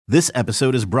This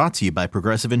episode is brought to you by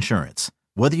Progressive Insurance.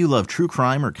 Whether you love true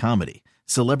crime or comedy,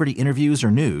 celebrity interviews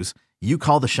or news, you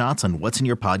call the shots on what's in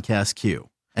your podcast queue.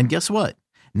 And guess what?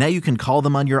 Now you can call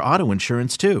them on your auto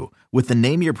insurance too with the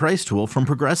Name Your Price tool from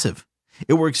Progressive.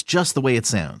 It works just the way it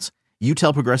sounds. You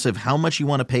tell Progressive how much you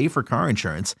want to pay for car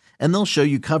insurance, and they'll show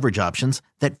you coverage options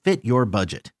that fit your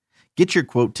budget. Get your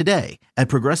quote today at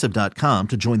Progressive.com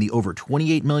to join the over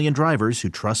 28 million drivers who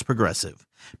trust Progressive.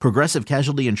 Progressive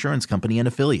Casualty Insurance Company and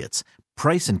Affiliates.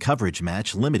 Price and coverage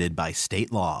match limited by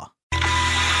state law.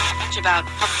 Much about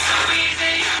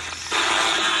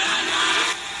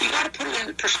you gotta put it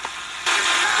in perspective.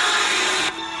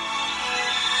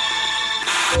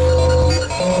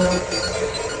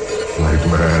 White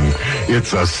man,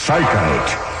 it's a psych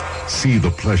out. See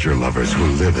the pleasure lovers who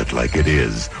live it like it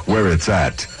is, where it's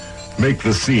at. Make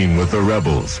the scene with the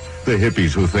rebels, the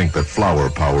hippies who think that flower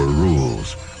power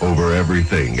rules over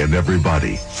everything and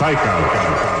everybody. Psych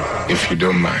out. If you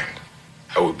don't mind,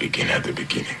 I will begin at the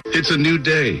beginning. It's a new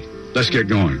day. Let's get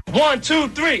going. 1, 2,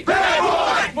 3.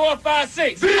 Bad boy. 4, 5,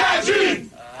 6. VIG.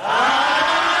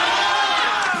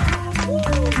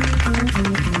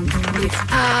 If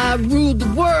I ruled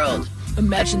the world,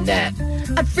 imagine that.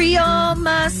 I'd free all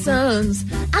my sons.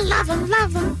 I love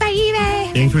them,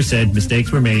 baby. Things were said,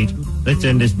 mistakes were made. Let's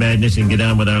end this madness and get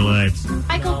on with our lives.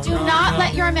 Michael, do not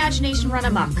let your imagination run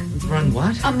amok. Run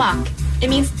what? Amok. It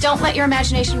means don't let your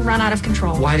imagination run out of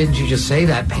control. Why didn't you just say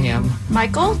that, Pam?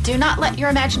 Michael, do not let your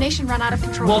imagination run out of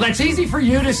control. Well, that's easy for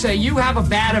you to say. You have a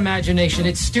bad imagination.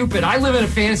 It's stupid. I live in a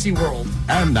fantasy world.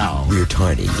 And now, we're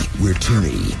tiny, we're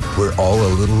toony, we're all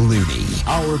a little loony.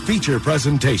 Our feature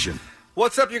presentation.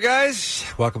 What's up, you guys?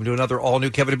 Welcome to another all-new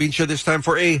Kevin and Bean show, this time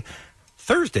for a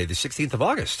Thursday, the 16th of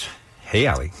August. Hey,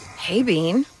 Allie. Hey,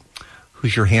 Bean.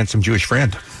 Who's your handsome Jewish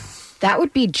friend? That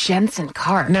would be Jensen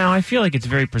Karp. Now, I feel like it's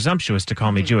very presumptuous to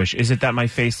call me Jewish. Is it that my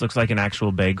face looks like an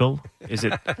actual bagel? Is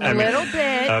it? A little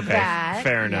bit. Okay, that,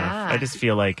 fair enough. Yeah. I just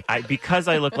feel like because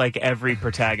I look like every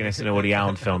protagonist in a Woody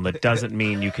Allen film, that doesn't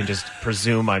mean you can just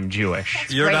presume I'm Jewish.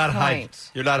 You're not hiding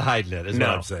it, is what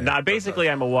I'm saying. No, basically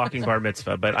I'm a walking bar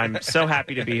mitzvah, but I'm so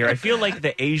happy to be here. I feel like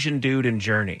the Asian dude in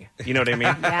Journey. You know what I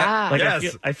mean? Yeah. Like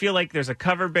yes. I feel like there's a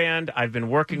cover band. I've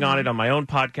been working on it on my own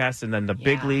podcast, and then the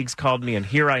big leagues called me, and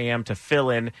here I am to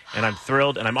fill in. And I'm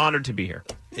thrilled, and I'm honored to be here.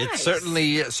 It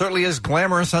certainly is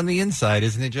glamorous on the inside,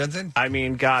 isn't it, Jensen? I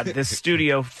mean, God, this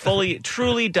studio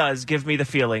truly does give me the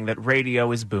feeling that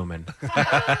radio is booming.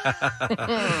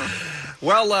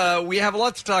 Well, we have a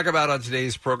lot to talk about on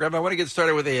today's program. I want to get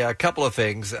started with a couple of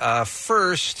things.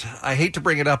 First, I hate to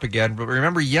bring it up again, but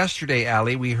remember yesterday,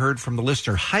 Allie, we heard from the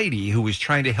listener Heidi, who was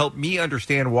trying to help me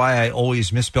understand why I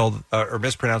always misspelled or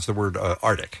mispronounce the word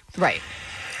Arctic. Right.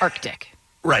 Arctic.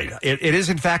 Right. It is,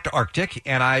 in fact, Arctic,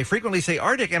 and I frequently say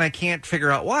Arctic, and I can't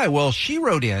figure out why. Well, she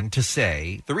wrote in to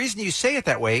say, the reason you say it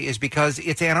that way is because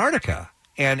it's Antarctica,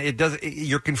 and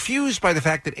you're confused by the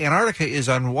fact that Antarctica is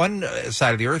on one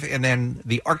side of the Earth, and then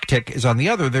the Arctic is on the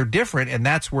other. They're different, and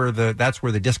that's where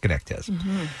the disconnect is.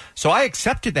 Mm-hmm. So I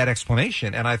accepted that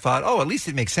explanation, and I thought, at least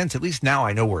it makes sense. At least now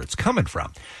I know where it's coming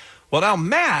from. Well, now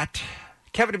Matt,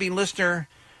 Kevin and Bean listener,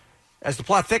 as the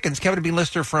plot thickens, Kevin and Bean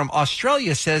listener from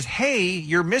Australia says, hey,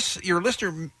 your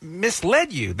listener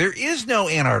misled you. There is no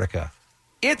Antarctica.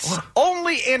 It's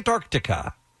only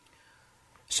Antarctica.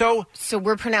 So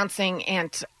we're pronouncing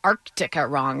Antarctica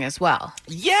wrong as well.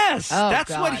 Yes,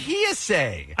 that's what he is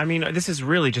saying. I mean, this is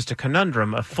really just a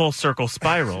conundrum, a full circle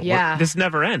spiral. Yeah. This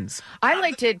never ends. I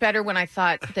liked it better when I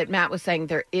thought that Matt was saying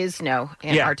there is no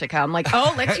Antarctica. Yeah. I'm like,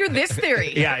 let's hear this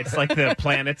theory. Yeah, it's like the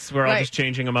planets. We're all just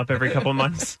changing them up every couple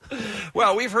months.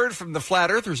 Well, we've heard from the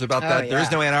flat earthers about that. Yeah. There is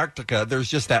no Antarctica. There's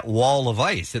just that wall of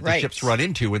ice that the ships run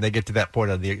into when they get to that point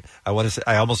on the,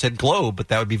 I almost said globe, but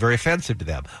that would be very offensive to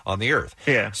them on the Earth.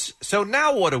 Yeah. So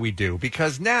now what do we do?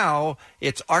 Because now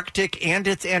it's Arctic and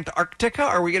it's Antarctica.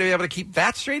 Are we going to be able to keep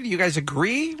that straight? Do you guys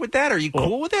agree with that? Are you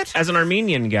cool with it? As an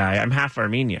Armenian guy, I'm half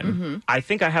Armenian. Mm-hmm. I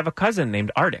think I have a cousin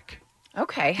named Arctic.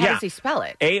 Okay. How does he spell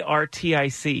it?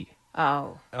 Artic.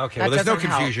 Oh. Okay, well, there's no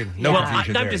confusion.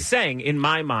 Confusion I'm just saying, in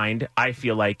my mind, I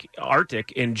feel like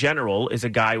Arctic, in general, is a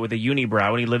guy with a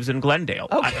unibrow, and he lives in Glendale.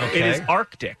 Okay. It is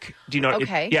Arctic. Do you know?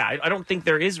 Okay. I don't think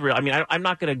there is real... I mean, I'm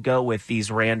not going to go with these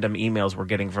random emails we're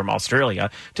getting from Australia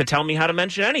to tell me how to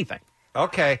mention anything.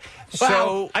 Okay,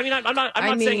 so I mean, I'm not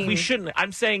saying we shouldn't.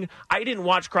 I'm saying I didn't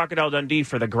watch Crocodile Dundee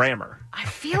for the grammar. I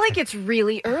feel like it's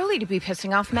really early to be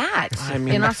pissing off Matt I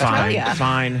mean, in Australia.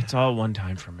 Fine. It's all one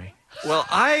time for me. Well,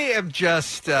 I'm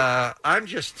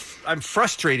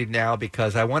frustrated now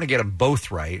because I want to get them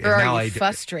both right. Or and now are you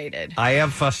frustrated? I am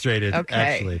frustrated, Okay.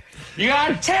 actually. You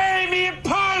gotta tear me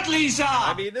apart, Lisa!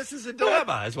 I mean, this is a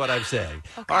dilemma, is what I'm saying.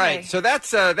 Okay. All right, so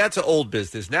that's old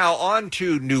business. Now, on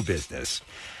to new business.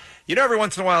 You know, every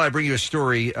once in a while I bring you a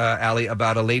story, Allie,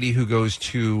 about a lady who goes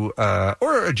to,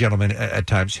 or a gentleman at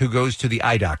times, who goes to the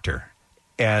eye doctor,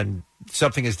 and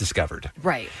something is discovered.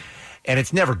 Right. And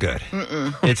it's never good.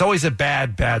 It's always a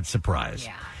bad surprise.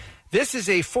 Yeah. This is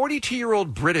a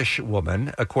 42-year-old British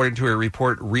woman, according to a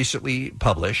report recently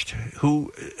published,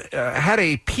 who had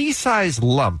a pea-sized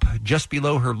lump just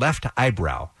below her left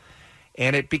eyebrow.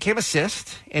 And it became a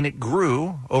cyst, and it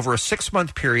grew over a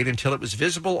 6-month period until it was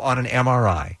visible on an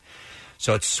MRI.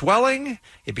 So it's swelling.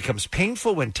 It becomes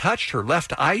painful when touched. Her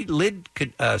left eyelid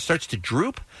starts to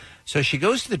droop. So she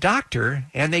goes to the doctor,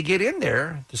 and they get in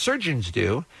there, the surgeons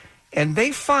do, and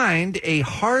they find a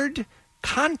hard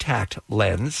contact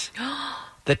lens,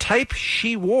 the type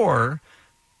she wore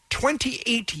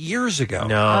 28 years ago.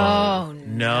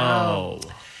 No.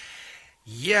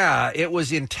 Yeah, it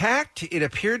was intact. It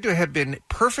appeared to have been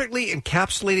perfectly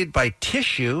encapsulated by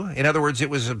tissue. In other words, it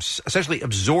was essentially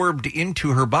absorbed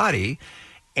into her body.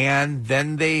 And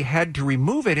then they had to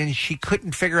remove it, and she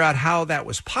couldn't figure out how that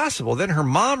was possible. Then her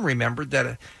mom remembered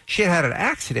that she had an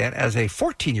accident as a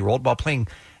 14-year-old while playing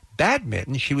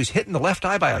badminton. She was hit in the left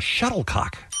eye by a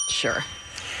shuttlecock. Sure.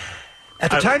 At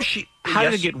the time, How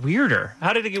did it get weirder?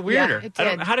 How did it get weirder? Yeah, it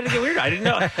did. How did it get weirder? I didn't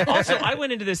know. Also, I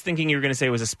went into this thinking you were going to say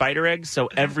it was a spider egg, so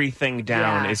everything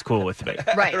down is cool with me.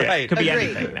 Right. Right. Could be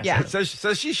Agreed. anything. Yeah.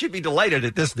 So she should be delighted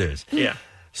at this news. Yeah.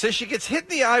 So she gets hit in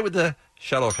the eye with the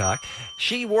shuttlecock.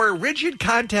 She wore rigid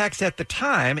contacts at the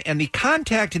time, and the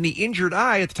contact in the injured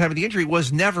eye at the time of the injury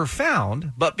was never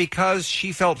found. But because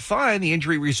she felt fine, the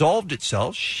injury resolved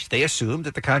itself. They assumed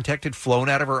that the contact had flown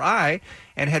out of her eye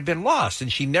and had been lost,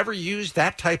 and she never used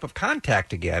that type of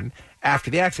contact again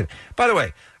after the accident. By the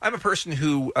way, I'm a person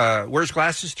who wears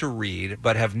glasses to read,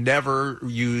 but have never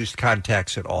used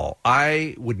contacts at all.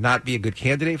 I would not be a good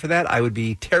candidate for that. I would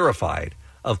be terrified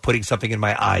of putting something in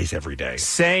my eyes every day.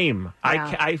 Same.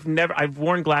 Yeah. I've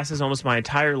worn glasses almost my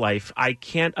entire life. I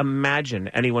can't imagine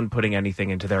anyone putting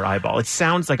anything into their eyeball. It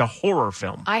sounds like a horror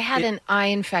film. I had an eye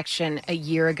infection a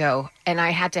year ago, and I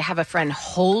had to have a friend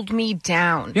hold me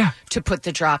down to put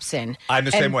the drops in. I'm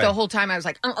the same way. The whole time I was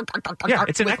like, Yeah,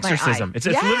 it's an with my exorcism. eye. It's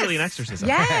literally an exorcism.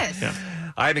 Yes. Yeah.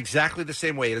 I'm exactly the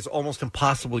same way. It is almost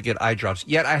impossible to get eye drops.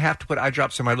 Yet I have to put eye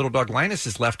drops in my little dog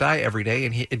Linus's left eye every day,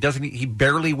 and he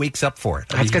barely wakes up for it.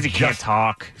 That's because he can't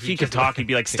talk. If he could talk, he'd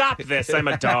be like, "Stop this! I'm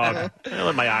a dog. I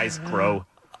let my eyes grow."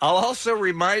 I'll also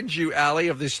remind you, Allie,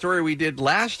 of the story we did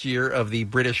last year of the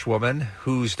British woman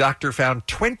whose doctor found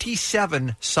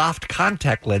 27 soft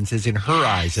contact lenses in her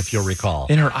eyes, if you'll recall.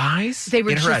 In her eyes? They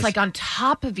were In her just eyes. like on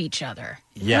top of each other.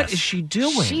 Yes. What is she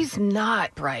doing? She's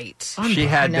not bright. She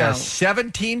had No.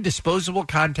 17 disposable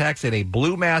contacts and a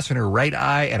blue mass in her right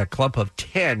eye and a clump of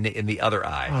 10 in the other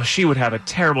eye. Oh, she would have a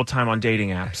terrible time on dating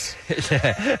apps.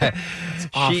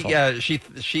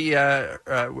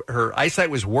 Her eyesight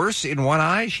was worse in one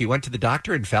eye. She went to the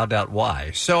doctor and found out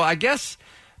why. So I guess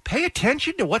pay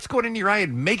attention to what's going in your eye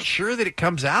and make sure that it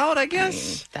comes out, I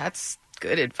guess. That's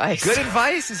good advice. Good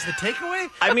advice is the takeaway.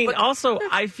 I mean, also,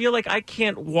 I feel like I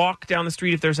can't walk down the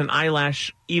street if there's an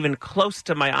eyelash even close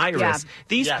to my iris. Yeah.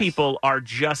 These people are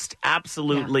just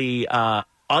absolutely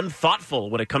unthoughtful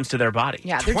when it comes to their body.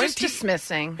 Yeah, they're just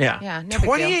dismissing. Yeah. No big deal.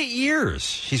 28 years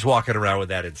she's walking around with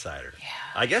that inside her. Yeah.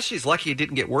 I guess she's lucky it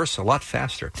didn't get worse a lot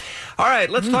faster. All right,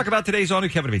 let's talk about today's all-new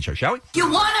Kevin and Bean Show, shall we? You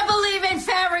want to believe in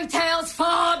fairy tales?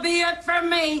 Far be it from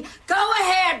me. Go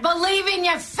ahead, believe in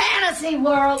your fantasy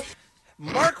world.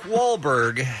 Mark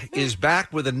Wahlberg is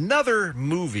back with another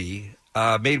movie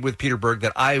made with Peter Berg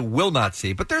that I will not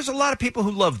see, but there's a lot of people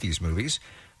who love these movies.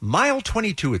 Mile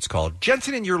 22, it's called.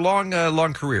 Jensen, in your long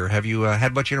career, have you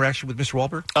had much interaction with Mr.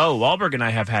 Wahlberg? Oh, Wahlberg and I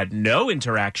have had no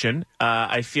interaction.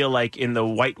 I feel like in the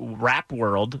white rap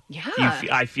world,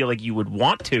 I feel like you would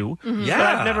want to. Mm-hmm. Yeah. But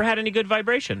I've never had any good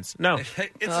vibrations. No.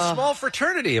 It's a small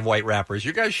fraternity of white rappers.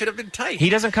 You guys should have been tight. He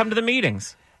doesn't come to the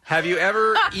meetings. Have you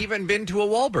ever even been to a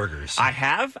Wahlburgers? I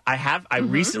have. I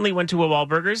recently went to a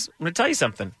Wahlburgers. I'm going to tell you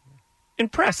something.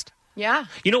 Impressed. Yeah.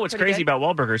 You know what's Pretty crazy good. about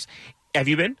Wahlburgers? Have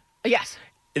you been? Yes.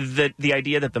 The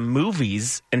idea that the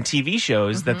movies and TV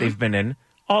shows that they've been in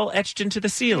all etched into the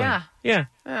ceiling. Yeah.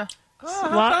 Yeah. Oh, how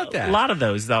about that? A lot of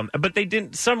those. But they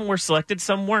didn't. Some were selected,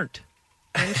 some weren't.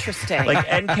 Interesting. Like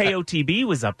NKOTB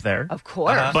was up there. Of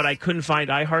course. But I couldn't find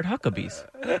I Heart Huckabees.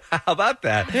 How about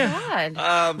that?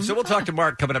 God. So we'll talk to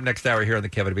Mark coming up next hour here on the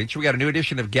Kevin and Bean Show. We got a new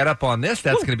edition of Get Up on This.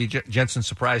 That's going to be Jensen's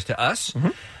surprise to us.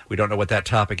 We don't know what that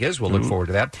topic is. We'll look forward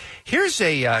to that. Here's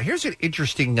an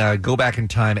interesting go back in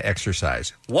time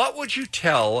exercise. What would you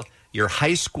tell your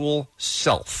high school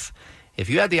self if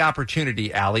you had the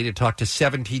opportunity, Allie, to talk to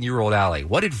 17-year-old Allie?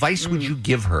 What advice would you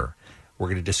give her? We're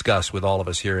going to discuss with all of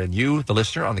us here and you, the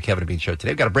listener, on the Kevin and Bean Show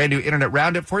today. We've got a brand new internet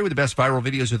roundup for you with the best viral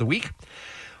videos of the week.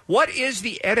 What is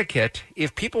the etiquette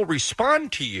if people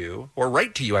respond to you, or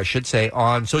write to you, I should say,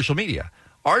 on social media?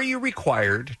 Are you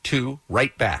required to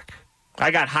write back?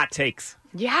 I got hot takes.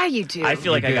 Yeah, you do. I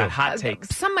feel like I got hot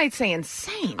takes. Some might say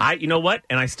insane. You know what?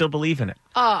 And I still believe in it.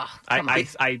 Oh, I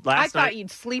thought night, you'd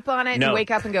sleep on it No. and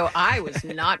wake up and go, I was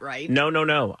not right.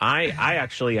 No. I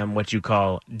actually am what you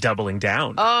call doubling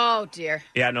down. Oh, dear.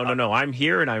 Yeah, no. I'm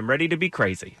here and I'm ready to be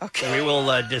crazy. Okay. So we will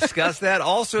discuss that.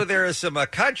 Also, there is some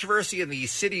controversy in the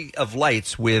City of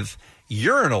Lights with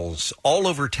urinals all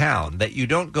over town that you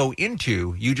don't go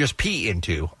into, you just pee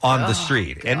into on the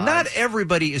street. God. And not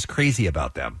everybody is crazy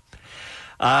about them.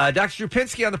 Dr.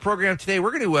 Drupinski on the program today.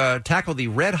 We're going to tackle the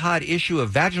red-hot issue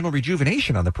of vaginal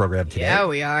rejuvenation on the program today. Yeah,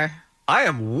 we are. I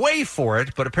am way for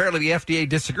it, but apparently the FDA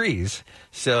disagrees.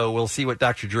 So we'll see what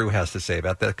Dr. Drew has to say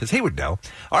about that, because he would know.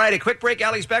 All right, a quick break.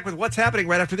 Allie's back with what's happening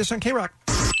right after this on K-Rock.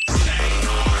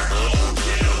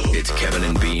 It's Kevin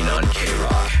and Bean on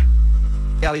K-Rock.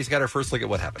 Allie's got her first look at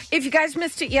what happened. If you guys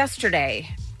missed it yesterday,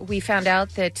 we found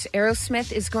out that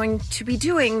Aerosmith is going to be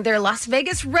doing their Las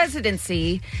Vegas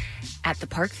residency at the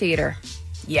Park Theater.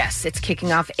 Yes, it's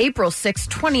kicking off April 6,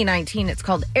 2019. It's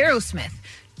called Aerosmith.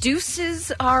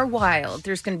 Deuces Are Wild.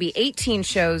 There's going to be 18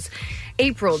 shows,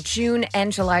 April, June,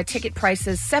 and July. Ticket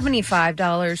prices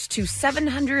 $75 to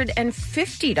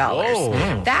 $750.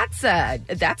 Whoa. That's a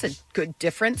good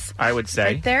difference. I would say.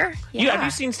 Right there. Yeah. Have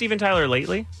you seen Steven Tyler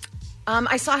lately?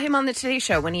 I saw him on the Today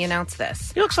Show when he announced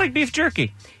this. He looks like beef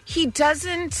jerky. He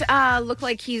doesn't look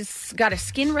like he's got a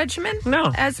skin regimen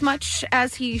as much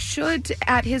as he should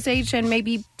at his age, and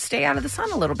maybe stay out of the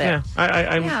sun a little bit.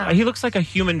 Yeah, he looks like a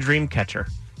human dream catcher.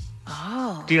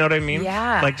 Oh. Do you know what I mean?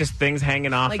 Yeah. Like just things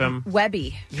hanging off like him.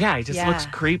 Webby. Yeah, he just looks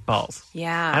creep balls.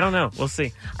 Yeah. I don't know. We'll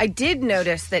see. I did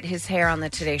notice that his hair on the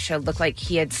Today Show looked like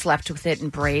he had slept with it in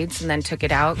braids and then took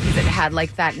it out because it had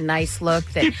like that nice look.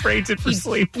 That he braids it for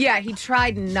sleep. Yeah, he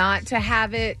tried not to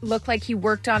have it look like he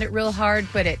worked on it real hard,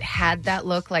 but it had that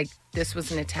look like this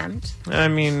was an attempt. I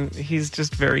mean, he's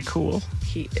just very cool.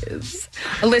 He is.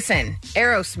 Listen,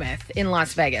 Aerosmith in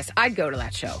Las Vegas. I'd go to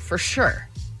that show for sure.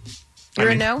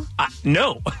 You're a no?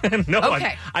 No. No.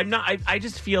 Okay. I'm not. I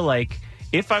just feel like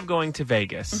if I'm going to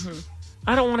Vegas,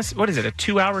 I don't want to. What is it? A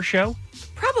 2-hour show?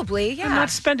 Probably. Yeah. I'm not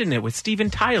spending it with Steven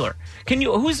Tyler. Can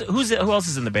you? Who else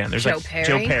is in the band? There's Joe Perry.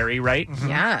 Joe Perry, right?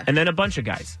 Yeah. And then a bunch of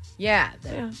guys. Yeah.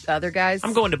 The other guys.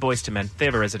 I'm going to Boyz II Men. They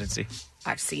have a residency.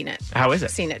 I've seen it. How is it?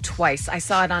 I've seen it twice. I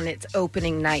saw it on its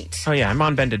opening night. Oh yeah, I'm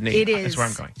on bended knee. It is. That's where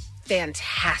I'm going.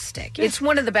 Fantastic. Yeah. It's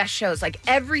one of the best shows. Like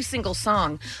every single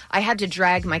song, I had to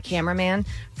drag my cameraman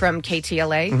from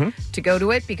KTLA to go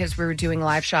to it because we were doing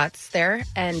live shots there.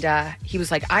 And he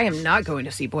was like, I am not going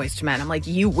to see Boyz II Men. I'm like,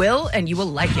 you will, and you will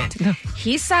like it. No.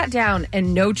 He sat down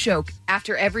and no joke,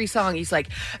 after every song, he's like,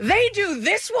 they do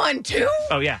this one too?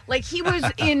 Oh, yeah. Like he was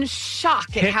in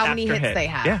shock at how many hits they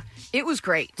had. Yeah. It was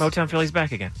great. Motown Philly's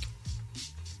back again.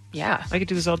 Yeah. I could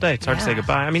do this all day. It's hard to say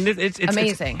goodbye. I mean, it's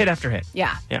amazing. It's hit after hit.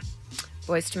 Yeah. Yeah.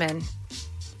 Boyz II Men,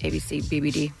 ABC,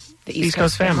 BBD, the East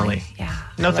Coast family. Yeah.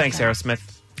 No thanks, that.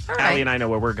 Aerosmith. All right. Allie and I know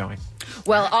where we're going.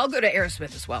 Well, I'll go to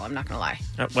Aerosmith as well. I'm not going to lie.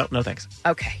 Well, no thanks.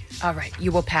 Okay. All right.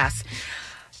 You will pass.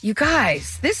 You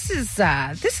guys, this is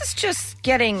just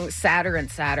getting sadder and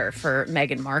sadder for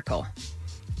Meghan Markle.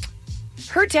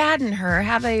 Her dad and her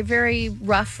have a very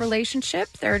rough relationship.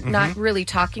 They're not really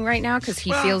talking right now because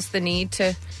he feels the need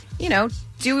to,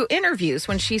 do interviews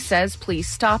when she says, please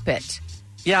stop it.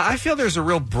 Yeah, I feel there's a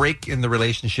real break in the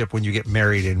relationship when you get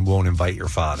married and won't invite your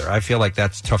father. I feel like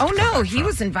that's tough. Oh, no, he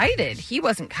was invited. He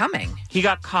wasn't coming. He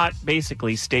got caught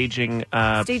basically staging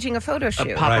a photo shoot.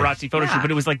 A paparazzi photo shoot,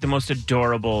 but it was like the most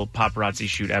adorable paparazzi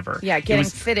shoot ever. Yeah, getting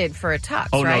fitted for a tux,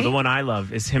 Oh, right? no, the one I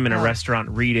love is him in a restaurant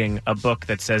reading a book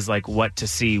that says, like, what to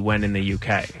see when in the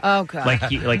UK. Oh, God.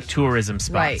 Like tourism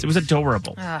spots. Right. It was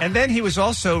adorable. And then he was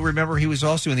also in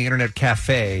the internet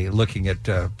cafe looking at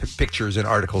pictures and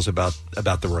articles about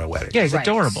about the royal wedding. Yeah, he's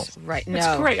adorable. Right. It's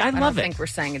No, great. I love don't it. think we're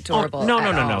saying adorable. No.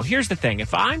 at all. Here's the thing.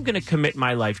 If I'm going to commit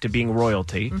my life to being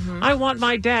royalty, I want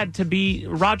my dad to be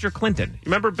Roger Clinton.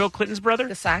 Remember Bill Clinton's brother?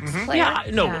 The sax player? Yeah.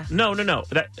 No.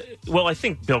 Yeah. Well, I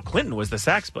think Bill Clinton was the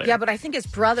sax player. Yeah, but I think his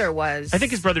brother was. I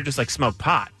think his brother just smoked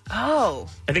pot. Oh.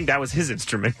 I think that was his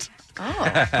instrument.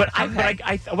 Oh. But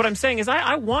what I'm saying is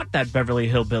I want that Beverly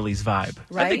Hillbillies vibe. I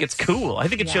think Right? it's cool. I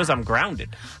think it shows I'm grounded.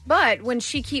 But when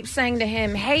she keeps saying to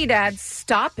him, hey, Dad,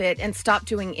 stop it and stop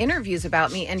doing interviews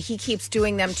about me, and he keeps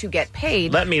doing them to get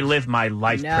paid. Let me live my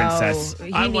life, no, princess.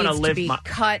 He I want needs live to be my.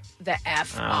 cut the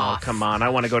F Oh, off. come on. I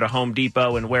want to go to Home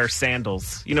Depot and wear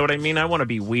sandals. You know what I mean? I want to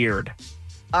be weird.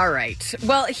 All right.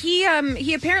 Well, he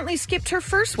apparently skipped her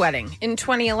first wedding in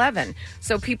 2011.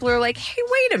 So people are like, hey,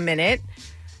 wait a minute.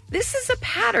 This is a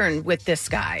pattern with this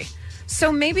guy. So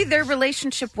maybe their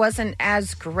relationship wasn't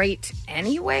as great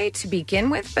anyway to begin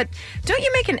with. But don't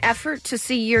you make an effort to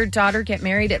see your daughter get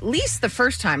married at least the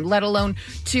first time, let alone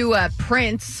to a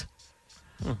prince,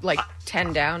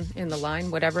 10 down in the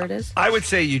line, whatever it is? I would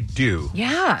say you do.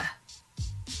 Yeah.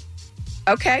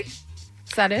 Okay.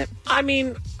 Is that it? I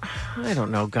mean, I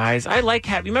don't know, guys. I like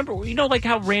remember, like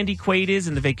how Randy Quaid is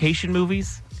in the vacation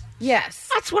movies? Yes.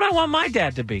 That's what I want my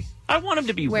dad to be. I want him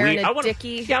to be Wearing weird. a I want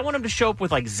dickie. I want him to show up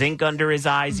with zinc under his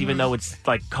eyes, even though it's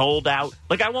cold out.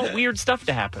 I want weird stuff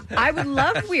to happen. I would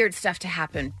love weird stuff to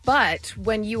happen, but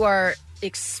when you are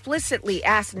explicitly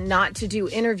asked not to do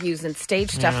interviews and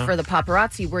stage stuff for the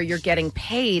paparazzi where you're getting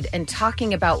paid and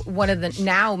talking about one of the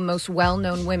now most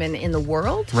well-known women in the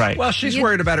world. Right. Well, she's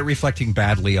worried about it reflecting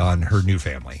badly on her new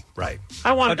family. Right.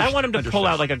 I want him to pull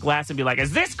out a glass and be like,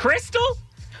 "Is this crystal?"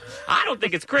 I don't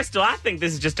think it's crystal. I think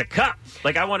this is just a cup.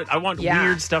 I want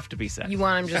weird stuff to be said. You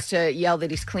want him just to yell that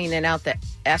he's cleaning out the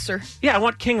Esser? Yeah, I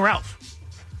want King Ralph.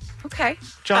 Okay.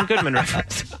 John Goodman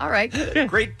reference. All right.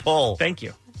 Great pull. Thank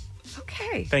you.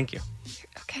 Okay. Thank you.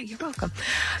 Okay, you're welcome.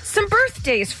 Some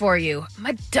birthdays for you.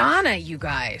 Madonna, you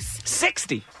guys.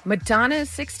 60. Madonna is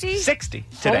 60? 60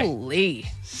 today. Holy.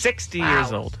 60 Wow.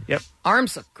 years old. Yep.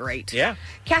 Arms look great. Yeah.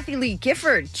 Kathy Lee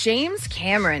Gifford, James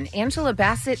Cameron, Angela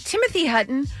Bassett, Timothy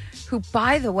Hutton, who,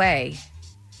 by the way,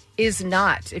 is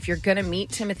not, if you're going to meet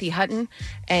Timothy Hutton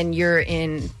and you're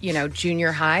in,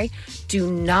 junior high, do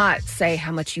not say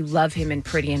how much you love him in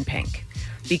Pretty in Pink.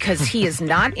 Because he is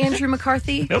not Andrew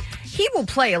McCarthy. Nope. He will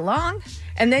play along,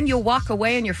 and then you'll walk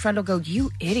away and your friend will go,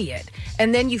 you idiot.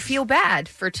 And then you feel bad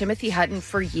for Timothy Hutton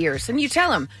for years. And you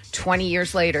tell him 20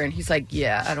 years later, and he's like,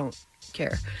 yeah, I don't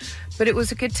care. But it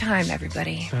was a good time,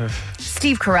 everybody.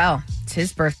 Steve Carell, it's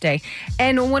his birthday.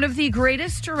 And one of the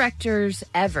greatest directors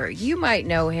ever. You might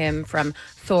know him from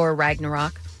Thor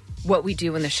Ragnarok, What We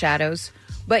Do in the Shadows.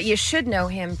 But you should know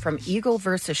him from Eagle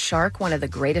vs. Shark, one of the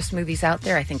greatest movies out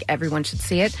there. I think everyone should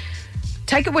see it.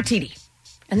 Taika Waititi.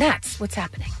 And that's what's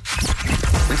happening.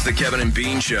 It's the Kevin and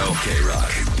Bean Show.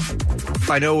 K-Rock.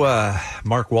 I know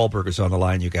Mark Wahlberg is on the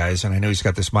line, you guys, and I know he's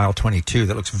got this Mile 22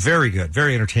 that looks very good,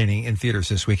 very entertaining in theaters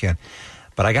this weekend.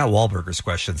 But I got Wahlberg's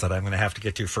questions that I'm going to have to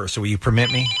get to first. So will you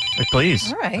permit me?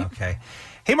 Please. All right. Okay.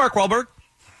 Hey, Mark Wahlberg.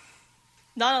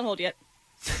 Not on hold yet.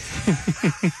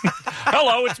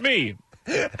 Hello, it's me.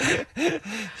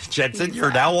 Jensen,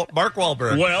 you're now Mark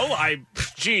Wahlberg. Well,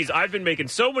 I've been making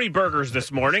so many burgers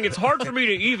this morning, it's hard for me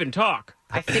to even talk.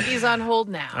 I think he's on hold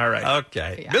now. All right.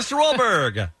 Okay. Yeah. Mr.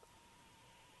 Wahlberg.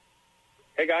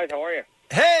 Hey, guys, how are you?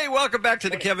 Hey, welcome back to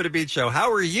the Kevin and Bean Show.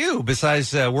 How are you,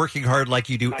 besides working hard like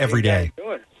you do every day? How you guys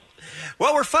doing?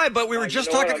 Well, we're fine, but we were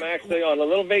just talking. I'm actually on a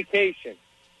little vacation.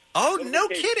 Oh, no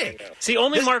kidding. See,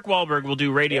 only Mark Wahlberg will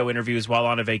do radio interviews while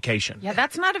on a vacation. Yeah,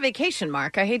 that's not a vacation,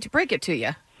 Mark. I hate to break it to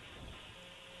you.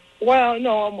 Well,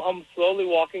 no, I'm slowly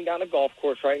walking down a golf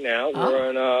course right now. Oh. We're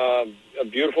in a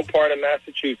beautiful part of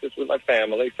Massachusetts with my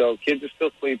family, so kids are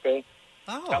still sleeping.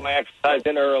 Got my exercise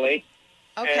in early.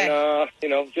 Okay.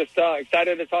 And, just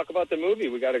excited to talk about the movie.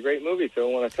 We got a great movie, so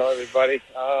I want to tell everybody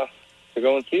to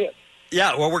go and see it.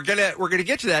 Yeah, well, we're gonna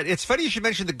get to that. It's funny you should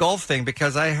mention the golf thing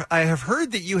because I have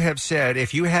heard that you have said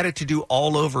if you had it to do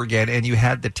all over again and you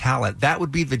had the talent, that would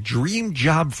be the dream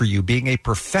job for you, being a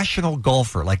professional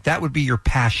golfer. Like that would be your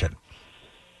passion.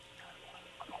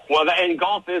 Well, and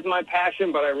golf is my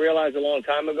passion, but I realized a long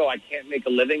time ago I can't make a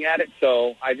living at it,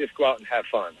 so I just go out and have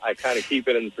fun. I kind of keep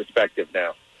it in perspective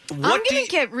now. I'm going to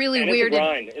get really weirded. It's a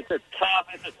grind.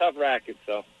 It's a tough racket,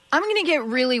 so. I'm going to get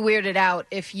really weirded out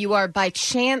if you are by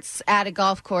chance at a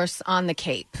golf course on the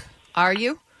Cape. Are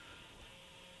you?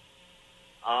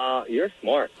 You're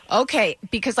smart. Okay,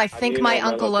 because I think my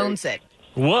uncle owns it.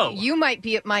 Whoa. You might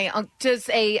be at my uncle. Does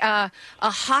a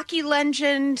hockey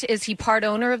legend, is he part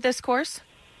owner of this course?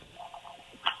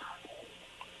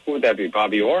 Who would that be,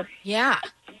 Bobby Orr? Yeah.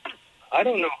 I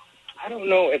don't know. I don't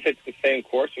know if it's the same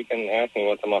course. You can ask me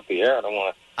once I'm off the air. I don't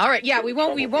want to. All right, yeah, we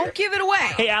won't give it away.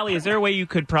 Hey, Allie, is there a way you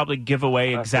could probably give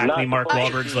away exactly Mark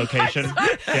Wahlberg's location?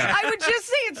 Yeah. I would just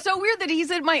say it's so weird that he's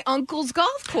at my uncle's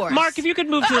golf course. Mark, if you could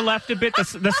move to the left a bit,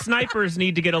 the snipers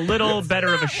need to get a little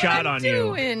better of a shot on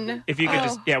you. If you could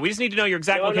we just need to know your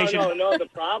exact location. No. The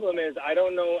problem is I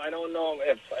don't know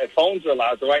if phones are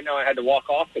allowed. So right now I had to walk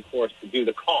off the course to do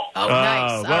the call. Oh,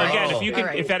 nice. Well, again, if you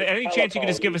could, if at any chance you could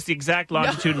just give us the exact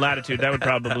longitude and latitude, that would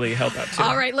probably help out too.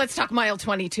 All right, let's talk mile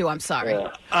 22. I'm sorry.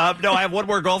 No, I have one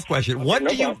more golf question. What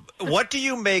do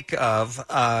you make of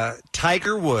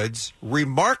Tiger Woods'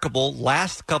 remarkable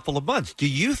last couple of months? Do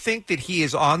you think that he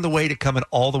is on the way to coming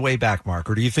all the way back, Mark,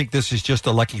 or do you think this is just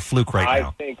a lucky fluke now?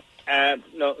 I think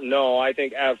I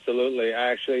think absolutely.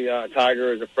 Actually,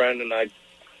 Tiger is a friend, and I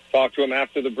talked to him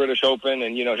after the British Open,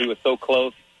 and he was so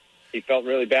close. He felt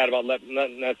really bad about letting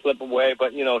that slip away,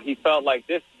 but he felt like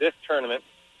this tournament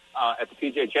at the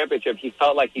PGA Championship, he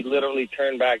felt like he literally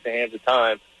turned back the hands of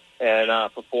time. And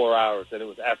for 4 hours, and it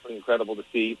was absolutely incredible to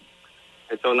see.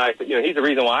 It's so nice that he's the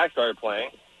reason why I started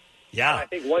playing. Yeah, and I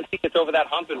think once he gets over that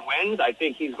hump and wins, I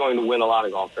think he's going to win a lot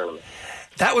of golf tournaments.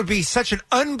 That would be such an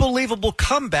unbelievable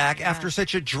comeback after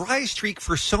such a dry streak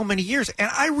for so many years.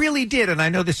 And I really did, and I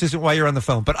know this isn't why you're on the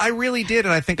phone, but I really did,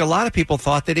 and I think a lot of people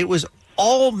thought that it was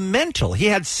all mental. He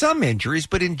had some injuries,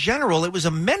 but in general, it was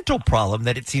a mental problem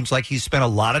that it seems like he's spent a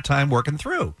lot of time working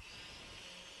through.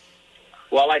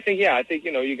 Well, I think you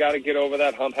got to get over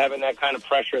that hump, having that kind of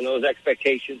pressure and those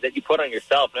expectations that you put on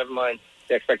yourself, never mind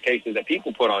the expectations that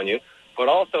people put on you. But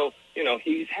also,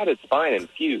 he's had his spine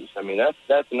infused. I mean,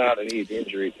 that's not an easy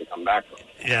injury to come back from.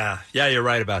 Yeah, you're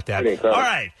right about that. All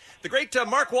right. The great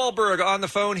Mark Wahlberg on the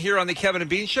phone here on the Kevin and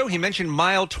Bean Show. He mentioned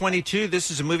Mile 22. This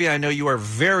is a movie I know you are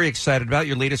very excited about,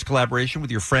 your latest collaboration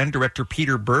with your friend, director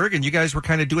Peter Berg, and you guys were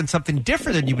kind of doing something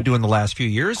different than you've been doing the last few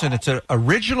years, and it's an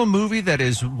original movie that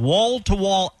is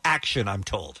wall-to-wall action, I'm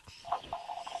told.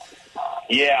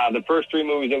 Yeah, the first 3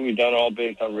 movies that we've done are all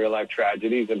based on real-life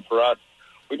tragedies, and for us,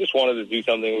 we just wanted to do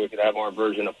something where we could have our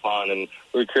version of fun, and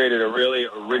we created a really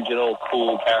original,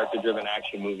 cool, character-driven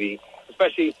action movie,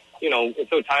 especially... it's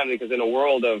so timely because in a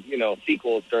world of,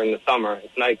 sequels during the summer,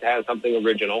 it's nice to have something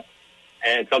original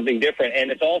and something different. And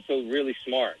it's also really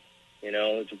smart.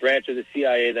 It's a branch of the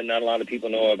CIA that not a lot of people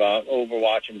know about,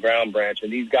 Overwatch and Ground Branch.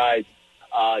 And these guys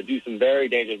do some very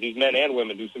dangerous, these men and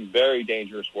women do some very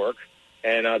dangerous work.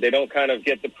 And they don't kind of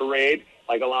get the parade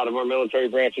like a lot of our military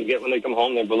branches get when they come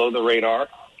home. They're below the radar.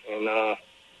 And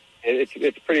it's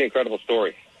a pretty incredible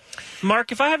story.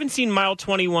 Mark, if I haven't seen Mile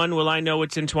 21, will I know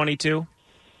it's in 22?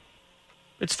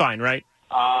 It's fine, right?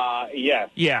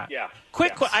 Yes. Yeah.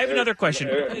 I have another question.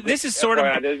 This is sort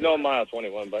of... There's no Mile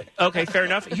 21, but... Okay, fair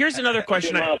enough. Here's another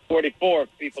question. Mile 44,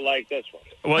 people like this one.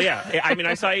 Well, yeah. I mean,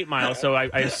 I saw 8 Miles, so I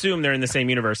assume they're in the same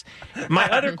universe. My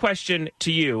other question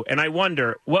to you, and I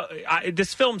wonder,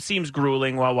 this film seems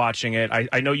grueling while watching it.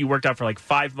 I know you worked out for like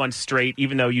 5 months straight,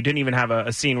 even though you didn't even have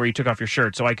a scene where you took off your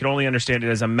shirt, so I could only understand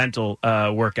it as a mental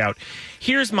workout.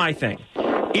 Here's my thing.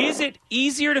 Is it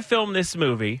easier to film this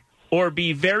movie or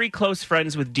be very close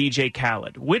friends with DJ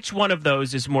Khaled? Which one of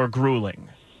those is more grueling?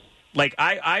 Like,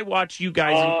 I watch you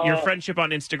guys, your friendship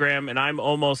on Instagram, and I'm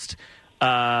almost,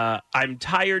 I'm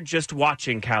tired just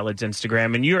watching Khaled's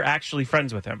Instagram, and you're actually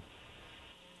friends with him.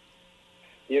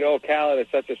 Khaled is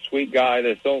such a sweet guy.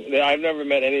 I've never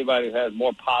met anybody who has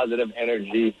more positive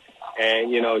energy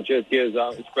and, just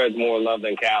spreads more love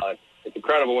than Khaled. It's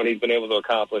incredible what he's been able to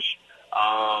accomplish.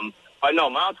 But no,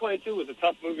 Mile 22 was a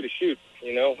tough movie to shoot.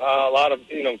 A lot of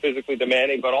physically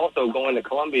demanding, but also going to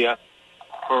Colombia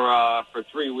for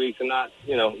 3 weeks and not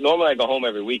normally I go home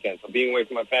every weekend. So being away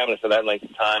from my family for that length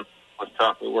of time was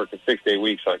tough. We worked a 6-day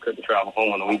week, so I couldn't travel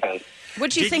home on the weekends.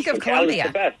 What'd you think of Colombia?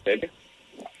 The best, baby.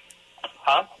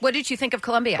 Huh? What did you think of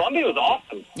Colombia? Colombia was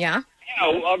awesome. Yeah.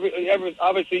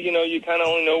 Obviously, you kind of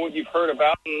only know what you've heard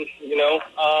about, and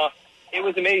it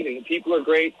was amazing. The people are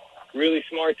great. Really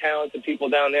smart, talented people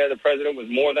down there. The president was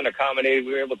more than accommodated.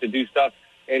 We were able to do stuff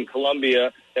in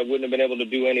Colombia that wouldn't have been able to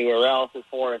do anywhere else as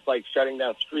far as like shutting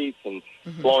down streets and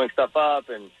blowing stuff up.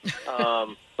 And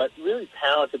but really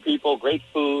talented people, great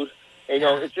food.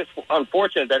 It's just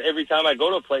unfortunate that every time I go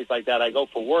to a place like that, I go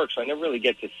for work, so I never really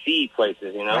get to see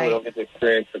places. Right. We don't get to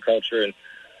experience the culture and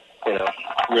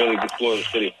really explore the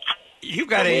city. You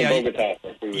got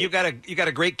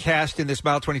a great cast in this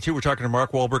Mile 22. We're talking to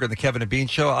Mark Wahlberg on the Kevin and Bean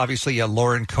Show. Obviously,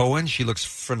 Lauren Cohen, she looks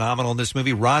phenomenal in this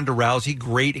movie. Ronda Rousey,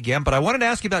 great again. But I wanted to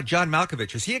ask you about John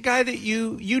Malkovich. Is he a guy that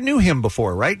you knew him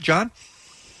before, right, John?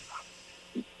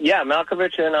 Yeah,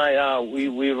 Malkovich and I,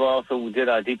 we also did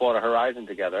Deepwater Horizon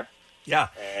together. Yeah.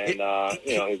 And,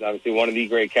 he's obviously one of the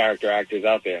great character actors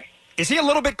out there. Is he a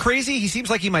little bit crazy? He seems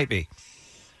like he might be.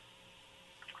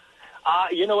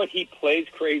 You know what? He plays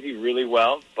crazy really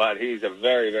well, but he's a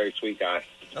very, very sweet guy.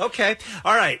 Okay.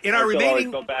 All right. In our always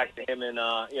remaining... go back to him in,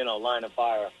 Line of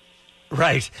Fire.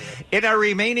 Right. In our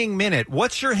remaining minute,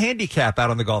 what's your handicap out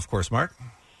on the golf course, Mark?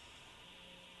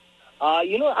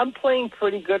 I'm playing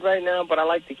pretty good right now, but I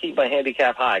like to keep my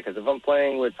handicap high because if I'm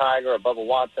playing with Tiger or Bubba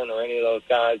Watson or any of those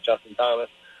guys, Justin Thomas,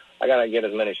 I got to get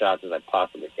as many shots as I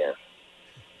possibly can.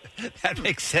 That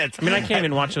makes sense. I mean, I can't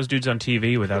even watch those dudes on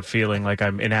TV without feeling like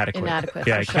I'm inadequate.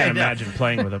 Yeah, I can't imagine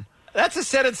playing with them. That's a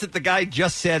sentence that the guy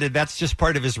just said, and that's just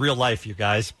part of his real life, you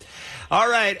guys. All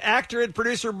right, actor and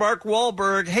producer Mark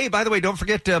Wahlberg. Hey, by the way, don't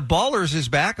forget Ballers is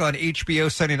back on HBO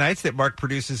Sunday nights that Mark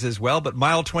produces as well, but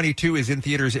Mile 22 is in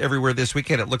theaters everywhere this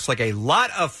weekend. It looks like a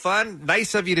lot of fun.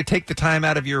 Nice of you to take the time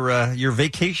out of your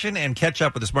vacation and catch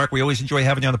up with us, Mark. We always enjoy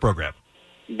having you on the program.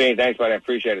 Bean, thanks, buddy. I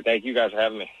appreciate it. Thank you guys for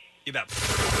having me. You bet.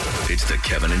 It's the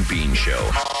Kevin and Bean Show.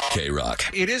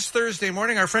 K-Rock. It is Thursday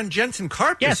morning. Our friend Jensen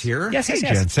Karp is here. Yes, hey,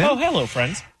 yes. Jensen. Oh, hello,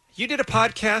 friends. You did a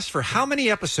podcast for how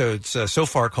many episodes so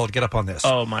far called Get Up On This?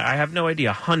 Oh, my. I have no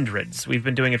idea. Hundreds. We've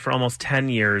been doing it for almost 10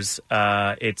 years.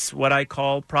 It's what I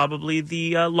call probably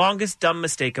the longest dumb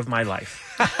mistake of my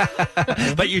life.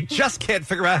 But you just can't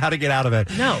figure out how to get out of it.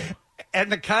 No.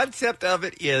 And the concept of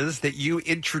it is that you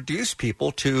introduce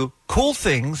people to cool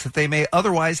things that they may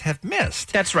otherwise have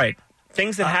missed. That's right.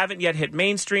 Things that haven't yet hit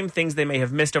mainstream, things they may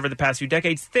have missed over the past few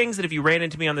decades, things that if you ran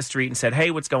into me on the street and said,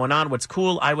 hey, what's going on, what's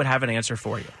cool, I would have an answer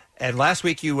for you. And last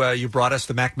week you brought us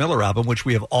the Mac Miller album, which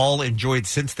we have all enjoyed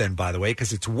since then, by the way,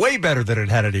 because it's way better than it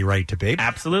had any right to be.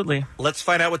 Absolutely. Let's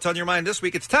find out what's on your mind this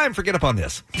week. It's time for Get Up On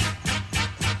This.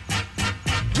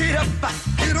 Get up,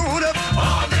 get on up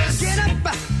on this. Get up,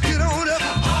 get on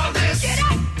up on this. Get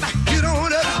up, get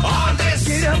on up on this.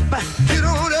 Get up, get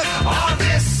on up on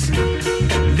this.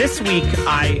 This week,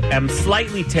 I am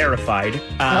slightly terrified.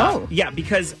 Yeah,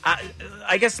 because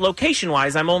I guess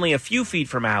location-wise, I'm only a few feet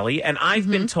from Allie, and I've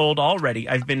been told already.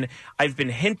 I've been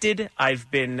hinted.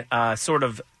 I've been sort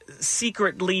of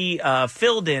secretly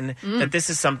filled in that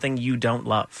this is something you don't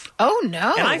love. Oh,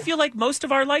 no. And I feel like most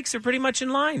of our likes are pretty much in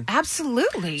line.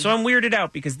 Absolutely. So I'm weirded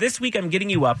out because this week I'm getting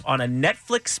you up on a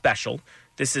Netflix special.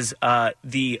 This is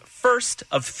the first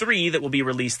of 3 that will be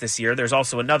released this year. There's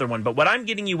also another one. But what I'm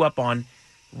getting you up on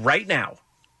right now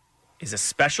is a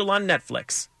special on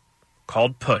Netflix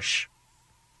called Push.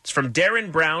 It's from Darren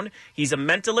Brown. He's a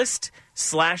mentalist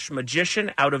 /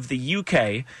 magician out of the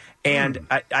UK. And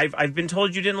I've been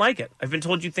told you didn't like it. I've been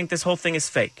told you think this whole thing is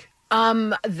fake.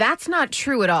 That's not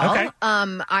true at all. Okay.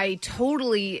 I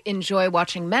totally enjoy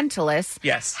watching Mentalists.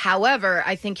 Yes. However,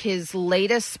 I think his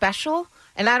latest special,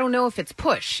 and I don't know if it's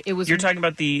Push. It was. You're talking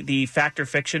about the fact or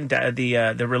fiction,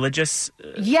 the religious.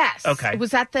 Yes. Okay. Was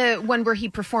that the one where he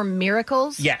performed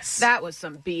miracles? Yes. That was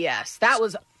some BS. That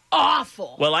was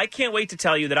awful. Well, I can't wait to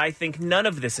tell you that I think none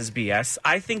of this is BS.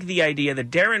 I think the idea that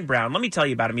Darren Brown, let me tell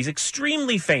you about him. He's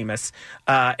extremely famous,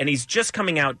 and he's just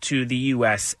coming out to the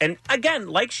U.S. And again,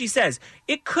 like she says,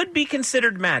 it could be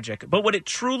considered magic, but what it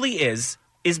truly is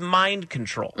mind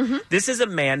control. This is a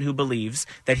man who believes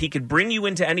that he could bring you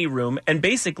into any room and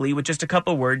basically, with just a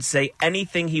couple words, say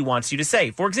anything he wants you to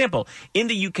say. For example, in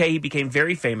the UK, he became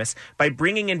very famous by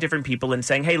bringing in different people and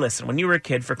saying, hey, listen, when you were a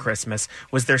kid for Christmas,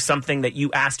 was there something that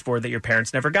you asked for that your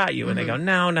parents never got you? And they go,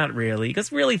 no, not really. He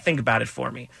goes, really think about it for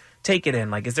me. Take it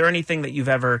in. Like, is there anything that you've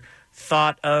ever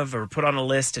thought of or put on a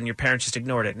list and your parents just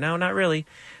ignored it? No, not really.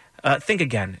 Think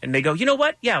again. And they go, you know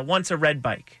what? Yeah, once a red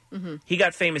bike. He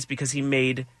got famous because he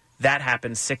made that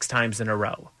happen 6 times in a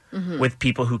row with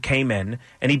people who came in.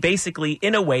 And he basically,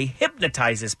 in a way,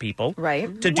 hypnotizes people. Right.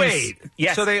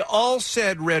 Yes. So they all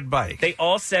said red bike. They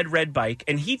all said red bike.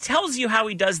 And he tells you how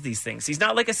he does these things. He's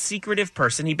not like a secretive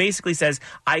person. He basically says,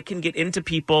 I can get into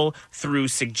people through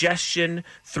suggestion,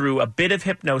 through a bit of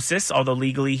hypnosis, although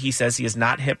legally he says he is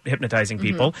not hypnotizing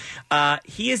people.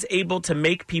 He is able to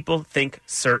make people think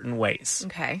certain ways.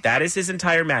 Okay. That is his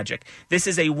entire magic. This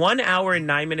is a 1 hour and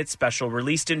 9 minute special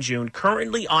released in June,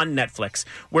 currently on Netflix,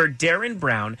 where Darren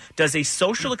Brown does a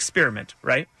social experiment,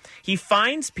 right? He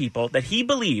finds people that he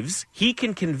believes he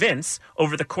can convince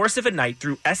over the course of a night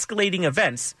through escalating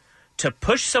events to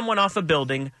push someone off a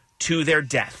building to their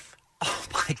death. Oh,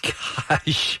 my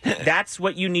gosh. That's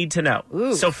what you need to know.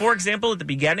 Ooh. So, for example, at the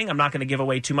beginning, I'm not going to give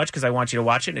away too much because I want you to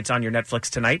watch it. And it's on your Netflix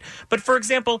tonight. But, for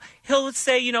example, he'll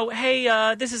say,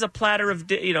 hey, this is a platter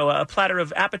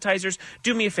of appetizers.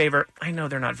 Do me a favor. I know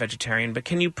they're not vegetarian, but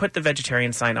can you put the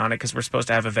vegetarian sign on it because we're supposed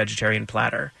to have a vegetarian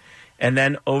platter? And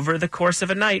then over the course of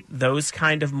a night, those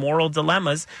kind of moral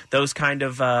dilemmas, those kind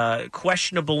of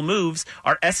questionable moves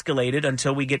are escalated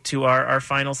until we get to our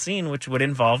final scene, which would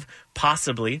involve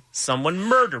possibly someone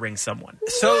murdering someone.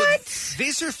 So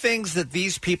these are things that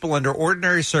these people, under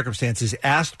ordinary circumstances,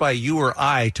 asked by you or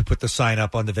I to put the sign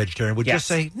up on the vegetarian, would just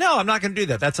say, no, I'm not going to do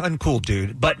that. That's uncool,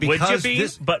 dude. But because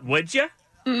would you?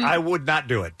 I would not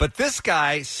do it. But this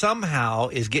guy somehow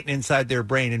is getting inside their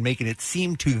brain and making it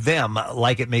seem to them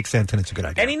like it makes sense and it's a good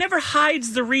idea. And he never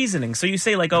hides the reasoning. So you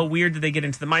say, like, oh, weird, did they get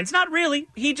into the mines? Not really.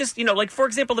 He just, like, for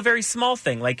example, the very small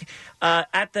thing, like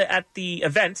at the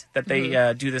event that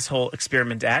they do this whole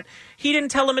experiment at, he didn't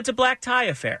tell him it's a black tie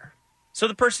affair. So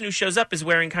the person who shows up is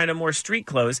wearing kind of more street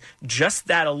clothes. Just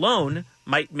that alone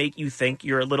might make you think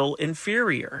you're a little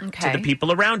inferior to the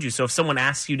people around you. So if someone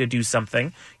asks you to do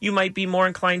something, you might be more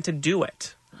inclined to do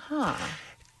it. Huh.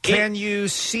 Can you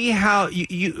see how,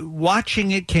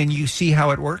 watching it, can you see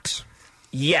how it works?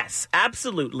 Yes,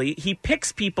 absolutely. He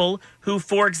picks people who,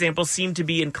 for example, seem to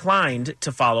be inclined to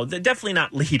follow. They're definitely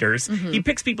not leaders. He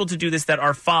picks people to do this that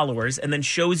are followers and then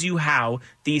shows you how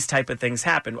these type of things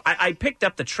happen. I picked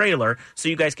up the trailer so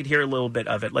you guys could hear a little bit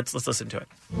of it. Let's listen to it.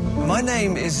 My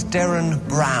name is Darren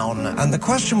Brown, and the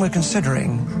question we're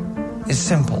considering is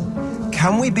simple.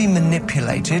 Can we be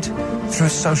manipulated through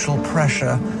social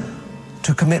pressure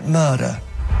to commit murder?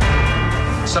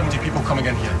 70 people coming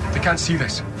in here. They can't see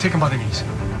this. Take them by the knees.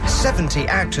 70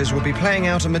 actors will be playing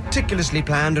out a meticulously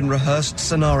planned and rehearsed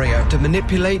scenario to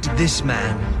manipulate this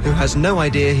man who has no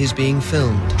idea he's being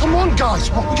filmed. Come on,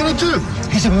 guys. What are we going to do?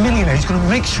 He's a millionaire. He's going to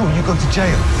make sure you go to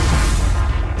jail.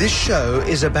 This show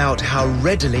is about how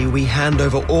readily we hand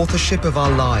over authorship of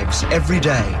our lives every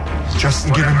day.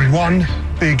 Just give him one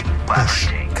big push.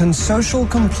 Can social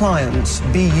compliance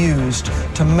be used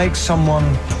to make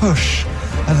someone push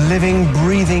a living,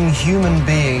 breathing human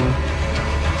being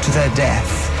to their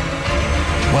death?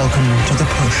 Welcome to the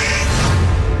push.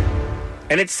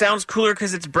 And it sounds cooler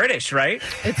because it's British, right?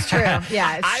 It's true.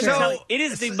 Yeah, it's true. It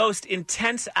is the most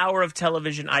intense hour of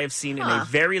television I have seen in a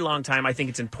very long time. I think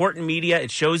it's important media. It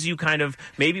shows you kind of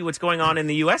maybe what's going on in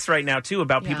the U.S. right now, too,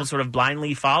 about people sort of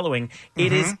blindly following.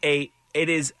 It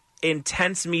is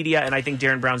intense media, and I think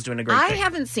Darren Brown's doing a great thing. I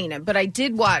haven't seen it, but I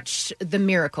did watch the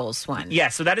Miracles one. Yeah,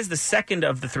 so that is the second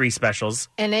of the 3 specials.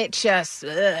 And it just,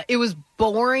 it was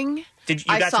boring. Did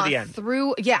you got to the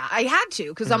end? Yeah, I had to,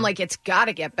 because I'm like, it's got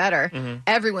to get better.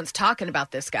 Everyone's talking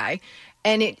about this guy.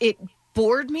 And it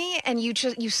bored me, and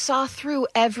you saw through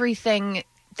everything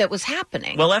that was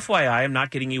happening. Well, FYI, I'm not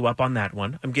getting you up on that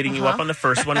one. I'm getting you up on the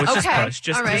first one, which is Push,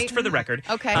 just for the record.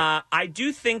 Okay. I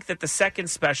do think that the second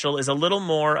special is a little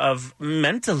more of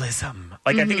mentalism.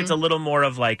 Like, I think it's a little more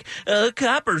of like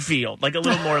Copperfield, like a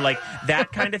little more like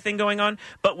that kind of thing going on.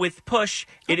 But with Push,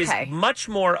 it is much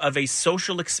more of a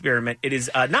social experiment. It is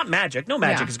not magic. No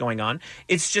magic is going on.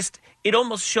 It's just, it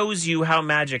almost shows you how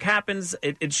magic happens.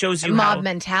 It shows you mob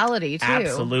mentality, too.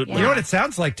 Absolutely. Yeah. You know what it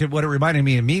sounds like, to what it reminded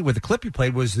me with the clip you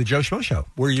played was the Joe Schmo Show,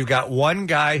 where you got one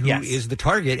guy who is the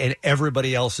target and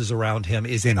everybody else is around him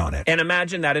is in on it. And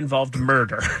imagine that involved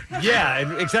murder.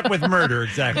 Yeah, except with murder,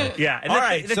 exactly. Yeah,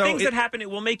 and the things that happen, it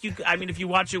will make you, I mean, if you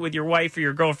watch it with your wife or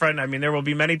your girlfriend, I mean, there will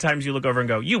be many times you look over and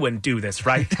go, you wouldn't do this,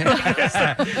 right?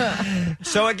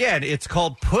 So again, it's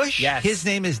called Push. Yes. His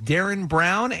name is Darren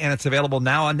Brown, and it's available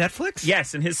now on Netflix.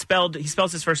 Yes, and he spells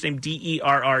his first name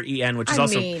Derren, which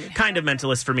is kind of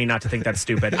mentalist for me not to think that's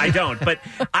stupid. I don't, but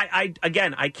I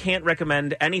can't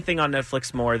recommend anything on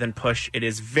Netflix more than Push. It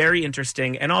is very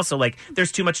interesting, and also, like,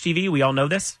 there's too much TV. We all know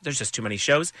this. There's just too many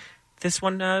shows. This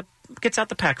one gets out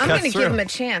the pack. I'm going to give him a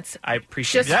chance. I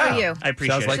appreciate it. For you. I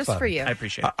appreciate it. Just for you. I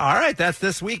appreciate it. All right, that's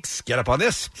this week's Get Up on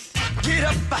This. Get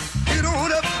up, get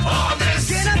on up on this.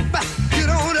 Get up, get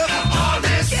on up on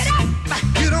this. Get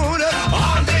up, get on up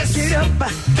on this. Get up,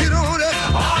 get on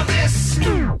up on this.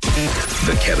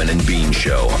 The Kevin and Bean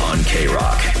Show on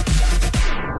K-Rock.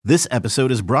 This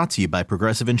episode is brought to you by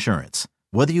Progressive Insurance.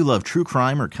 Whether you love true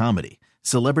crime or comedy,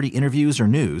 celebrity interviews or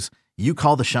news, you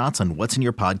call the shots on what's in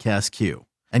your podcast queue.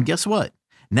 And guess what?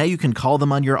 Now you can call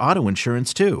them on your auto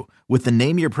insurance too, with the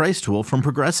Name Your Price tool from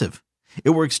Progressive.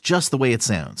 It works just the way it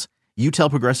sounds. You tell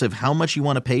Progressive how much you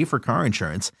want to pay for car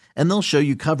insurance, and they'll show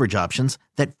you coverage options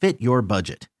that fit your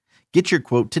budget. Get your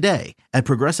quote today at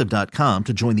Progressive.com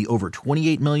to join the over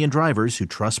 28 million drivers who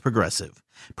trust Progressive.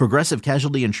 Progressive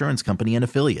Casualty Insurance Company and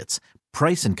Affiliates.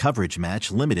 Price and coverage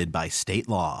match limited by state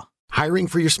law. Hiring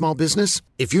for your small business?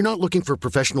 If you're not looking for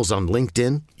professionals on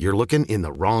LinkedIn, you're looking in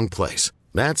the wrong place.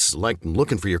 That's like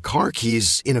looking for your car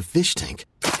keys in a fish tank.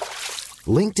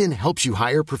 LinkedIn helps you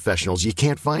hire professionals you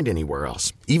can't find anywhere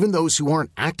else, even those who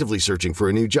aren't actively searching for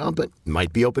a new job but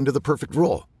might be open to the perfect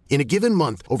role. In a given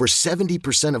month, over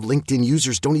 70% of LinkedIn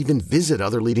users don't even visit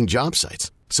other leading job sites.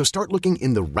 So start looking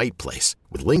in the right place.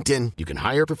 With LinkedIn, you can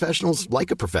hire professionals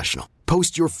like a professional.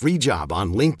 Post your free job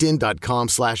on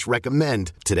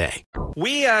linkedin.com/recommend today.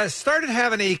 We started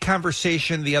having a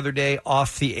conversation the other day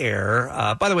off the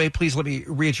air. By the way, please let me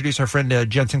reintroduce our friend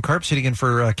Jensen Karp, sitting in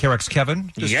for K-Rock's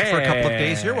Kevin, just for a couple of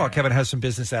days here while Kevin has some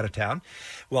business out of town.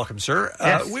 Welcome, sir.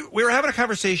 Yes. We were having a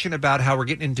conversation about how we're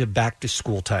getting into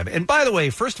back-to-school time. And by the way,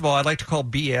 first of all, I'd like to call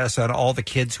BS on all the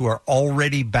kids who are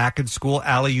already back in school.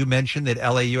 Allie, you mentioned that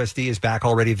LAUSD is back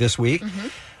already this week. Mm-hmm.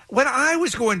 When I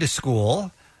was going to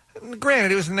school,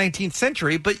 granted, it was the 19th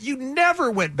century, but you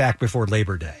never went back before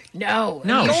Labor Day. No,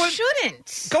 you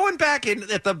shouldn't. Going back in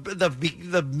at the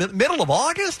middle of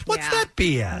August? What's that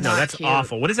BS? No, that's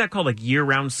awful. What is that called? Like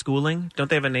year-round schooling? Don't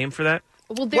they have a name for that?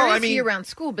 Well, there is year-round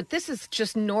school, but this is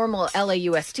just normal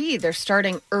LAUSD. They're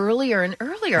starting earlier and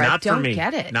earlier. I don't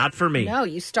get it. Not for me. No,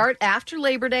 you start after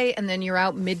Labor Day, and then you're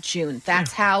out mid-June.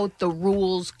 That's how the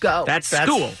rules go. That's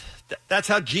school. That's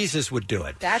how Jesus would do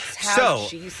it. That's how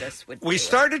Jesus would do it. We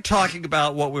started talking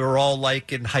about what we were all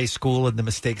like in high school and the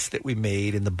mistakes that we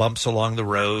made and the bumps along the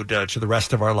road to the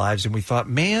rest of our lives. And we thought,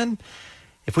 man,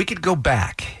 if we could go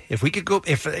back, if the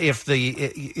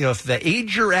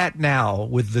age you're at now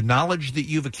with the knowledge that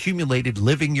you've accumulated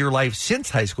living your life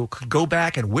since high school could go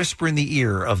back and whisper in the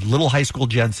ear of little high school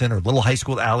Jensen or little high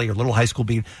school Allie or little high school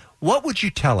Bean, what would you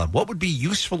tell them? What would be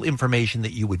useful information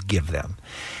that you would give them?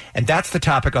 And that's the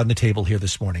topic on the table here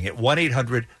this morning at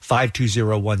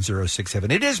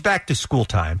 1-800-520-1067. It is back to school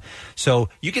time, so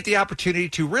you get the opportunity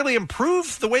to really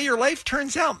improve the way your life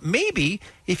turns out, maybe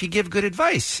if you give good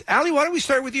advice. Allie, why don't we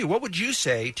start with you? What would you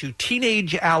say to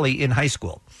teenage Allie in high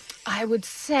school? I would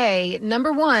say,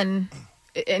 number one,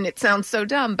 and it sounds so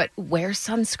dumb, but wear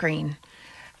sunscreen.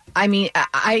 I mean,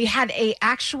 I had a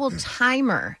actual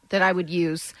timer that I would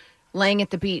use laying at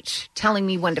the beach, telling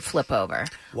me when to flip over.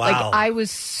 Wow. Like, I was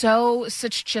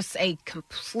such just a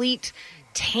complete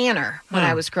tanner when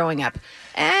I was growing up.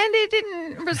 And it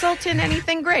didn't result in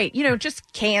anything great,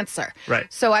 just cancer. Right.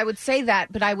 So I would say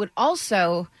that, but I would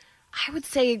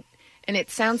say, and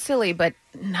it sounds silly, but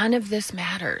none of this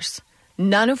matters.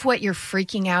 None of what you're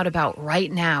freaking out about right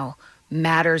now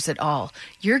matters at all.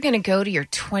 You're going to go to your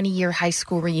 20-year high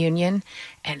school reunion,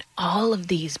 and all of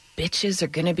these bitches are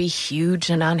going to be huge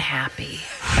and unhappy.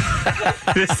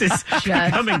 This is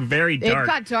becoming very dark. It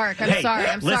got dark. I'm sorry.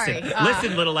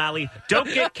 Listen, little Allie. Don't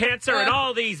get cancer, and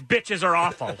all these bitches are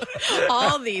awful.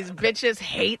 All these bitches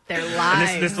hate their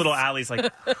lives. And this little Allie's like,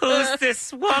 who's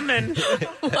this woman?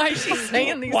 Why is she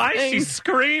saying these Why things? is she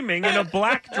screaming in a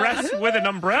black dress with an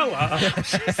umbrella?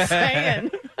 She's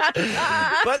saying.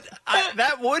 But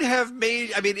that would have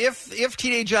made, if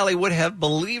teenage Allie would have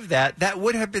believed that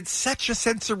would have been such a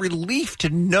sense of relief to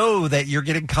know that you're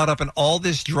getting caught up in all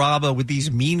this drama with these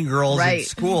mean girls in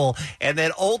school, and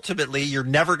then ultimately you're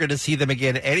never going to see them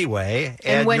again anyway,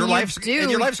 and when your you life's going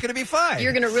to be fine.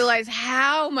 You're going to realize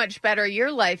how much better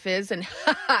your life is, and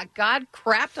God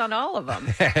crapped on all of them.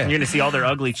 You're going to see all their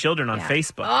ugly children on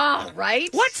Facebook. Oh, right?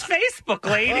 What's Facebook,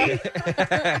 lady?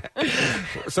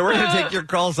 So we're going to take your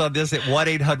calls on this at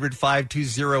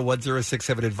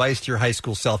 1-800-520-1067. Advice to your high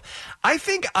school self. I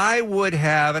think I would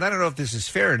have, and I don't know if this is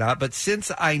fair or not, but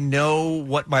since I know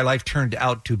what my life turned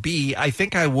out to be, I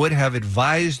think I would have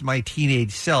advised my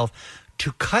teenage self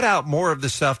to cut out more of the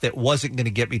stuff that wasn't going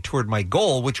to get me toward my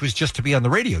goal, which was just to be on the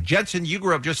radio. Jensen, you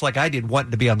grew up just like I did, wanting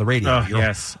to be on the radio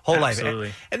your whole absolutely.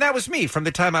 life. And that was me from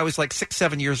the time I was like 6,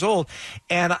 7 years old.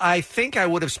 And I think I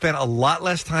would have spent a lot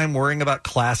less time worrying about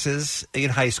classes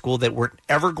in high school that weren't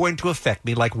ever going to affect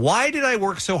me. Like, why did I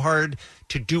work so hard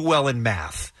to do well in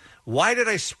math? Why did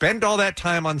I spend all that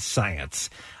time on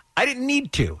science? I didn't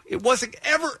need to. It wasn't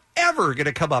ever going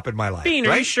to come up in my life. Bean,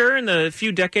 are you sure in the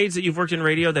few decades that you've worked in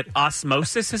radio that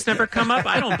osmosis has never come up?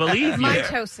 I don't believe you.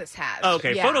 Mitosis has.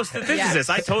 Okay, yeah. photosynthesis, yes.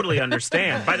 I totally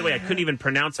understand. By the way, I couldn't even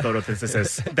pronounce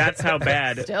photosynthesis. That's how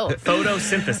bad. Still.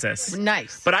 Photosynthesis.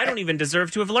 Nice. But I don't even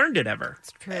deserve to have learned it ever.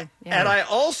 It's true. Yeah. And I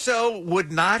also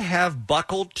would not have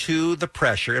buckled to the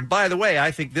pressure. And by the way,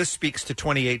 I think this speaks to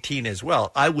 2018 as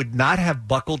well. I would not have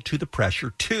buckled to the pressure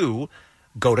to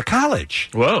go to college.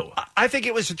 Whoa. I think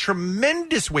it was a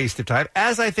tremendous waste of time,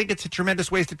 as I think it's a tremendous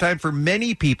waste of time for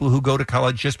many people who go to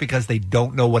college just because they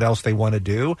don't know what else they want to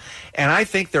do. And I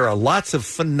think there are lots of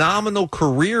phenomenal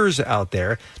careers out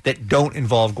there that don't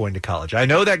involve going to college. I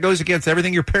know that goes against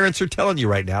everything your parents are telling you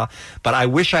right now, but I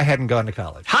wish I hadn't gone to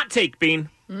college. Hot take, Bean.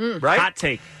 Right? Hot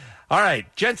take. All right,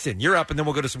 Jensen, you're up, and then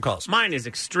we'll go to some calls. Mine is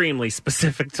extremely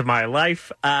specific to my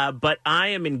life, but I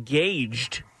am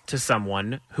engaged to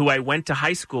someone who I went to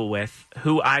high school with,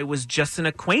 who I was just an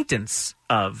acquaintance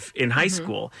of in high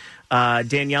school.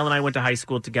 Danielle and I went to high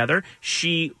school together.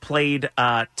 She played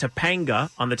Topanga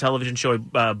on the television show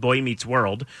Boy Meets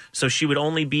World. So she would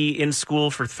only be in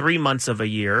school for 3 months of a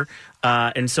year.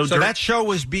 And so that show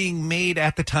was being made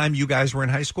at the time you guys were in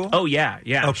high school? Oh, yeah.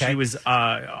 Okay. She was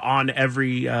on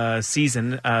every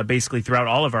season, basically throughout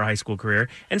all of our high school career.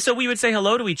 And so we would say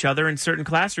hello to each other in certain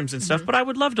classrooms and stuff. But I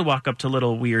would love to walk up to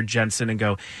little weird Jensen and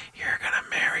go, "You're going to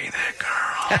marry that girl."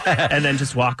 And then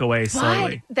just walk away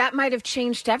slowly. But that might have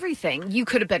changed everything. You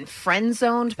could have been friend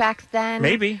zoned back then.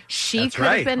 Maybe. She could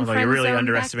have been Although friend you're really zoned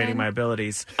underestimating my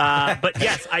abilities. But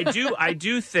yes, I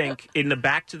do think in the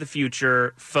Back to the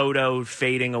Future photo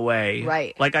fading away.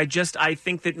 Right. Like I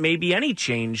think that maybe any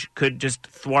change could just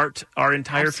thwart our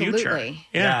entire future.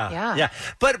 Yeah.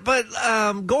 But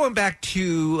going back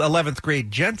to 11th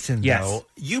grade Jensen, though,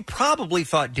 you probably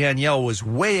thought Danielle was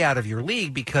way out of your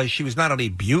league because she was not only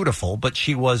beautiful, but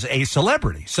she was a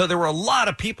celebrity. So there were a lot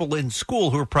of people in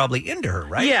school who were probably into her,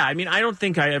 right? Yeah, I mean, I don't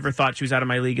think I ever thought she was out of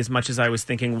my league as much as I was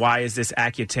thinking, why is this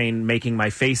Accutane making my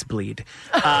face bleed?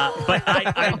 But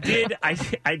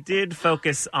I did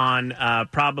focus on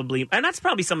probably, and that's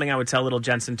probably something I would tell little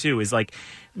Jensen too, is like,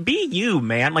 be you,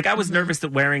 man. Like I was nervous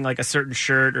that wearing like a certain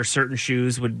shirt or certain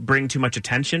shoes would bring too much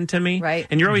attention to me. Right.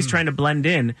 And you're always trying to blend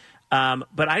in.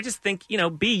 But I just think,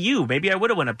 be you. Maybe I would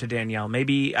have went up to Danielle.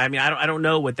 Maybe, I mean, I don't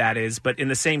know what that is, but in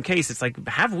the same case, it's like,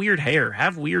 have weird hair,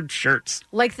 have weird shirts.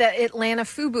 Like the Atlanta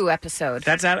FUBU episode.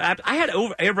 I had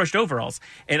airbrushed overalls,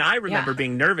 and I remember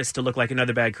being nervous to look like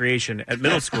Another Bad Creation at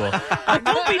middle school.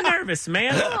 Don't be nervous,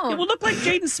 man. No. It will look like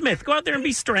Jaden Smith. Go out there and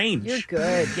be strange. You're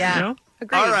good, yeah. You know?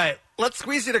 Agreed. All right. Let's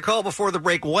squeeze in a call before the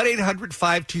break.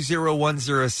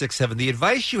 1-800-520-1067. The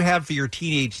advice you have for your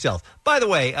teenage self. By the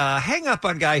way, hang up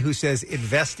on guy who says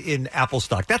invest in Apple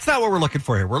stock. That's not what we're looking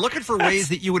for here. We're looking for ways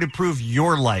that you would improve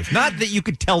your life, not that you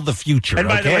could tell the future. And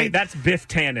by the way, that's Biff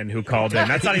Tannen who called in.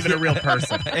 That's not even a real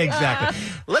person. Exactly.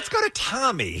 Let's go to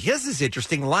Tommy. His is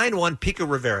interesting. Line 1, Pico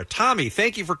Rivera. Tommy,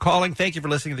 thank you for calling. Thank you for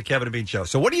listening to the Kevin and Bean Show.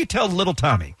 So what do you tell little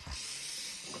Tommy?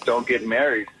 Don't get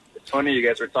married. It's funny you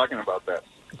guys were talking about that.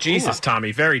 Jesus,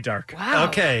 Tommy, very dark. Wow.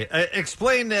 Okay,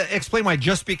 explain why.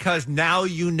 Just because now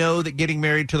you know that getting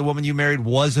married to the woman you married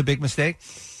was a big mistake?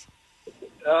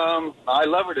 I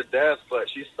love her to death, but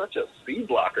she's such a speed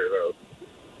blocker, though.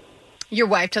 Your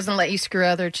wife doesn't let you screw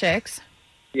other chicks?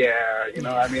 Yeah,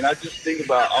 I mean, I just think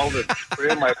about all the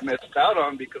freedom I've missed out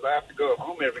on because I have to go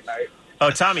home every night. Oh,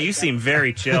 Tommy, you seem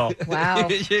very chill. Wow.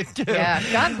 Yeah,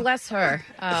 God bless her.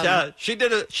 Yeah, she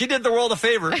did the world a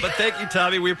favor, but thank you,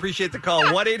 Tommy. We appreciate the call.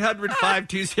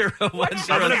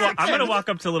 1-800-520-1067. I'm going to walk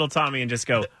up to little Tommy and just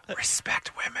go,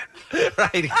 respect women.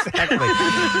 Right, exactly.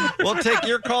 We'll take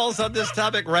your calls on this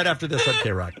topic right after this on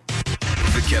K-Rock.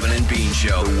 The Kevin and Bean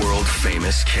Show, world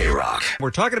famous K-Rock.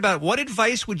 We're talking about what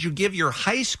advice would you give your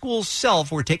high school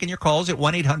self? We're taking your calls at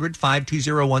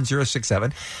 1-800-520-1067. Why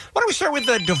don't we start with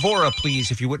Devora,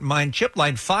 please, if you wouldn't mind. Chip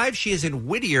line 5, she is in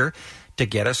Whittier to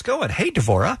get us going. Hey,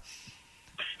 Devora.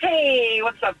 Hey,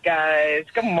 what's up, guys?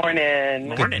 Good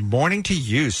morning. Good morning to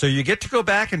you. So you get to go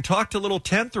back and talk to little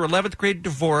 10th or 11th grade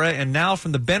Devora, and now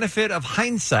from the benefit of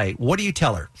hindsight, what do you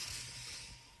tell her?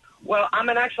 Well, I'm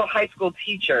an actual high school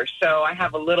teacher, so I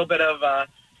have a little bit of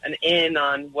an in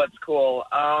on what's cool.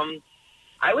 I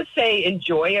would say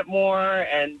enjoy it more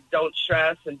and don't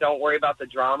stress and don't worry about the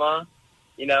drama.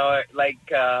 It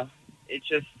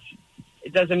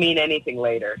doesn't mean anything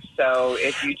later. So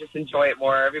if you just enjoy it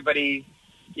more, everybody,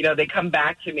 they come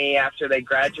back to me after they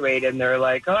graduate and they're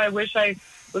like, oh, I wish I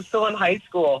was still in high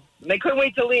school. And they couldn't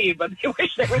wait to leave, but they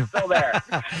wish they were still there.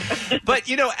 But,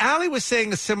 Allie was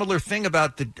saying a similar thing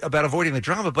about avoiding the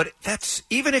drama, but that's,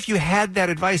 even if you had that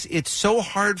advice, it's so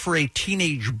hard for a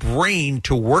teenage brain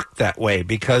to work that way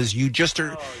because you just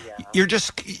are,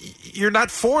 you're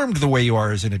not formed the way you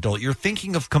are as an adult. You're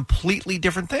thinking of completely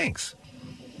different things.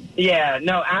 Yeah,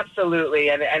 no, absolutely.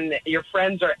 And your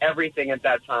friends are everything at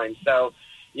that time. So,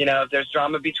 if there's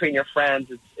drama between your friends,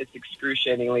 it's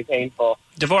excruciatingly painful.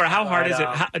 Devora, how hard is it?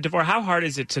 How hard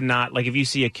is it to not, like, if you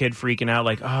see a kid freaking out,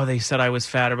 like, oh, they said I was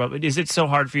fat, but is it so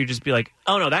hard for you to just be like,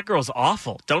 oh no, that girl's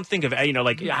awful? Don't think of it.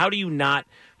 How do you not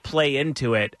play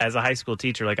into it as a high school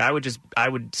teacher? Like, I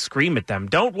would scream at them.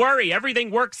 Don't worry,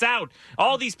 everything works out.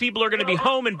 All these people are going to be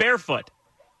home and barefoot.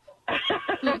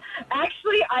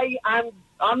 Actually, I'm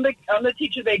the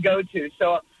teacher they go to,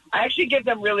 so I actually give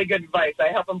them really good advice. I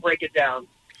help them break it down.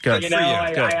 Good for you.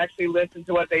 I actually listen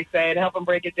to what they say and help them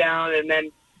break it down,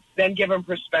 and then give them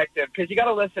perspective because you got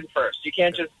to listen first. You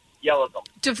can't just yell at them.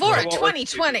 Devora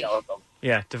 2020.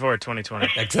 Yeah, Devora 2020.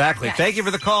 Exactly. Yes. Thank you for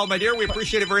the call, my dear. We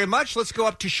appreciate it very much. Let's go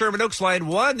up to Sherman Oaks, line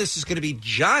 1. This is going to be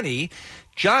Johnny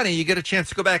Johnny, you get a chance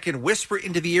to go back and whisper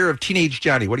into the ear of teenage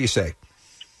Johnny. What do you say?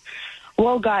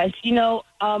 Well, guys,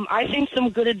 I think some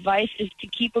good advice is to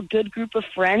keep a good group of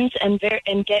friends and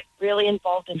get really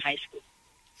involved in high school.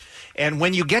 And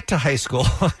when you get to high school,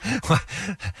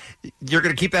 you're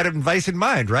going to keep that advice in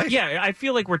mind, right? Yeah, I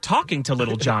feel like we're talking to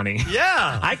little Johnny.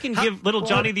 Yeah. I can give little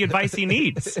Johnny the advice he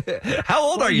needs. How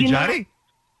old are you, Johnny?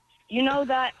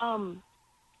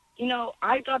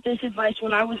 I got this advice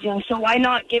when I was young, so why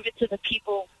not give it to the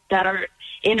people that are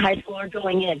in high school or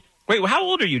going in? Wait, how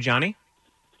old are you, Johnny?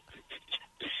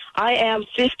 I am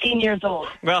 15 years old.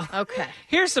 Well, okay.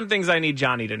 Here's some things I need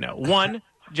Johnny to know. One,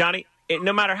 Johnny,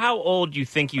 no matter how old you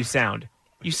think you sound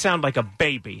like a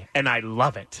baby, and I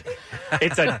love it.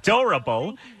 It's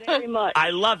adorable. Very much.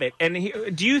 I love it.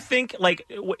 And do you think,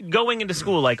 going into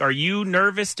school, are you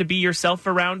nervous to be yourself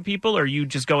around people, or are you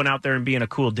just going out there and being a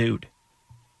cool dude?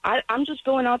 I'm just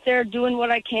going out there doing what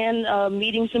I can,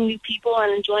 meeting some new people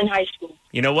and enjoying high school.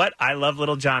 You know what? I love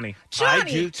little Johnny. Johnny, I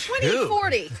do too.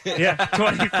 2040. Yeah,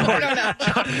 2040. I don't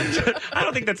know. I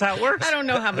don't think that's how it works. I don't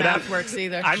know how math works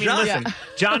either. I mean, listen,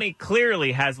 Johnny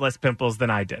clearly has less pimples than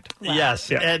I did. Wow.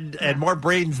 Yes, yeah. and more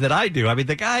brains than I do. I mean,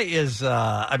 the guy is,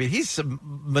 he's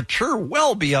mature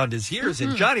well beyond his years. Mm-hmm.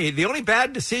 And Johnny, the only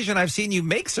bad decision I've seen you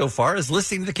make so far is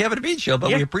listening to the Kevin and Bean Show, but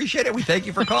we appreciate it. We thank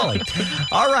you for calling.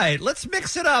 All right, let's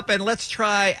mix it up and let's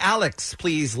try Alex,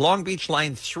 please. Long Beach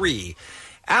line 3.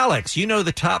 Alex, you know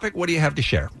the topic. What do you have to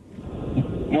share?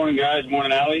 Morning, guys.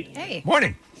 Morning, Allie. Hey.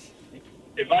 Morning.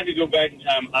 If I could go back in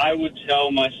time, I would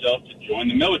tell myself to join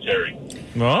the military.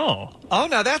 Oh,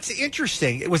 now that's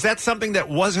interesting. Was that something that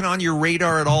wasn't on your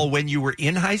radar at all when you were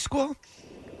in high school?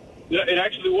 No, it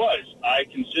actually was. I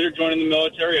considered joining the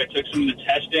military. I took some of the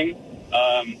testing,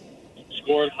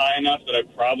 scored high enough that I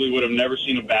probably would have never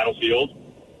seen a battlefield.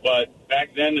 But back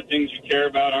then, the things you care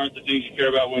about aren't the things you care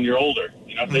about when you're older.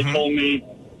 If they told me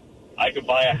I could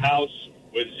buy a house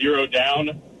with 0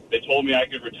 down, they told me I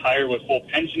could retire with full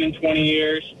pension in 20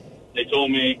 years. They told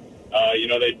me,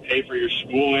 they'd pay for your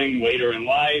schooling later in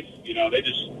life.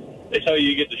 They tell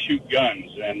you get to shoot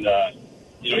guns. And,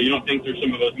 you don't think there's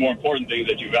some of those more important things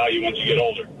that you value once you get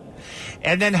older.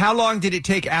 And then how long did it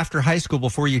take after high school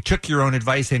before you took your own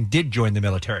advice and did join the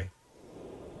military?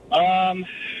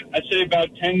 I'd say about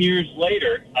 10 years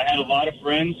later, I had a lot of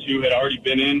friends who had already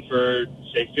been in for,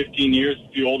 say, 15 years,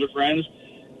 a few older friends,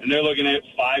 and they're looking at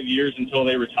 5 years until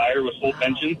they retire with full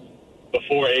pension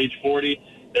before age 40.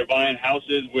 They're buying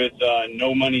houses with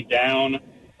no money down.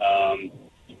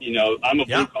 I'm a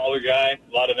blue-collar guy.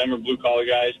 A lot of them are blue-collar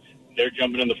guys. They're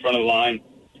jumping in the front of the line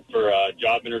for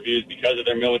job interviews because of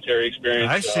their military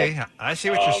experience. I see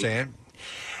what you're saying.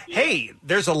 Hey,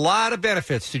 there's a lot of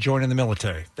benefits to joining the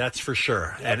military. That's for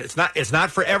sure. And it's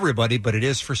not for everybody, but it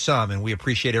is for some. And we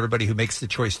appreciate everybody who makes the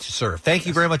choice to serve. Thank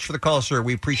you very much for the call, sir.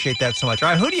 We appreciate that so much. All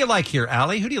right, who do you like here,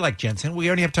 Allie? Who do you like, Jensen? We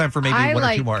only have time for maybe one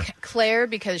or two more. I like Claire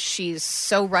because she's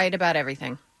so right about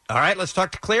everything. All right, let's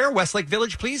talk to Claire. Westlake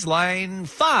Village, please. Line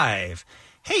 5.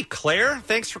 Hey, Claire.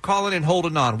 Thanks for calling and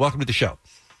holding on. Welcome to the show.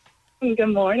 Good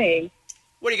morning.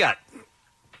 What do you got?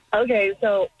 Okay,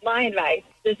 so my advice,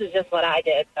 this is just what I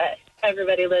did, but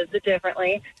everybody lives it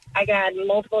differently. I got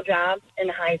multiple jobs in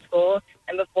high school,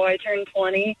 and before I turned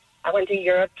 20, I went to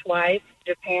Europe twice,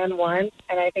 Japan once,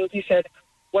 and I think you should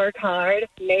work hard,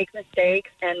 make mistakes,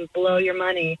 and blow your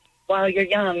money while you're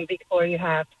young before you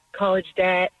have college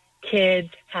debt, kids,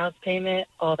 house payment,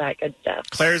 all that good stuff.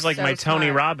 Claire's like my Tony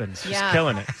Robbins. She's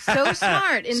killing it. So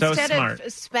smart. Instead smart.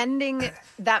 of spending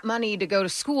that money to go to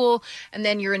school and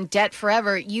then you're in debt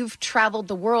forever, you've traveled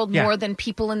the world more than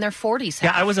people in their 40s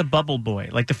have. Yeah, I was a bubble boy.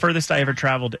 Like the furthest I ever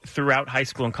traveled throughout high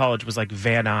school and college was like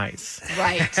Van Nuys.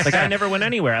 Right. Like I never went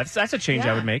anywhere. That's a change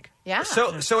I would make. Yeah.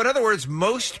 So in other words,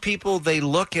 most people, they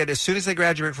look at, as soon as they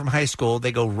graduate from high school,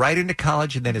 they go right into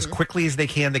college, and then as quickly as they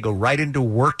can, they go right into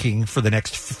working for the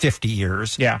next 50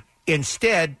 years. Yeah.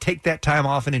 Instead, take that time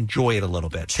off and enjoy it a little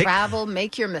bit. Travel,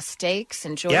 make your mistakes,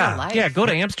 enjoy your life. Yeah, go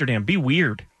to Amsterdam. Be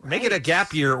weird. Make it a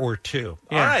gap year or two.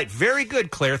 Yeah. All right. Very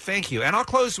good, Claire. Thank you. And I'll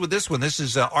close with this one. This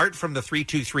is Art from the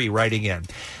 323 writing in,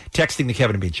 texting the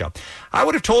Kevin and Bean Show. I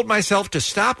would have told myself to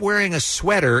stop wearing a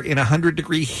sweater in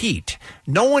 100-degree heat.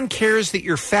 No one cares that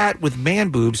you're fat with man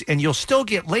boobs, and you'll still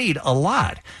get laid a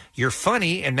lot. You're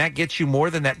funny, and that gets you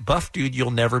more than that buff dude you'll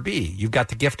never be. You've got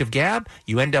the gift of gab.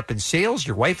 You end up in sales.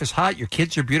 Your wife is hot. Your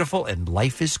kids are beautiful, and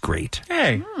life is great.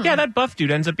 Hey, yeah, that buff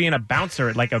dude ends up being a bouncer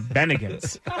at like a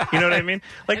Bennigan's. You know what I mean?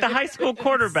 Like the high school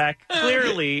quarterback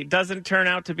clearly doesn't turn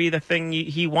out to be the thing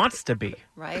he wants to be.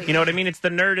 Right. You know what I mean? It's the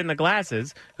nerd in the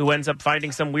glasses who ends up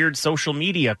finding some weird social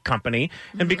media company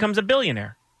and becomes a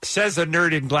billionaire. Says a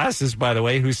nerd in glasses, by the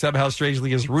way, who somehow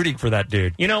strangely is rooting for that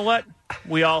dude. You know what?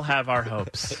 We all have our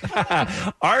hopes.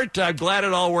 Art, I'm glad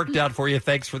it all worked out for you.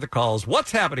 Thanks for the calls.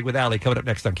 What's happening with Allie coming up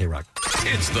next on K-Rock?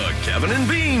 It's the Kevin and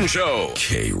Bean Show.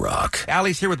 K-Rock.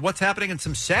 Allie's here with what's happening and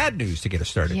some sad news to get us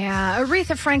started. Yeah,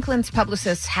 Aretha Franklin's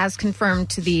publicist has confirmed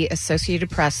to the Associated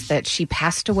Press that she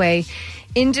passed away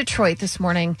in Detroit this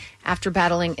morning after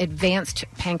battling advanced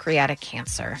pancreatic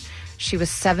cancer. She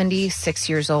was 76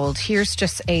 years old. Here's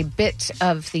just a bit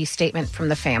of the statement from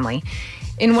the family.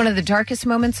 In one of the darkest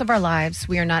moments of our lives,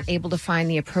 we are not able to find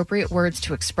the appropriate words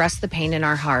to express the pain in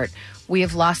our heart. We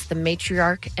have lost the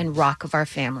matriarch and rock of our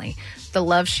family. The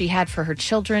love she had for her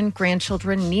children,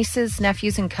 grandchildren, nieces,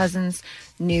 nephews, and cousins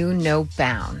knew no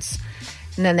bounds.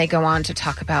 And then they go on to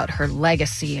talk about her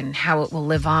legacy and how it will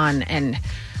live on. And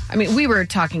I mean, we were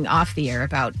talking off the air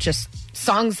about just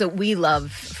songs that we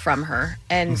love from her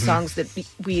and songs that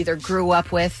we either grew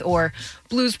up with, or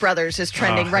Blues Brothers is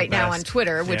trending right now on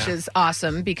Twitter, which is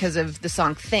awesome because of the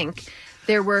song Think.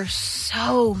 There were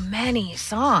so many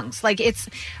songs. Like,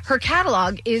 her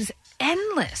catalog is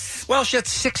endless. Well, she had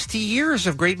 60 years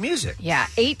of great music. Yeah,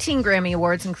 18 Grammy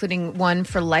Awards, including one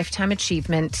for Lifetime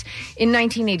Achievement. In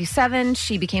 1987,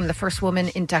 she became the first woman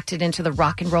inducted into the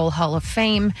Rock and Roll Hall of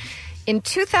Fame. In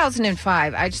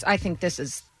 2005, I think this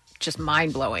is just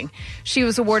mind-blowing. She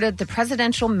was awarded the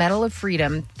Presidential Medal of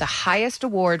Freedom, the highest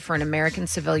award for an American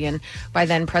civilian, by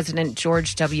then-President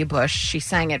George W. Bush. She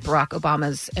sang at Barack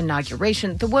Obama's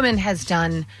inauguration. The woman has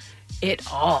done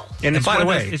it all. And by the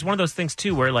way, it's one of those things,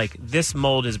 too, where, like, this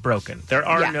mold is broken. There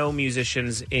are no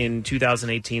musicians in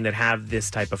 2018 that have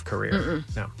this type of career.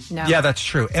 No. Yeah, that's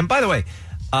true. And by the way,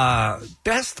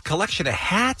 best collection of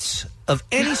hats of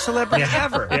any celebrity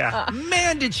ever. Yeah.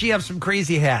 Man, did she have some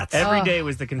crazy hats. Every day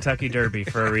was the Kentucky Derby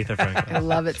for Aretha Franklin. I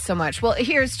love it so much. Well,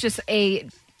 here's just a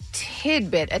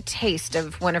tidbit, a taste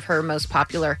of one of her most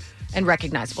popular and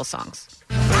recognizable songs.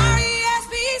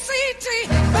 R-E-S-P-E-C-T,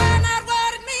 find out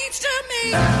what it means to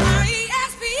me.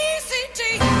 R-E-S-P-E-C-T,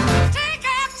 take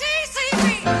out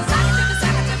T-C-T.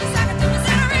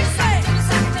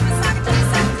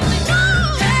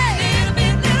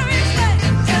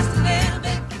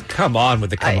 Come on with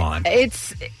the come on.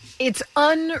 It's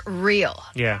unreal.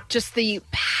 Yeah. Just the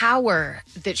power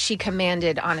that she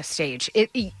commanded on a stage.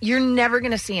 You're never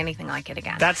going to see anything like it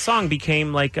again. That song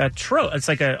became like a trope. It's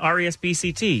like a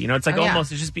R-E-S-P-C-T. You know, it's like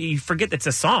almost, you forget it's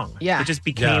a song. Yeah. It just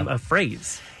became a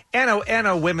phrase. And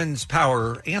a women's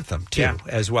power anthem, too,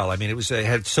 as well. I mean, it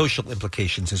had social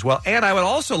implications as well. And I would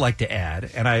also like to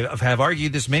add, and I have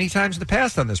argued this many times in the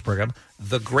past on this program,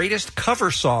 the greatest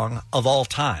cover song of all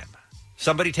time.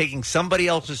 Somebody taking somebody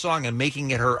else's song and making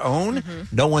it her own.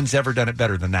 No one's ever done it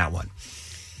better than that one.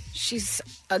 She's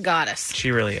a goddess.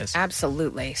 She really is.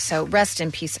 Absolutely. So rest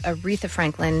in peace. Aretha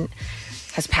Franklin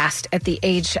has passed at the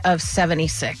age of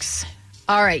 76.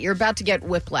 All right, you're about to get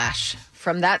whiplash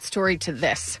from that story to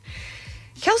this.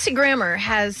 Kelsey Grammer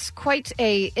has quite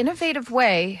a innovative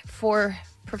way for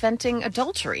preventing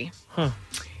adultery.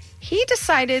 He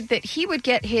decided that he would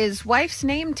get his wife's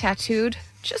name tattooed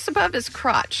just above his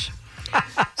crotch.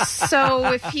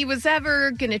 So if he was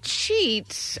ever going to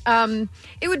cheat,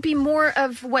 it would be more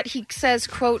of what he says,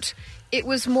 quote, it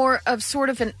was more of sort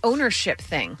of an ownership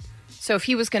thing. So if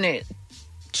he was going to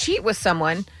cheat with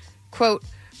someone, quote,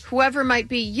 whoever might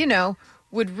be,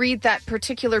 would read that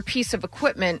particular piece of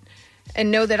equipment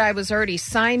and know that I was already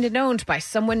signed and owned by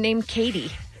someone named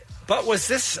Katie. But was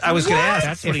this, I was going to ask,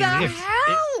 That's what he did.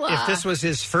 if this was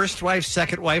his first wife,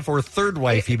 second wife, or third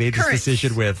wife he made this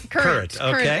decision with. Current.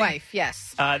 Current wife,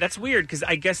 yes. That's weird, because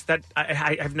I guess that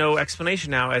I have no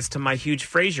explanation now as to my huge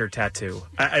Frasier tattoo.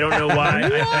 I don't know why.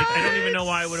 I don't even know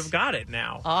why I would have got it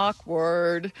now.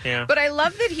 Awkward. Yeah. But I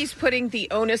love that he's putting the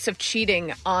onus of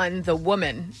cheating on the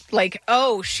woman. Like,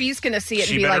 oh, she's going to see it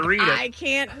She and be better like, read it. I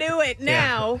can't do it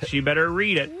now. Yeah. She better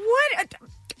read it. What?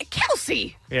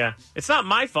 Kelsey. Yeah. It's not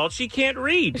my fault. She can't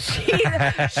read. She's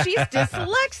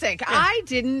dyslexic.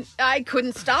 I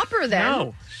couldn't stop her then.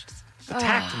 No.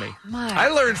 Attacked me. I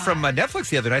learned from Netflix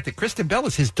the other night that Kristen Bell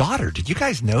is his daughter. Did you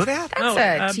guys know that?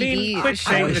 That's a TV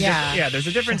show. There's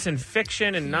a difference in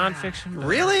fiction and nonfiction.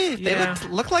 Really? They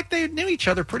look like they knew each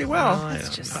other pretty well.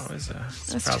 It's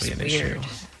probably an weird. issue.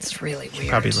 It's really weird.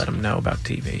 Probably let them know about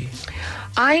TV.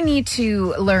 I need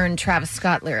to learn Travis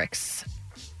Scott lyrics.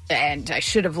 And I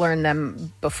should have learned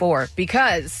them before,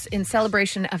 because in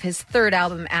celebration of his third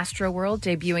album, Astroworld,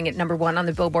 debuting at #1 on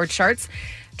the Billboard charts,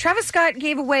 Travis Scott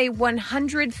gave away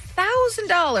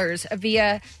 $100,000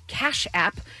 via Cash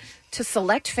App to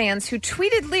select fans who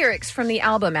tweeted lyrics from the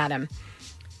album at him.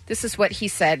 This is what he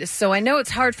said. So I know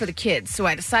it's hard for the kids, so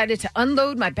I decided to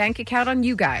unload my bank account on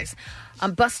you guys.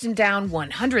 I'm busting down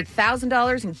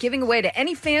 $100,000 and giving away to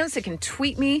any fans that can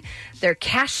tweet me their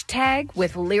cash tag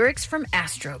with lyrics from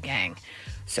Astro Gang.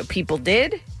 So people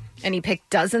did, and he picked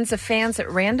dozens of fans at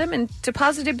random and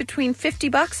deposited between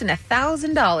 $50 and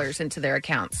 $1,000 into their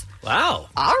accounts. Wow.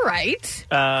 All right.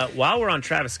 While we're on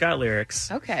Travis Scott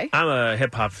lyrics, okay, I'm a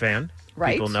hip-hop fan.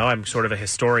 Right. People know I'm sort of a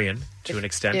historian to an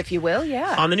extent. If you will,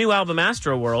 yeah. On the new album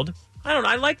Astro World,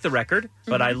 I like the record,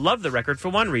 but I love the record for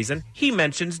one reason. He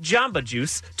mentions Jamba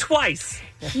Juice twice.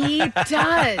 He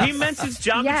does. He mentions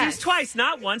Jamba Juice twice,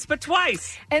 not once, but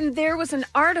twice. And there was an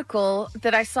article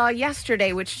that I saw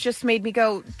yesterday which just made me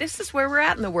go, this is where we're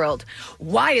at in the world.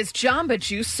 Why is Jamba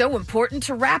Juice so important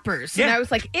to rappers? Yeah. And I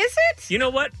was like, is it? You know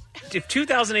what? If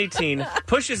 2018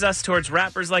 pushes us towards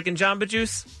rappers like in Jamba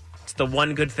Juice, it's the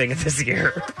one good thing of this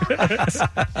year.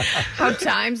 How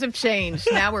times have changed.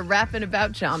 Now we're rapping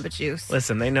about Jamba Juice.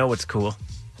 Listen, they know what's cool.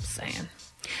 Saying.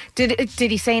 Did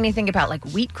he say anything about like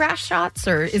wheatgrass shots,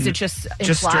 or is it just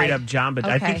implied? Straight up Jamba?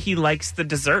 Okay. I think he likes the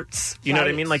desserts. You know what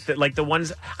I mean? Like the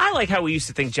ones. I like how we used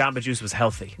to think Jamba Juice was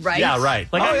healthy. Right? Yeah,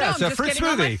 right. Like, it's a fruit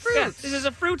smoothie. Yeah, this is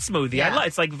a fruit smoothie. Yeah.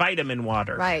 It's like vitamin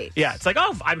water. Right. Yeah, it's like,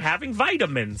 I'm having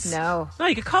vitamins. No,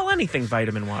 you could call anything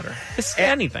vitamin water. It's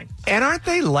anything. And aren't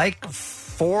they like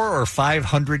 400 or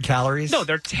 500 calories? No,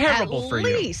 they're terrible At for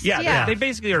least, you. yeah. They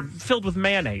basically are filled with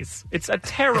mayonnaise. It's a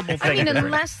terrible thing. I mean,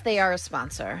 unless they are a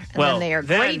sponsor, and well, then they are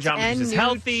great Jamba and Juice is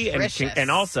healthy, and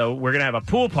also we're gonna have a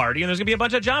pool party, and there's gonna be a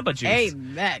bunch of Jamba Juice.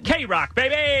 Amen. K-Rock,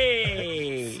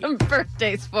 baby. Some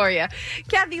birthdays for you.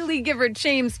 Kathy Lee Gifford,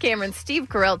 James Cameron, Steve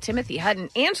Carell, Timothy Hutton,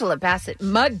 Angela Bassett,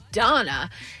 Madonna,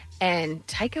 and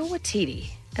Taika Waititi.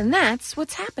 And that's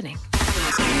what's happening.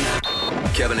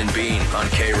 Kevin and Bean on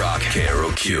K-Rock,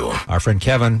 KROQ. Our friend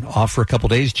Kevin off for a couple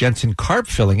days. Jensen Karp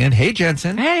filling in. Hey,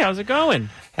 Jensen. Hey, how's it going?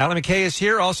 Alan McKay is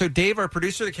here. Also, Dave, our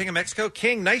producer, the King of Mexico.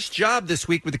 King, nice job this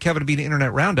week with the Kevin and Bean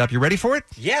Internet Roundup. You ready for it?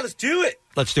 Yeah, let's do it.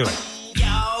 Let's do it.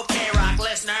 Yo, K-Rock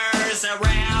listeners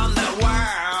around the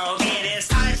world. It is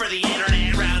time for the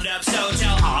Internet Roundup. So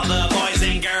tell all the boys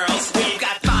and girls we've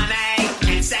got funny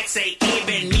and sexy,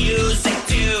 even music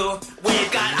too.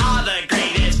 We've got all the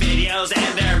greatest videos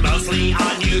and they're mostly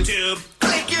on YouTube.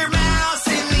 Click your mouse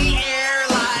in the air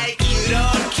like you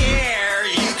don't care.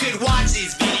 You could watch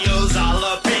these videos all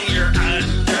up in your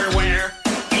underwear.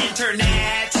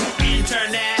 Internet,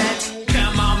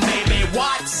 come on baby,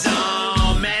 watch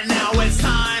some. And now it's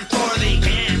time for the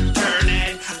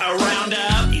Internet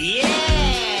Roundup.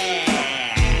 Yeah!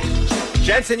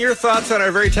 Jensen, your thoughts on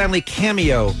our very timely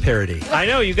Cameo parody? I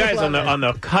know you guys on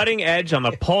the cutting edge, on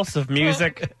the pulse of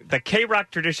music. The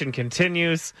K-Rock tradition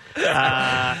continues.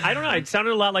 I don't know. It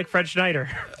sounded a lot like Fred Schneider.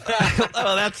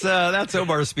 Well, that's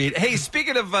Omar Speed. Hey,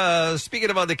 speaking of on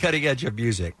the cutting edge of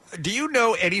music, do you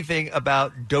know anything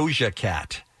about Doja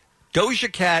Cat?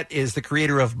 Doja Cat is the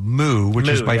creator of Moo, which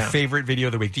is my favorite video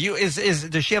of the week.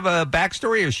 Does she have a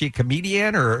backstory? Is she a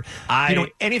comedian, or do you know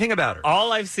anything about her?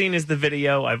 All I've seen is the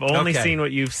video. I've only seen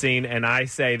what you've seen, and I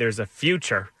say there's a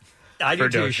future. I do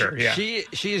too. Doja,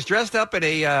 She is dressed up in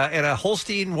a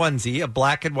Holstein onesie, a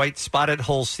black and white spotted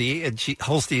Holstein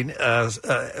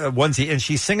onesie, and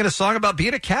she's singing a song about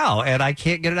being a cow, and I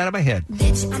can't get it out of my head.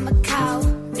 Bitch, I'm a cow.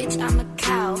 Bitch, I'm a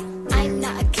cow. I'm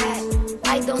not a cat.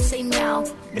 I don't say meow.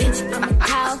 Bitch, I'm a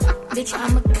cow. Bitch,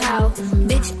 I'm a cow.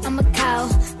 Bitch, I'm a cow.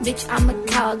 Bitch, I'm a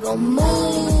cow. Go moo.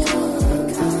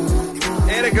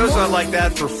 And it goes on like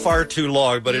that for far too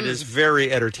long, but it is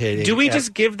very entertaining. Do we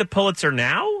just give the Pulitzer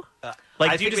now?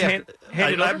 Do you just hand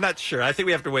it over? I'm not sure. I think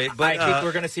we have to wait. But I think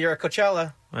we're going to see her at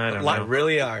Coachella. I don't know.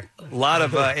 Really are. A lot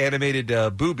of animated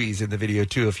boobies in the video,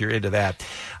 too, if you're into that.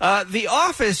 The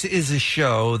Office is a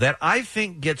show that I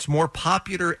think gets more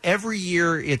popular every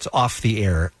year it's off the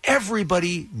air.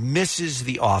 Everybody misses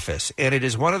The Office. And it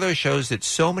is one of those shows that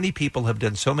so many people have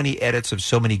done so many edits of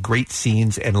so many great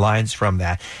scenes and lines from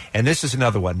that. And this is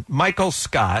another one. Michael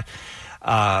Scott,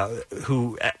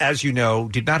 who, as you know,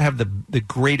 did not have the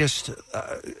greatest,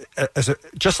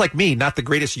 just like me, not the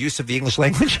greatest use of the English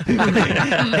language. He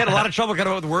had a lot of trouble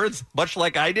coming up with words, much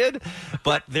like I did.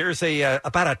 But there's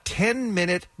about a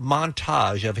 10-minute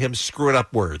montage of him screwing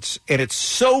up words, and it's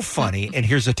so funny. And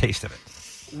here's a taste of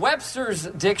it. Webster's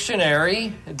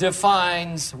dictionary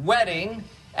defines wedding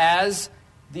as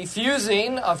the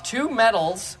fusing of two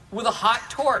metals with a hot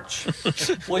torch.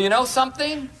 Well, you know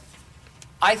something?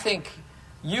 I think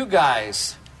you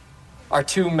guys are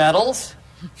two metals,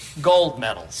 gold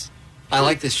medals. I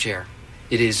like this chair.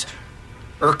 It is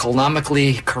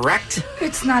ergonomically correct.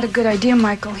 It's not a good idea,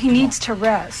 Michael. He needs to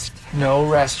rest. No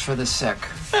rest for the sick.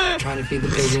 Trying to feed the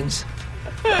pigeons.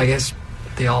 I guess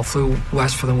they all flew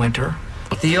west for the winter.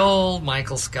 The old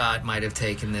Michael Scott might have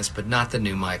taken this, but not the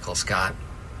new Michael Scott.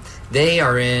 They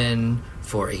are in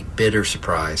for a bitter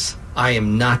surprise. I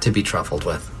am not to be truffled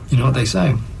with. You know what they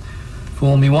say?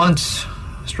 Fool me once,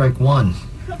 strike one.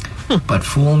 But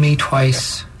fool me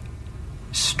twice,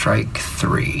 strike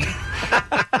three.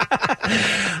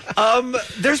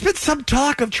 There's been some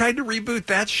talk of trying to reboot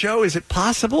that show. Is it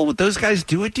possible? Would those guys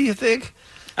do it, do you think?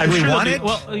 I'm we sure want they'll it? be-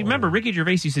 Well, remember, Ricky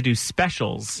Gervais used to do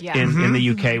specials Yeah. in the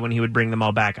UK when he would bring them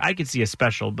all back. I could see a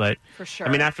special, but For sure.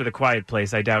 I mean, after The Quiet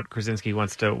Place, I doubt Krasinski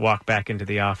wants to walk back into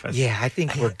the office. Yeah, I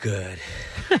think we're good.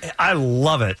 I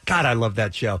love it. God, I love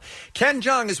that show. Ken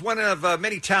Jeong is one of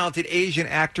many talented Asian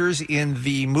actors in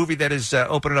the movie that is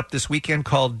opening up this weekend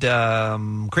called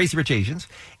Crazy Rich Asians.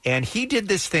 And he did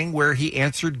this thing where he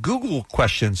answered Google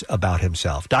questions about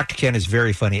himself. Dr. Ken is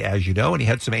very funny, as you know, and he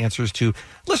had some answers to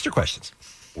listener questions.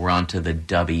 We're on to the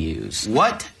W's.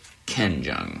 What Ken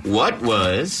Jeong? What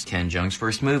was Ken Jeong's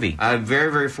first movie? I'm very,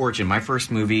 very fortunate. My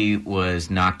first movie was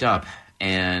Knocked Up,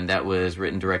 and that was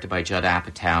written, directed by Judd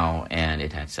Apatow, and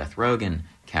it had Seth Rogen,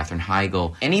 Katherine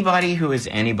Heigl. Anybody who is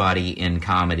anybody in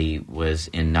comedy was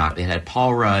in Knocked Up. It had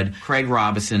Paul Rudd, Craig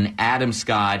Robinson, Adam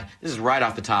Scott. This is right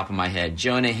off the top of my head.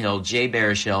 Jonah Hill, Jay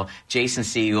Baruchel, Jason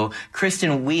Segel,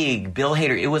 Kristen Wiig, Bill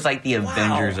Hader. It was like the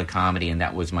Avengers of comedy, and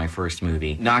that was my first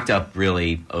movie. Knocked Up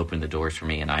really opened the doors for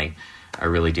me, and I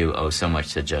really do owe so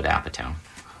much to Judd Apatow.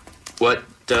 What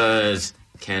does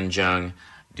Ken Jeong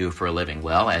do for a living?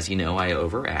 Well, as you know, I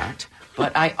overact.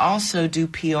 But I also do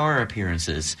PR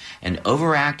appearances, and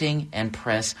overacting and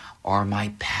press are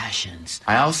my passions.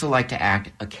 I also like to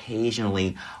act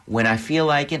occasionally when I feel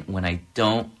like it, when I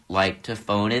don't like to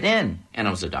phone it in. And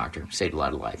I was a doctor, saved a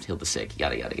lot of lives, healed the sick,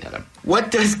 yada, yada, yada.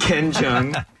 What does Ken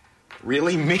Jeong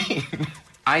really mean?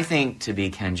 I think to be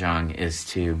Ken Jeong is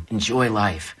to enjoy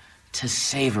life, to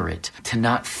savor it, to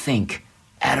not think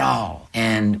at all.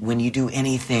 And when you do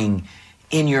anything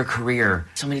in your career,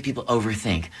 so many people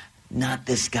overthink. Not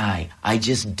this guy. I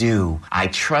just do. I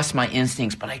trust my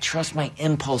instincts, but I trust my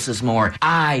impulses more.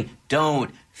 I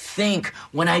don't think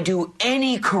when I do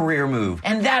any career move.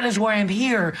 And that is why I'm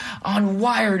here on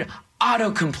Wired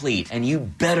Autocomplete. And you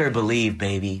better believe,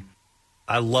 baby.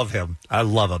 I love him. I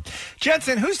love him.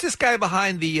 Jensen, who's this guy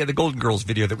behind the Golden Girls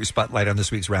video that we spotlight on this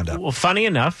week's Roundup? Well, funny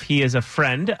enough, he is a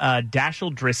friend,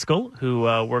 Dashiell Driscoll, who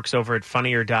works over at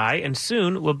Funny or Die, and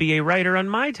soon will be a writer on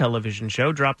my television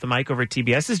show, Drop the Mic, over at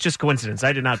TBS. This is just coincidence.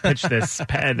 I did not pitch this.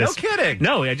 No kidding.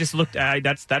 No, I just looked.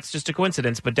 That's just a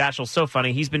coincidence. But Dashill's so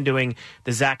funny. He's been doing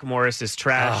the Zach Morris's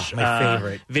trash my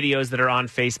favorite videos that are on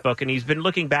Facebook, and he's been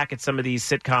looking back at some of these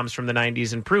sitcoms from the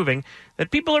 90s and proving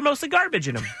that people are mostly garbage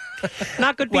in them.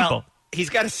 Not good people. Well,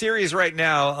 he's got a series right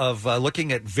now of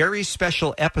looking at very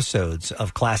special episodes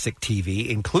of classic TV,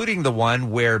 including the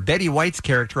one where Betty White's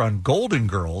character on Golden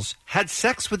Girls had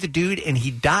sex with a dude and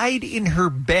he died in her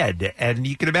bed. And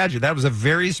you can imagine that was a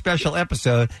very special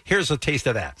episode. Here's a taste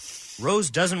of that.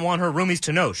 Rose doesn't want her roomies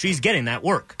to know she's getting that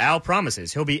work. Al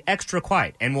promises he'll be extra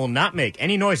quiet and will not make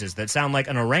any noises that sound like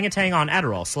an orangutan on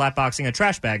Adderall slapboxing a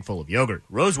trash bag full of yogurt.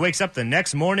 Rose wakes up the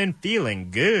next morning feeling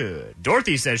good.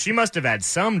 Dorothy says she must have had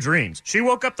some dreams. She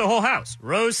woke up the whole house.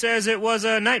 Rose says it was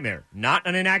a nightmare, not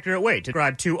an inaccurate way to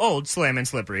describe two old slam-and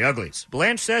slippery uglies.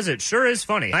 Blanche says it sure is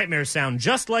funny. Nightmares sound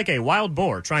just like a wild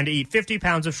boar trying to eat 50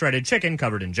 pounds of shredded chicken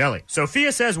covered in jelly.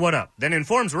 Sophia says what up, then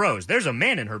informs Rose there's a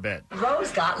man in her bed. Rose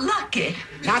got lucky.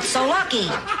 Not so lucky.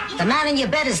 The man in your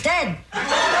bed is dead.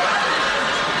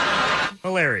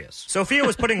 Hilarious. Sophia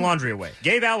was putting laundry away,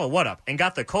 gave Al a what up, and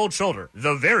got the cold shoulder.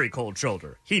 The very cold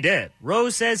shoulder. He did.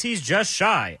 Rose says he's just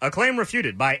shy, a claim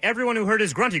refuted by everyone who heard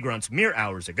his grunty grunts mere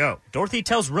hours ago. Dorothy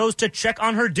tells Rose to check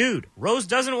on her dude. Rose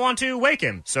doesn't want to wake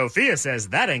him. Sophia says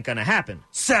that ain't gonna happen.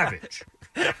 Savage.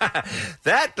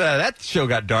 That show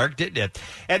got dark, didn't it?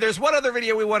 And there's one other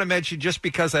video we want to mention just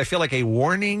because I feel like a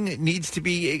warning needs to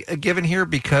be given here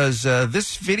because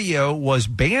this video was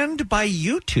banned by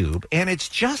YouTube and it's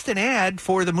just an ad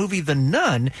for the movie The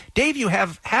Nun. Dave, you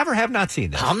have or have not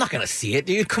seen this? I'm not going to see it,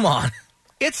 dude. Come on.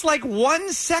 It's like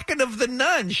 1 second of The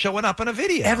Nun showing up on a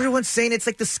video. Everyone's saying it's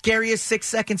like the scariest 6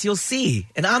 seconds you'll see,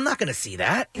 and I'm not going to see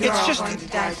that. It's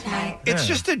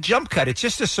just a jump cut. It's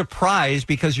just a surprise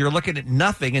because you're looking at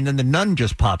nothing, and then the nun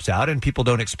just pops out, and people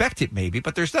don't expect it maybe,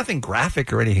 but there's nothing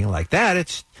graphic or anything like that.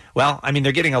 It's, well, I mean,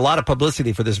 they're getting a lot of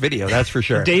publicity for this video, that's for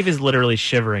sure. Dave is literally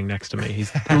shivering next to me.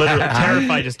 He's literally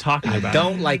terrified just talking about it. I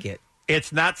don't like it.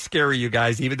 It's not scary, you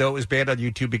guys, even though it was banned on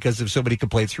YouTube because of so many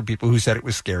complaints from people who said it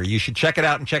was scary. You should check it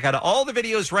out and check out all the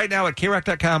videos right now at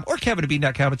KROC.com or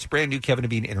KevinandBean.com. It's a brand new Kevin and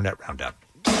Bean Internet Roundup.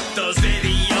 Those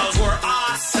videos were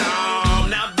awesome.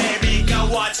 Now, baby, go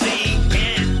watch the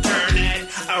Internet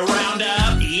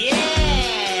Roundup. Yeah!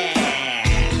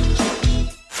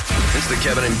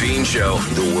 Kevin and Bean Show,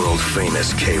 the world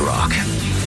famous K-Rock.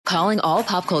 Calling all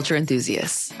pop culture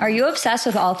enthusiasts. Are you obsessed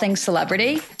with all things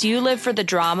celebrity? Do you live for the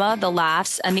drama, the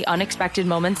laughs, and the unexpected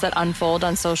moments that unfold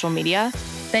on social media?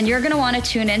 Then you're going to want to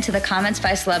tune in to the Comments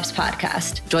by Celebs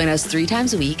podcast. Join us 3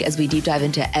 times a week as we deep dive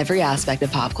into every aspect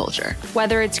of pop culture.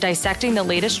 Whether it's dissecting the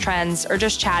latest trends or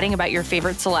just chatting about your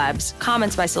favorite celebs,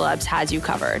 Comments by Celebs has you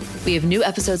covered. We have new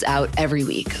episodes out every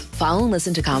week. Follow and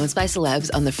listen to Comments by Celebs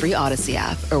on the free Odyssey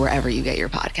app or wherever you get your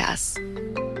podcasts.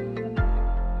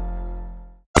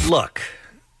 Look.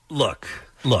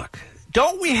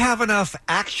 Don't we have enough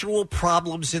actual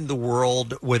problems in the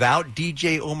world without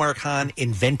DJ Omar Khan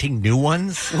inventing new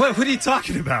ones? What are you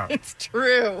talking about? It's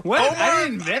true. What? Omar, I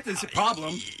didn't invent this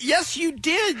problem. Yes, you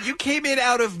did. You came in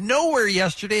out of nowhere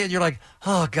yesterday, and you're like,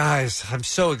 oh, guys, I'm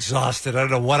so exhausted. I don't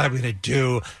know what I'm going to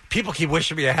do. People keep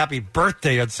wishing me a happy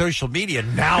birthday on social media.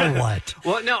 Now what?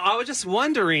 Well, no, I was just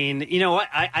wondering, you know what?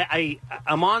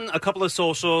 I'm on a couple of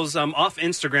socials. I'm off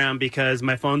Instagram because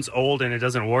my phone's old and it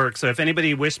doesn't work. So if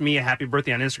anybody wished me a happy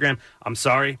birthday on Instagram, I'm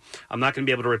sorry. I'm not going to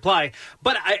be able to reply.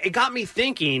 But it got me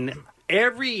thinking.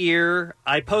 Every year,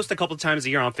 I post a couple times a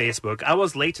year on Facebook. I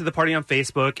was late to the party on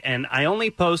Facebook, and I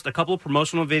only post a couple of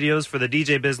promotional videos for the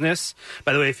DJ business.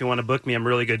 By the way, if you want to book me, I'm a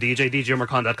really good DJ,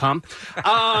 DJOmarCon.com.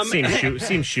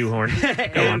 Seems shoehorn.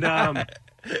 Go on.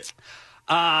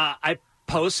 I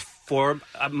post for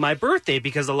my birthday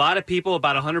because a lot of people,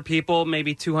 about 100 people,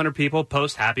 maybe 200 people,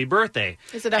 post happy birthday.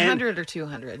 Is it 100 or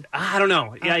 200? I don't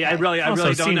know. Yeah, Okay. I really don't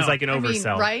know. Seems like an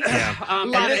oversell. Right? Yeah. A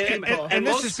lot of people. And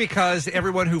this is because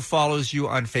everyone who follows you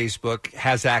on Facebook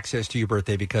has access to your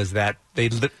birthday because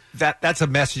that's a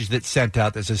message that's sent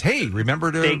out that says, hey,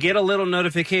 remember to... They get a little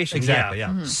notification. Exactly, yeah.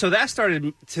 Mm-hmm. So that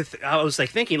started to... I was like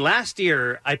thinking last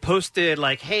year I posted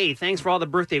like, hey, thanks for all the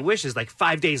birthday wishes, like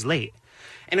 5 days late.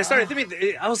 And I started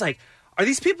thinking, I was like, are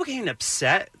these people getting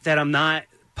upset that I'm not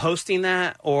posting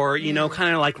that or, you know,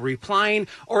 kind of like replying?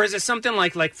 Or is it something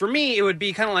like for me, it would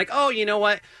be kind of like, oh, you know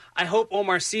what? I hope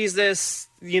Omar sees this.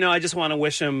 You know, I just want to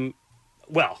wish him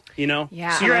well, you know?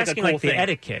 Yeah. So you're Like a asking cool like the thing.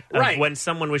 etiquette of Right. when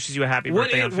someone wishes you a happy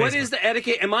birthday on Facebook. What is the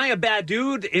etiquette? Am I a bad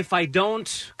dude if I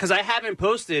don't? Because I haven't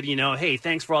posted, you know, hey,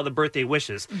 thanks for all the birthday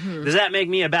wishes. Mhm. Does that make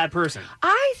me a bad person?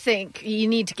 I think you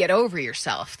need to get over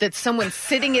yourself. That someone's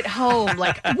sitting at home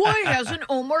like, why hasn't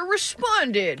Omar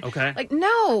responded? Okay. Like,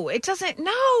 no, it doesn't.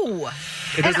 No.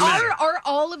 It doesn't matter. Are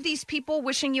all of these people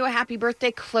wishing you a happy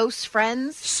birthday close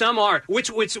friends? Some are,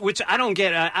 which I don't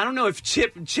get. I don't know if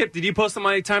Chip, did you post on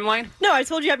my timeline? No, I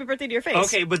told you happy birthday to your face.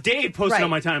 Okay, but Dave posted Right. on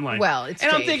my timeline. Well, it's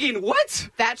and I'm Dave. thinking, what?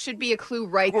 That should be a clue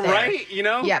right there. Right? You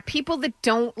know? Yeah, people that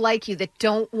don't like you, that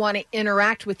don't want to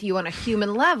interact with you on a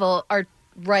human level are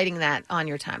writing that on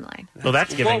your timeline. Well,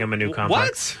 that's giving him a new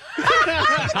complex.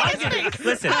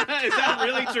 Listen. Is that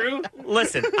really true?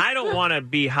 Listen, I don't want to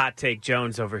be Hot Take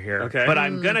Jones over here, Okay. but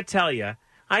I'm going to tell you,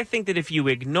 I think that if you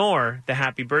ignore the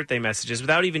happy birthday messages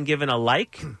without even giving a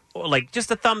like, or like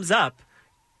just a thumbs up,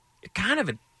 you're kind of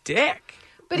a dick.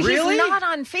 But Really? he's not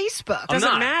on Facebook. I'm Doesn't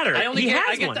not. matter. I only He get, has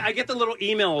I get one. The, I get the little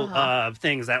email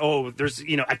things that there's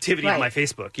activity on Right. my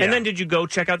Facebook. Yeah. And then did you go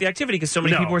check out the activity because so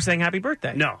many No. people were saying happy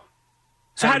birthday? no.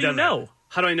 So how Haven't do you done that. know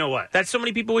How do I know what? that so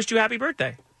many people wished you happy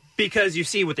birthday? Because you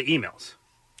see with the emails.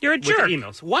 You're a With jerk. the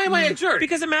emails. Why am I a jerk?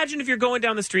 Because imagine if you're going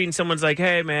down the street and someone's like,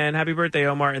 hey, man, happy birthday,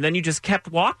 Omar, and then you just kept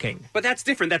walking. But that's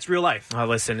different. That's real life. Oh,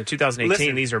 listen, in 2018,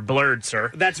 Listen. these are blurred, sir.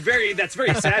 That's very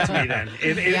sad to me then.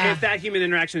 Yeah. If that human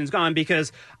interaction is gone,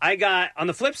 because I got, on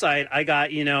the flip side,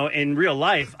 in real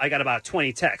life, I got about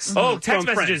 20 texts. Oh, text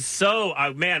from messages. friends. So,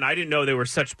 man, I didn't know they were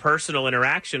such personal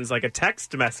interactions like a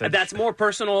text message. That's more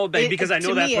personal because I know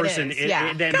to that me it person is,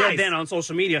 yeah. than on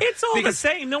social media. It's all because the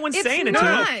same. No one's It's saying it not.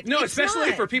 to him. No, It's especially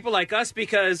not. for people like us,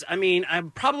 because I'm going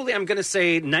to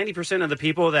say 90% of the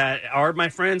people that are my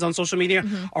friends on social media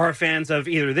are fans of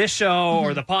either this show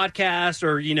or the podcast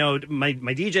or, my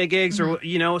DJ gigs or,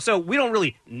 so we don't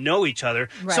really know each other.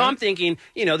 Right. So I'm thinking,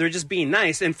 they're just being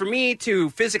nice. And for me to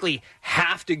physically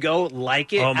have to go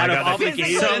like it Oh my out of God, that's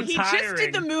obligation. so He just tiring.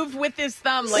 did the move with his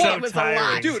thumb like So it was tiring. a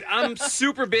lot. Dude, I'm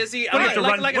super busy. What do you have to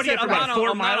run- like what do I you said, have to I'm run, not 4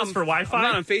 on- I'm not miles on- for Wi-Fi? I'm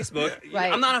not on Facebook.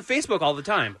 Right. I'm not on Facebook all the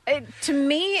time. To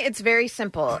me, it's very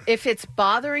simple. If it's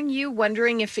bothering you,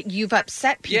 wondering if you've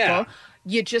upset people, Yeah.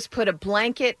 you just put a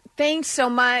blanket. Thanks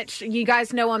so much. You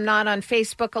guys know I'm not on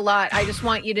Facebook a lot. I just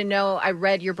want you to know I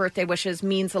read your birthday wishes.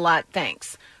 Means a lot.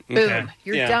 Thanks. Boom. Okay.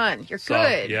 You're Yeah. done. You're So,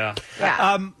 good. yeah.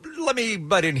 Yeah. Let me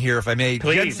butt in here, if I may.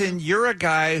 Please. Jensen, you're a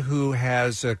guy who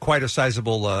has quite a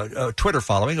sizable Twitter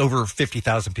following, over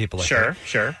 50,000 people. I think.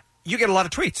 Sure. you get a lot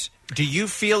of tweets. Do you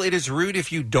feel it is rude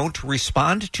if you don't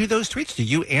respond to those tweets? Do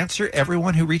you answer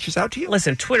everyone who reaches out to you?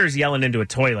 Listen, Twitter's yelling into a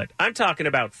toilet. I'm talking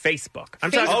about Facebook.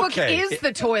 Facebook is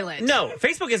the toilet. No,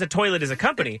 Facebook is a toilet as a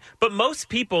company. But most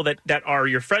people that are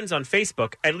your friends on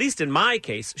Facebook, at least in my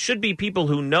case, should be people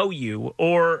who know you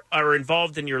or are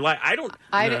involved in your life.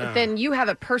 Then you have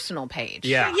a personal page.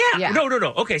 Yeah.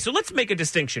 No. Okay, so let's make a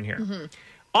distinction here. Mm-hmm.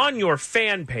 On your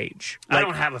fan page. I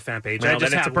don't have a fan page. Well, I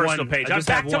just then it's have a personal page. I'm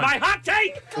back to my hot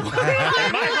take. My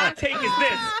hot take is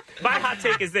this. My hot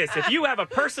take is this. If you have a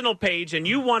personal page and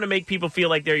you want to make people feel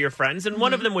like they're your friends and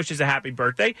one of them wishes a happy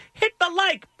birthday, hit the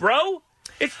like, bro.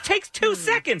 It takes 2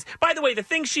 seconds. By the way, the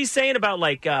thing she's saying about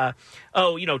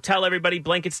tell everybody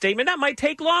blanket statement, that might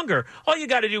take longer. All you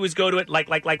got to do is go to it like,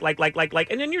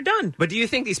 and then you're done. But do you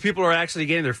think these people are actually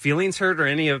getting their feelings hurt or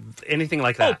anything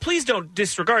like that? Oh, please don't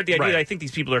disregard the idea that I think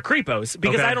these people are creepos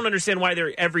because I don't understand why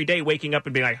they're every day waking up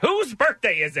and being like, whose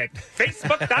birthday is it?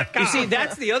 Facebook.com. You see,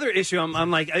 that's the other issue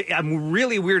I'm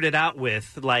really weirded out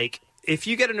with, if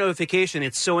you get a notification,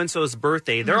 it's so-and-so's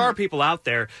birthday, there are people out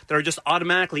there that are just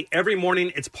automatically, every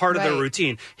morning, it's part of their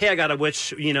routine. Hey, I got to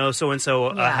wish,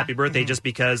 so-and-so happy birthday just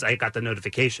because I got the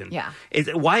notification. Yeah.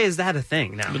 Why is that a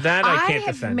thing now? That I can't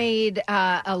have defend. Made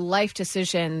a life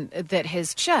decision that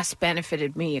has just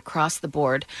benefited me across the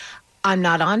board. I'm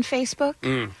not on Facebook.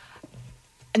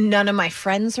 None of my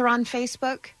friends are on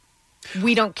Facebook.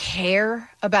 We don't care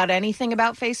about anything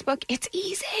about Facebook. It's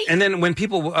easy. And then when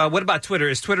people, what about Twitter?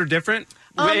 Is Twitter different?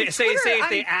 Say if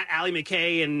they at Allie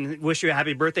McKay and wish you a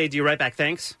happy birthday, do you write back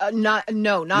thanks? Not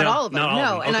all of them.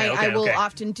 No, and I will okay.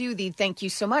 often do the thank you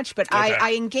so much. But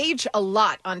I engage a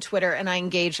lot on Twitter and I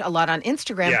engage a lot on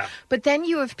Instagram. Yeah. But then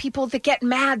you have people that get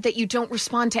mad that you don't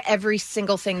respond to every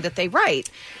single thing that they write.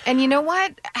 And you know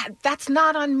what? That's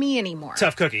not on me anymore.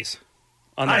 Tough cookies.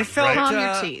 I felt. Calm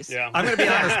your teeth. I'm going to be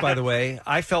honest, by the way.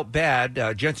 I felt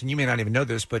bad. Jensen, you may not even know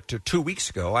this, but 2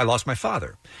 weeks ago, I lost my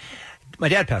father. My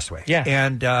dad passed away. Yeah.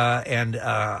 And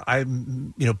I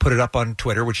put it up on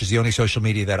Twitter, which is the only social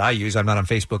media that I use. I'm not on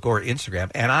Facebook or Instagram.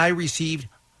 And I received,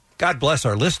 God bless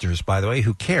our listeners, by the way,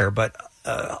 who care, but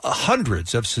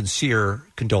hundreds of sincere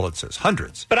condolences.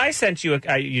 Hundreds. But I sent you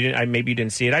maybe you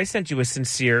didn't see it. I sent you a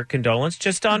sincere condolence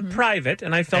just on private,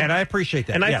 and I appreciate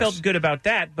that. And I yes. felt good about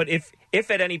that. But if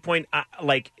at any point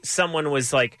someone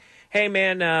was like, "Hey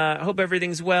man, I hope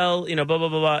everything's well," blah blah blah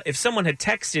blah. If someone had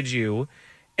texted you,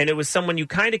 and it was someone you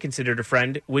kind of considered a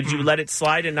friend, would you let it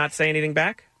slide and not say anything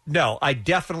back? No, I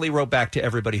definitely wrote back to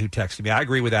everybody who texted me. I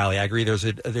agree with Allie. I agree there's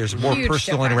more Huge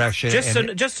personal difference.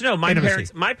 interaction. Just to know, my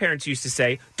parents used to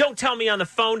say, "Don't tell me on the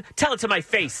phone, tell it to my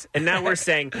face." And now we're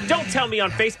saying, "Don't tell me on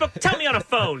Facebook, tell me on a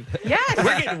phone." Yes.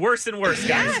 We're getting worse and worse,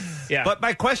 guys. Yes. Yeah. But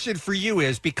my question for you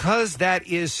is, because that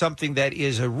is something that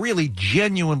is a really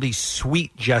genuinely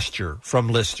sweet gesture from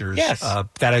listeners that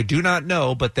I do not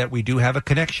know, but that we do have a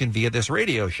connection via this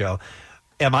radio show.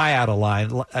 Am I out of line?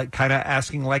 Kind of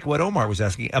asking like what Omar was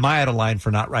asking. Am I out of line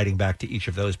for not writing back to each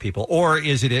of those people? Or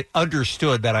is it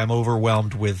understood that I'm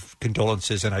overwhelmed with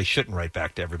condolences and I shouldn't write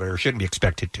back to everybody or shouldn't be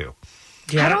expected to?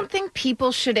 I don't think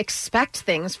people should expect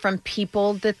things from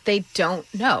people that they don't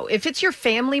know. If it's your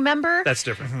family member, that's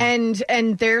different.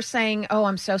 And they're saying, "Oh,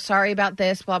 I'm so sorry about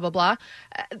this," blah blah blah.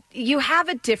 You have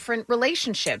a different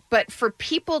relationship. But for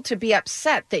people to be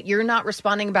upset that you're not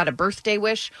responding about a birthday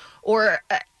wish or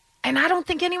and I don't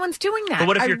think anyone's doing that. But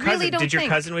what if your cousin did your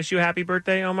cousin wish you a happy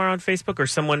birthday, Omar, on Facebook, or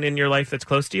someone in your life that's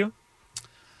close to you?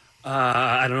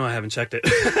 I don't know. I haven't checked it.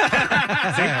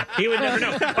 See? He would never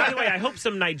know. By the way, I hope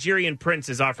some Nigerian prince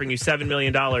is offering you $7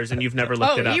 million and you've never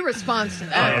looked it up. He responds to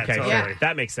that. Oh, okay, totally.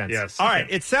 That makes sense. Yes. All right.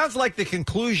 It sounds like the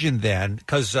conclusion then,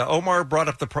 because Omar brought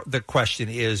up the question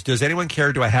is, does anyone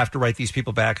care? Do I have to write these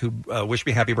people back who wish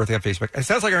me happy birthday on Facebook? It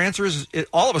sounds like our answer is,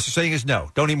 all of us are saying is no.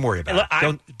 Don't even worry about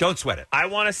it. Don't sweat it. I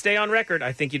want to stay on record.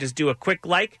 I think you just do a quick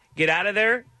like, get out of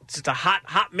there. It's just a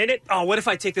hot minute. Oh, what if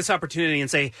I take this opportunity and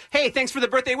say, hey, thanks for the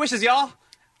birthday wishes, y'all?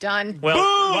 Done. Well,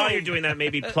 Boom! while you're doing that,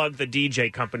 maybe plug the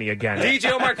DJ company again.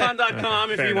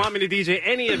 DJOmarCon.com if you want me to DJ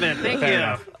any event. Thank you.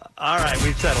 Enough. All right,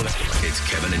 we've settled it. It's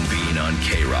Kevin and Bean on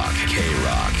K-Rock.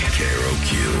 K-Rock.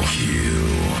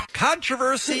 K-R-O-Q.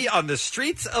 Controversy on the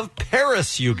streets of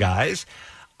Paris, you guys.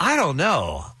 I don't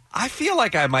know. I feel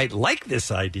like I might like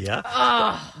this idea,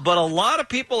 but a lot of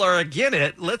people are against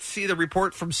it. Let's see the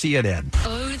report from CNN.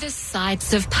 Oh, the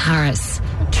sights of Paris.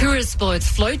 Tourist boats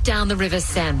float down the River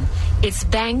Seine, its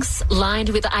banks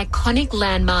lined with iconic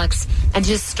landmarks and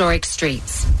historic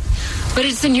streets. But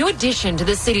it's a new addition to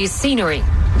the city's scenery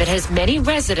that has many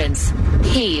residents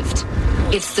peeved.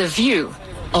 It's the view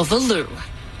of a loo.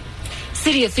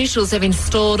 City officials have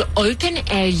installed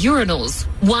open-air urinals,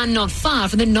 one not far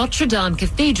from the Notre Dame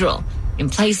Cathedral, in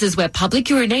places where public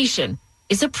urination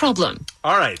is a problem.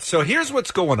 All right, so here's what's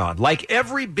going on. Like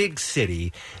every big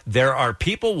city, there are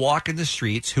people walking the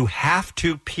streets who have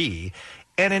to pee,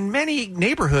 and in many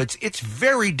neighborhoods, it's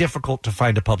very difficult to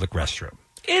find a public restroom.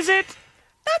 Is it?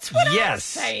 That's what yes, I was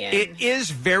saying. It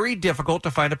is very difficult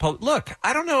to find a public. Look,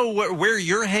 I don't know where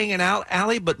you're hanging out,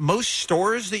 Allie, but most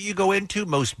stores that you go into,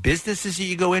 most businesses that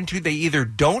you go into, they either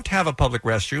don't have a public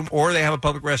restroom or they have a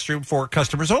public restroom for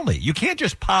customers only. You can't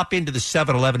just pop into the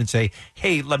 7-Eleven and say,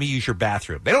 hey, let me use your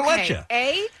bathroom. They don't let you.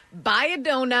 A, buy a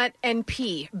donut and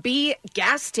pee. B,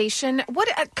 gas station. What?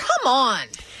 Come on.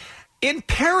 In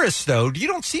Paris, though, you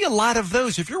don't see a lot of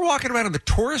those. If you're walking around in the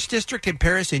tourist district in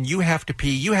Paris and you have to pee,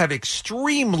 you have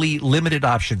extremely limited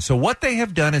options. So what they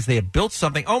have done is they have built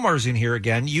something. Omar's in here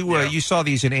again. You saw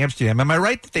these in Amsterdam. Am I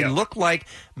right that they look like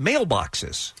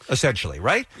mailboxes, essentially,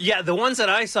 right? Yeah, the ones that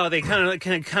I saw, they kind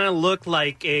of looked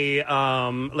like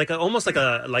almost like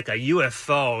a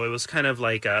UFO. It was kind of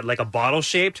like a bottle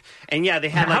shaped, and yeah, they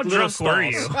had How like little drunk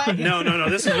were stalls. you? No.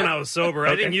 This is when I was sober.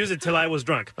 I Okay. didn't use it till I was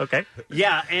drunk. Okay.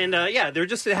 Yeah, and they're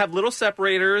just they have little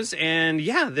separators, and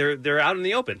yeah, they're out in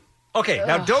the open. Okay,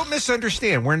 now don't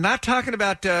misunderstand. We're not talking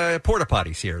about porta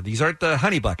potties here. These aren't the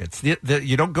honey buckets.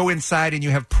 You don't go inside and you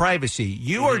have privacy.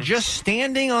 You are just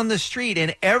standing on the street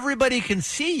and everybody can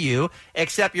see you,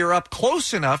 except you're up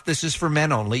close enough. This is for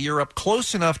men only. You're up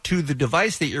close enough to the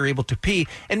device that you're able to pee,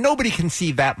 and nobody can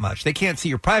see that much. They can't see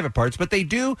your private parts, but they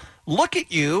do look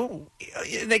at you.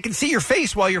 They can see your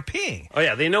face while you're peeing. Oh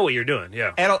yeah, they know what you're doing.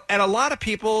 Yeah, and a lot of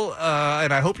people,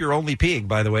 and I hope you're only peeing,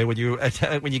 by the way, when you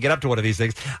get up to one of these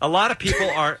things. A lot of people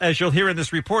are, as you'll hear in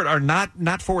this report, are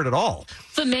not for it at all.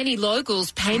 For many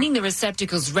locals, painting the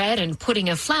receptacles red and putting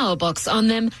a flower box on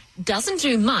them doesn't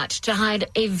do much to hide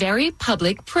a very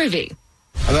public privy.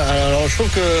 I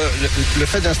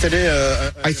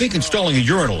think installing a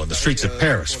urinal in the streets of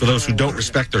Paris for those who don't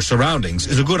respect their surroundings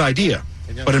is a good idea.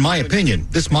 But in my opinion,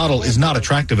 this model is not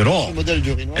attractive at all.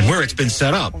 And where it's been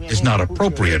set up is not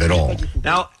appropriate at all.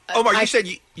 Now, Omar, you said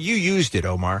you used it,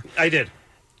 Omar. I did.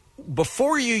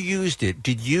 Before you used it,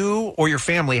 did you or your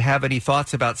family have any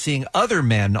thoughts about seeing other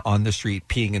men on the street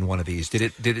peeing in one of these? Did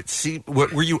it seem?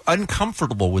 Were you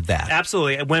uncomfortable with that?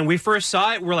 Absolutely. When we first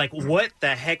saw it, we're like, "What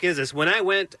the heck is this?" When I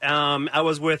went, I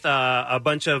was with a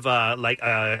bunch of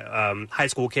high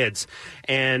school kids,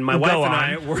 and my wife and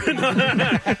I were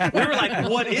we were like,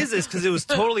 "What is this?" Because it was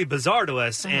totally bizarre to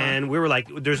us, and we were like,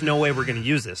 "There's no way we're going to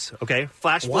use this." Okay,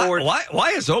 flash forward.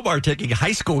 Why is Omar taking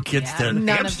high school kids to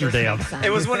Amsterdam?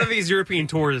 It was one of these European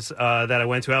tours that I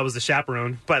went to. I was the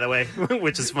chaperone, by the way,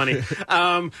 which is funny.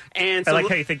 And so, I like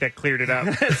how you think that cleared it up.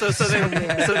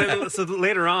 so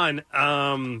later on,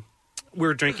 we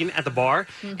were drinking at the bar,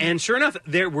 and sure enough,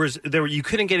 there you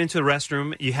couldn't get into the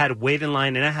restroom. You had to wait in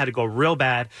line, and I had to go real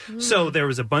bad. So there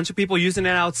was a bunch of people using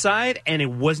it outside, and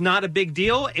it was not a big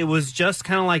deal. It was just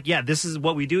kind of like, yeah, this is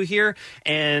what we do here.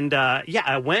 And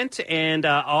I went, and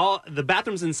all the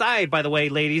bathrooms inside, by the way,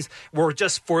 ladies, were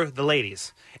just for the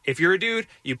ladies. If you're a dude,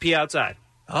 you pee outside.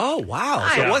 Oh wow!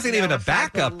 So it wasn't even a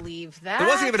backup. Believe that. It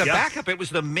wasn't even a backup. It was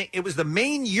the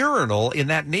main urinal in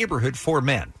that neighborhood for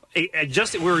men. We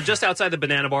were just outside the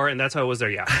banana bar, and that's how it was there.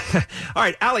 Yeah. All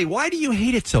right, Allie, why do you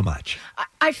hate it so much?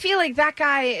 I feel like that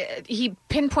guy, he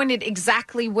pinpointed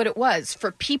exactly what it was.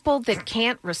 For people that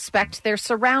can't respect their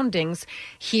surroundings,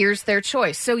 here's their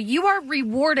choice. So you are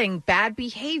rewarding bad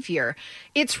behavior.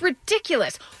 It's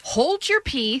ridiculous. Hold your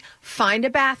pee, find a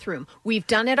bathroom. We've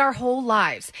done it our whole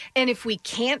lives. And if we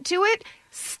can't do it,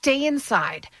 stay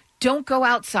inside. Don't go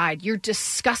outside. You're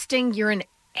disgusting. You're an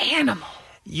animal.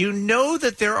 You know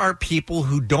that there are people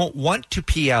who don't want to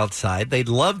pee outside. They'd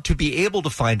love to be able to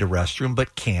find a restroom,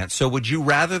 but can't. So would you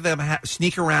rather them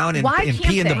sneak around and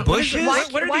pee in the bushes?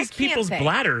 What are these people's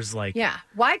bladders like? Yeah.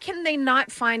 Why can they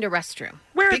not find a restroom?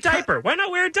 Wear a diaper. Why not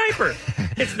wear a diaper?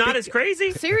 It's not as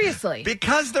crazy. Seriously.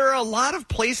 Because there are a lot of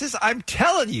places, I'm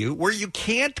telling you, where you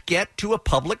can't get to a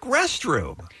public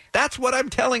restroom. That's what I'm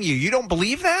telling you. You don't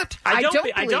believe that? I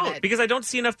don't, because I don't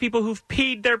see enough people who've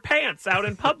peed their pants out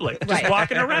in public, just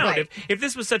walking around. Right. If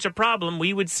this was such a problem,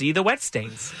 we would see the wet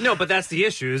stains. No, but that's the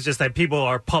issue. It's just that people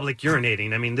are public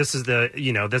urinating. I mean, this is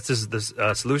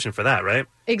the solution for that, right?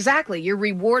 Exactly. You're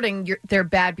rewarding their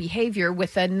bad behavior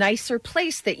with a nicer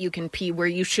place that you can pee where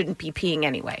you shouldn't be peeing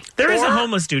anyway. There is a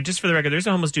homeless dude, just for the record, there's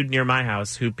a homeless dude near my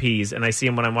house who pees, and I see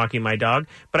him when I'm walking my dog,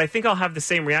 but I think I'll have the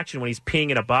same reaction when he's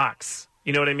peeing in a box.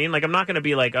 You know what I mean? Like, I'm not going to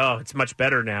be like, oh, it's much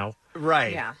better now.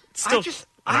 Right. Yeah. It's still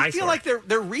I feel like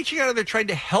they're reaching out and they're trying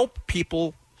to help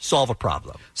people solve a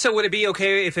problem. So would it be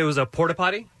okay if it was a porta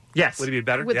potty? Yes. Would it be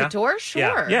better? With yeah? the door? Sure.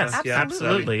 Yeah. Yes, Absolutely.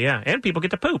 absolutely, yeah. And people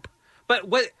get to poop. But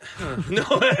what? No.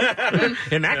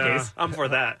 In that case. I'm for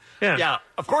that. Yeah,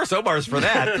 of course Omar's for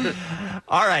that.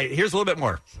 All right, here's a little bit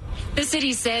more. The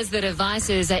city says the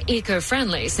devices are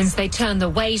eco-friendly since they turn the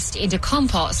waste into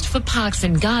compost for parks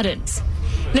and gardens.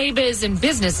 Neighbours and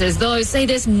businesses, though, say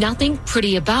there's nothing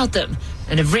pretty about them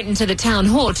and have written to the town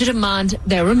hall to demand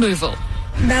their removal.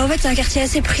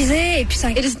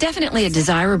 It is definitely a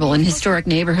desirable and historic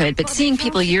neighborhood, but seeing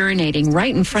people urinating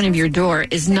right in front of your door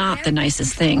is not the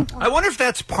nicest thing. I wonder if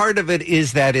that's part of it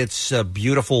is that it's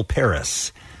beautiful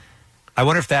Paris. I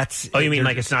wonder if that's... Oh, you mean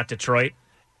like it's not Detroit?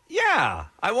 Yeah.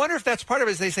 I wonder if that's part of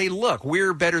it is they say, look,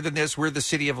 we're better than this. We're the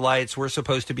city of lights. We're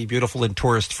supposed to be beautiful and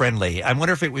tourist friendly. I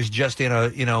wonder if it was just in a,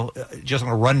 just in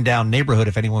a rundown neighborhood,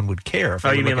 if anyone would care. If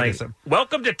You mean like,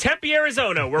 welcome to Tempe,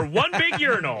 Arizona. We're one big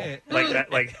urinal. Like that,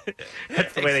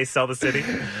 that's the way they sell the city.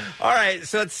 All right.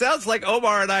 So it sounds like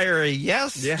Omar and I are a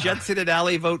yes. Yeah. Jensen and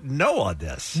Allie vote no on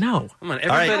this. No. Come on.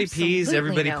 Everybody pees. Absolutely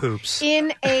Everybody no. poops.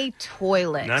 In a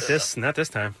toilet. Not this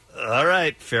time. All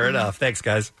right. Fair enough. Thanks,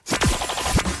 guys.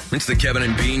 It's the Kevin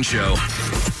and Bean Show.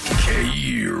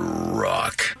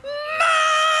 K-Rock.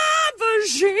 My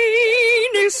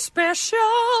vagine is special.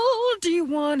 Do you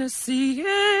want to see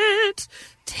it?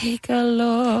 Take a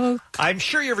look. I'm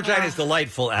sure your vagina is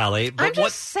delightful, Allie. But I'm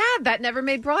just sad that never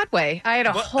made Broadway. I had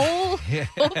a whole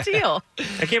deal.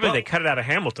 I can't believe they cut it out of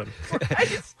Hamilton.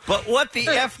 But what the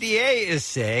FDA is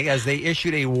saying, as they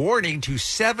issued a warning to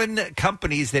 7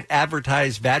 companies that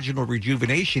advertise vaginal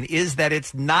rejuvenation, is that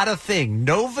it's not a thing.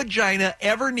 No vagina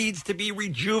ever needs to be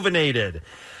rejuvenated.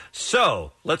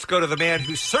 So let's go to the man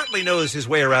who certainly knows his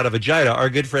way around a vagina. Our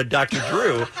good friend Dr.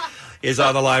 Drew is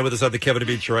on the line with us on the Kevin and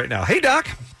Bean Show right now. Hey, Doc.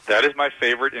 That is my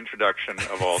favorite introduction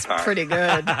of all time. Pretty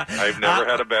good. I've never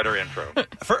had a better intro.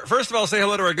 First of all, say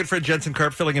hello to our good friend Jensen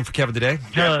Karp, filling in for Kevin today.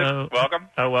 Jensen, welcome.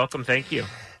 Welcome. Thank you.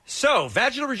 So,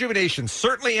 vaginal rejuvenation.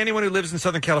 Certainly anyone who lives in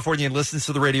Southern California and listens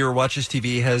to the radio or watches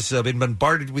TV has been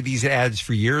bombarded with these ads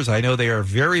for years. I know they are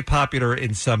very popular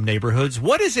in some neighborhoods.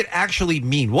 What does it actually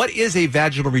mean? What is a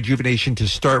vaginal rejuvenation to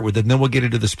start with? And then we'll get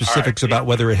into the specifics about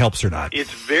whether it helps or not.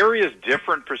 It's various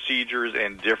different procedures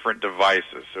and different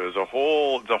devices. So there's a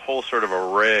whole sort of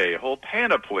array, a whole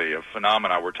panoply of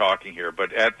phenomena we're talking here.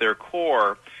 But at their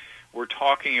core, we're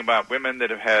talking about women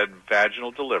that have had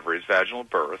vaginal deliveries, vaginal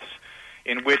births,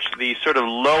 in which the sort of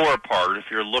lower part, if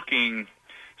you're looking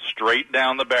straight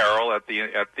down the barrel at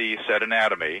the set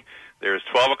anatomy, there's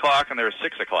 12 o'clock and there's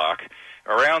 6 o'clock.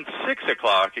 Around 6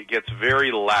 o'clock, it gets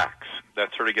very lax.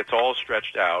 That sort of gets all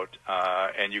stretched out,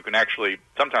 and you can actually,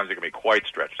 sometimes it can be quite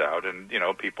stretched out, and,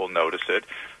 people notice it,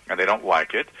 and they don't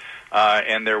like it.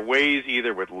 And there are ways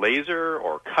either with laser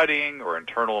or cutting or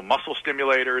internal muscle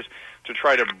stimulators to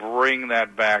try to bring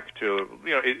that back to,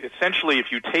 essentially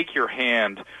if you take your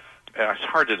hand, it's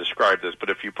hard to describe this, but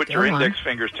if you put your index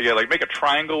fingers together, like make a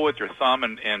triangle with your thumb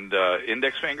and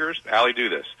index fingers. Allie, do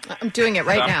this. I'm doing it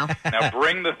right now. Now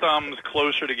bring the thumbs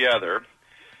closer together,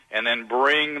 and then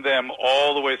bring them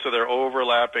all the way so they're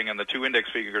overlapping and the 2 index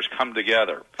fingers come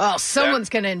together. Oh, someone's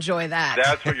going to enjoy that.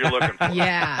 That's what you're looking for.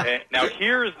 Yeah. Now,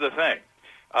 here's the thing.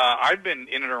 I've been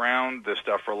in and around this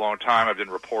stuff for a long time. I've been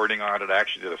reporting on it. I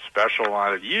actually did a special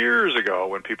on it years ago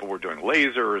when people were doing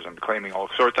lasers and claiming all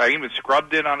sorts. I even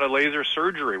scrubbed in on a laser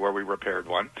surgery where we repaired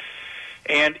one.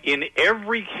 And in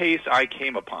every case I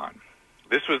came upon,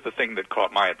 this was the thing that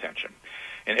caught my attention.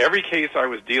 In every case I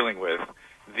was dealing with,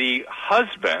 the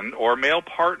husband or male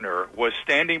partner was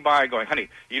standing by going, honey,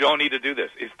 you don't need to do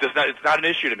this. It's not an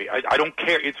issue to me. I don't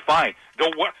care. It's fine.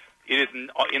 Don't worry. It is,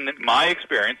 in my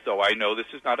experience, though I know this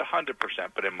is not 100%,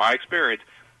 but in my experience,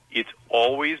 it's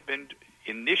always been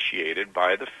initiated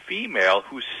by the female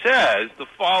who says the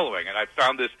following, and I've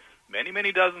found this many,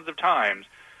 many dozens of times,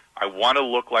 I want to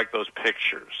look like those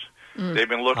pictures. They've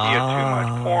been looking at too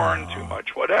much porn, too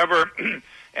much whatever,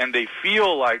 and they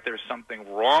feel like there's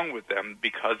something wrong with them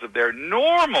because of their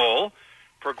normal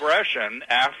progression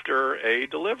after a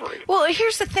delivery. Well,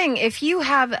 here's the thing. If you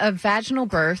have a vaginal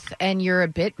birth and you're a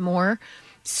bit more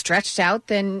stretched out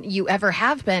than you ever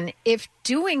have been, if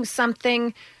doing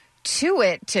something to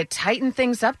it to tighten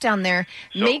things up down there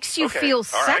makes you feel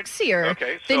sexier,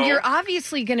 then you're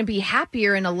obviously going to be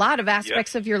happier in a lot of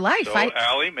aspects of your life. So,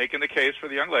 Allie, making the case for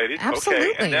the young ladies.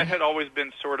 Absolutely. Okay, and that had always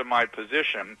been sort of my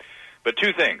position. But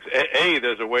 2 things. A,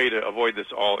 there's a way to avoid this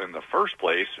all in the first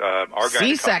place. Our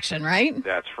C-section, right?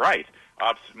 That's right.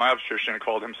 My obstetrician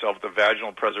called himself the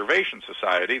Vaginal Preservation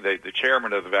Society, the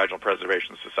chairman of the Vaginal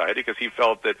Preservation Society, because he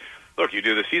felt that, look, you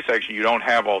do the C-section, you don't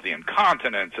have all the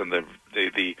incontinence and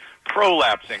the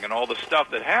prolapsing and all the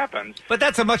stuff that happens. But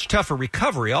that's a much tougher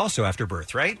recovery also after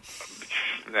birth, right?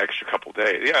 an extra couple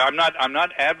days. Yeah, I'm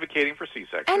not advocating for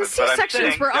C-sections. And but I'm C-sections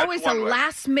saying were that's always a one way.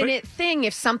 last-minute thing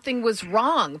if something was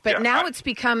wrong. But Yeah, now it's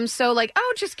become so like,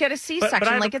 oh, just get a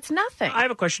C-section, like it's nothing. I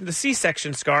have a question. The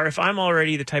C-section scar, if I'm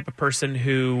already the type of person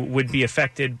who would be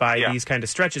affected by these kind of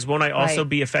stretches, won't I also Right.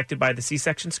 be affected by the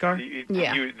C-section scar?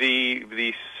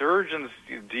 The surgeons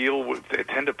they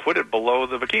tend to put it below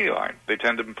the bikini line. They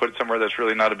tend to put it somewhere that's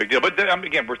really not a big deal. But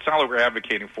again, it's not like we're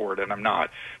advocating for it, and I'm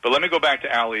not. But let me go back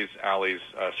to Allie's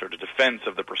sort of defense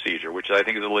of the procedure, which I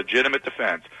think is a legitimate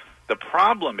defense. The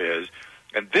problem is,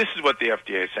 and this is what the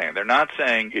FDA is saying, they're not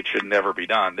saying it should never be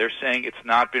done. They're saying it's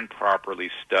not been properly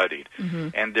studied.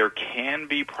 And there can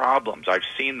be problems. I've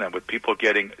seen them with people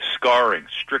getting scarring,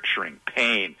 stricturing,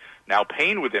 pain, now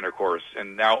pain with intercourse,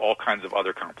 and now all kinds of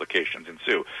other complications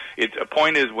ensue. A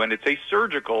point is when it's a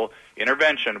surgical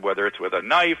intervention, whether it's with a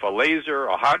knife, a laser,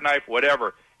 a hot knife,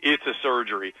 whatever, it's a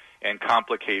surgery, and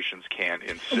complications can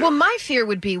ensue. Well, my fear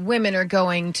would be women are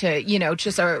going to,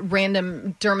 just a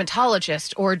random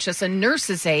dermatologist or just a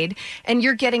nurse's aide, and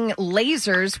you're getting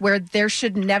lasers where there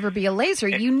should never be a laser.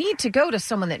 You need to go to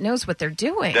someone that knows what they're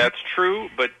doing. That's true,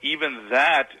 but even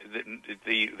that,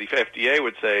 the FDA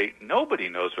would say nobody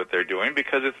knows what they're doing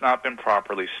because it's not been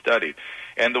properly studied.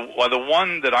 And the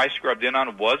one that I scrubbed in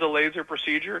on was a laser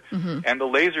procedure, and the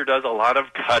laser does a lot of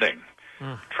cutting.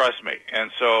 Trust me.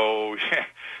 And so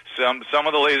some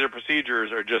of the laser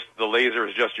procedures are just, the laser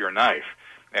is just your knife.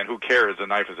 And who cares? A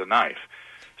knife is a knife.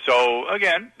 So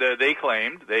again,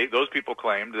 those people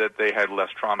claimed that they had less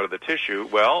trauma to the tissue.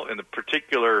 Well, in the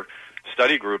particular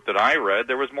study group that I read,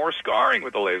 there was more scarring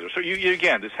with the laser. So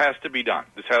again, this has to be done.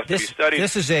 This has to be studied.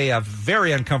 This is a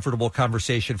very uncomfortable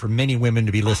conversation for many women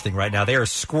to be listening right now. They are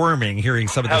squirming hearing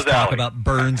some of this talk about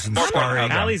burns and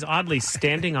scarring. Allie's oddly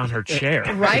standing on her chair.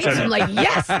 Right? I'm like,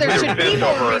 yes, there should be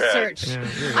more research.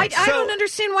 Yeah. I don't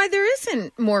understand why there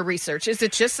isn't more research. Is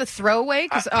it just a throwaway?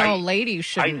 Because, ladies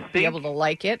shouldn't be able to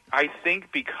like it. I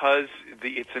think because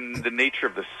it's in the nature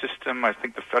of the system. I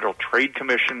think the Federal Trade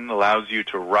Commission allows you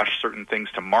to rush certain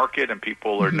things to market, and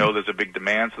people know there's a big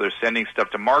demand, so they're sending stuff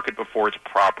to market before it's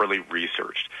properly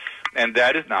researched. And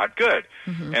that is not good.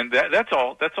 And that's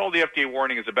all the FDA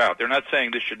warning is about. They're not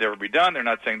saying this should never be done. They're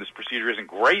not saying this procedure isn't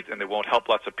great and it won't help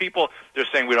lots of people. They're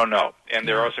saying we don't know, and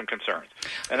there are some concerns.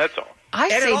 And that's all. I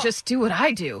say just do what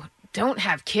I do. Don't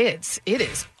have kids. It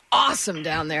is awesome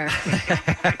down there.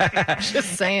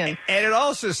 Just saying. And it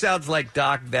also sounds like,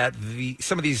 Doc, that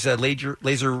some of these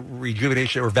laser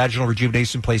rejuvenation or vaginal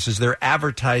rejuvenation places, they're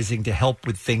advertising to help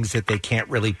with things that they can't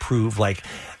really prove, like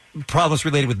problems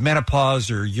related with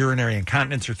menopause or urinary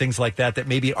incontinence or things like that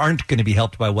maybe aren't going to be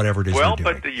helped by whatever it is they're doing.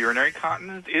 But the urinary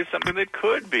incontinence is something that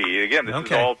could be. Again, this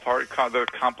is all part of the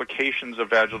complications of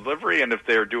vaginal delivery, and if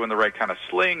they're doing the right kind of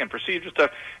sling and procedure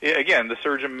stuff, again, the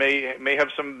surgeon may have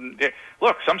some...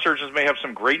 Look, some surgeons may have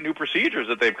some great new procedures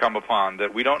that they've come upon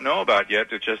that we don't know about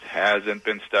yet. It just hasn't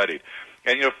been studied.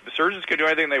 And, if the surgeons can do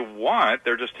anything they want,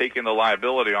 they're just taking the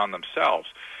liability on themselves.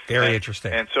 Very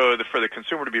interesting. And so for the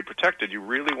consumer to be protected, you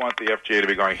really want the FDA to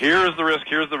be going, here's the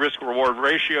risk-reward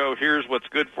ratio, here's what's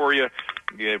good for you.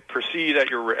 Proceed at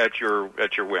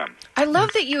your whim. I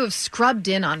love that you have scrubbed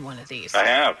in on one of these. I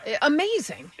have.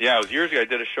 Amazing. Yeah, it was years ago. I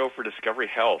did a show for Discovery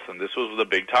Health, and this was the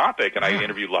big topic, and I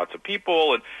interviewed lots of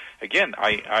people. And again,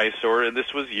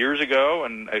 this was years ago,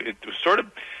 and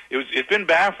it's been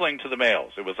baffling to the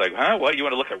males. It was like, what? You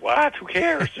want to look at what? Who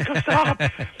cares? Just go stop.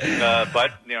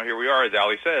 But here we are, as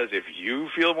Allie says, if you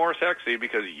feel more sexy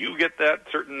because you get that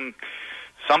certain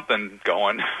something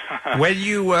going. When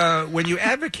you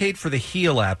advocate for the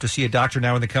HEAL app to see a doctor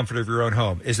now in the comfort of your own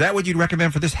home, is that what you'd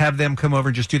recommend for this? Have them come over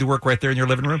and just do the work right there in your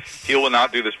living room? HEAL will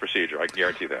not do this procedure. I can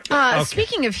guarantee that.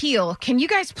 Speaking of HEAL, can you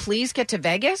guys please get to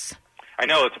Vegas? I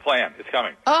know, it's a plan. It's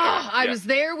coming. I was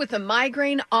there with a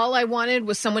migraine. All I wanted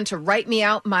was someone to write me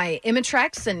out my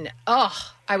Imitrex, and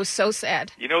I was so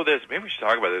sad. Maybe we should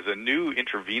talk about this. There's a new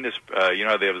intravenous, they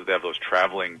have those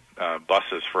traveling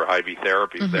buses for IV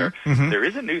therapies there. There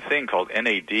is a new thing called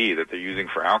NAD that they're using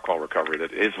for alcohol recovery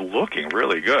that is looking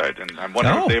really good. And I'm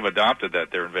wondering if they've adopted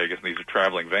that there in Vegas, and these are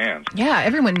traveling vans. Yeah,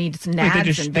 everyone needs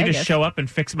NADs in Vegas. They just show up and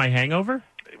fix my hangover?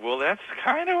 Well, that's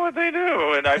kind of what they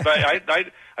do. And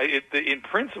in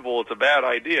principle, it's a bad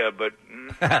idea, but...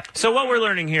 So what we're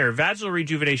learning here, vaginal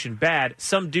rejuvenation bad,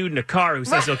 some dude in a car who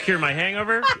says he'll cure my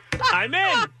hangover, I'm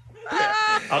in.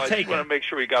 I'll take it. I want to make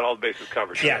sure we got all the bases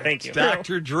covered. Yeah, thank you.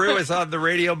 Dr. Drew is on the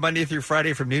radio Monday through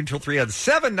Friday from noon till 3 on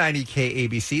 790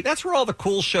 KABC. That's where all the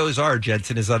cool shows are.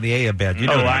 Jensen is on the AM band. You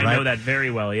know that, right? I know that very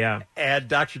well, yeah. And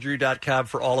drdrew.com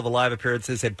for all of the live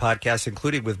appearances and podcasts,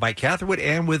 including with Mike Catherwood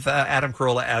and with Adam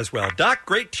Carolla as well. Doc,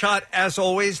 great shot as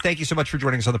always. Thank you so much for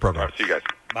joining us on the program. All right, see you guys.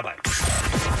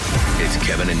 Bye-bye. It's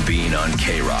Kevin and Bean on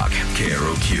K-Rock,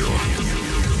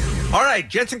 KROQ. All right,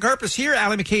 Jensen Karp is here.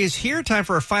 Allie McKay is here. Time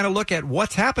for a final look at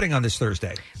what's happening on this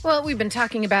Thursday. Well, we've been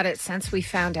talking about it since we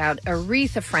found out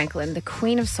Aretha Franklin, the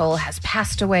Queen of Soul, has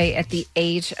passed away at the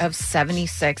age of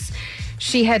 76.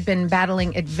 She had been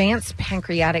battling advanced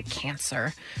pancreatic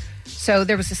cancer. So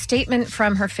there was a statement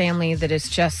from her family that is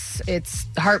just, it's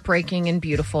heartbreaking and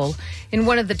beautiful. In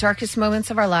one of the darkest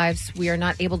moments of our lives, we are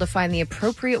not able to find the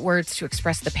appropriate words to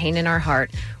express the pain in our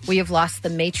heart. We have lost the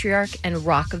matriarch and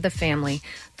rock of the family.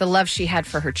 The love she had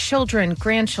for her children,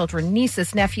 grandchildren,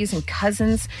 nieces, nephews, and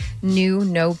cousins knew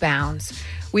no bounds.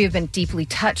 We have been deeply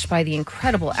touched by the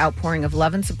incredible outpouring of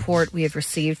love and support we have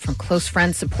received from close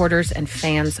friends, supporters, and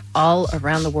fans all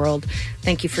around the world.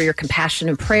 Thank you for your compassion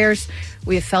and prayers.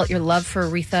 We have felt your love for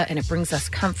Aretha, and it brings us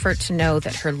comfort to know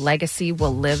that her legacy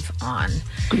will live on.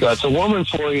 That's a woman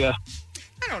for you.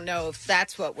 I don't know if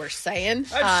that's what we're saying.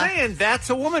 I'm saying that's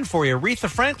a woman for you. Aretha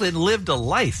Franklin lived a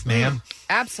life, man.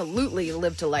 Absolutely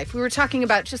lived a life. We were talking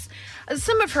about just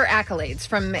some of her accolades,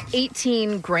 from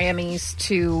 18 Grammys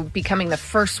to becoming the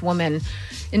first woman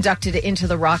inducted into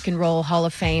the Rock and Roll Hall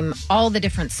of Fame. All the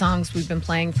different songs we've been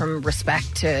playing, from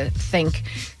Respect to Think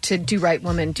to Do Right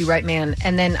Woman, Do Right Man.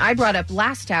 And then I brought up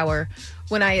last hour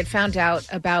when I had found out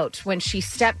about when she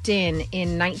stepped in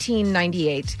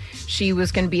 1998. She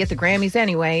was going to be at the Grammys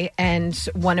anyway, and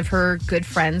one of her good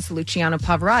friends, Luciano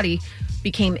Pavarotti,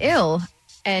 became ill,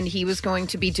 and he was going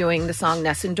to be doing the song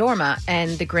Nessun Dorma,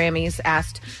 and the Grammys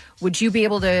asked, would you be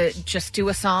able to just do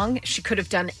a song? She could have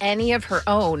done any of her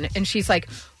own, and she's like,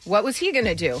 what was he going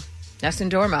to do? Nessun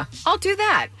Dorma. I'll do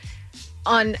that.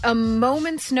 On a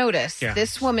moment's notice,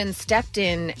 this woman stepped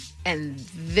in, and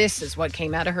this is what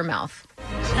came out of her mouth.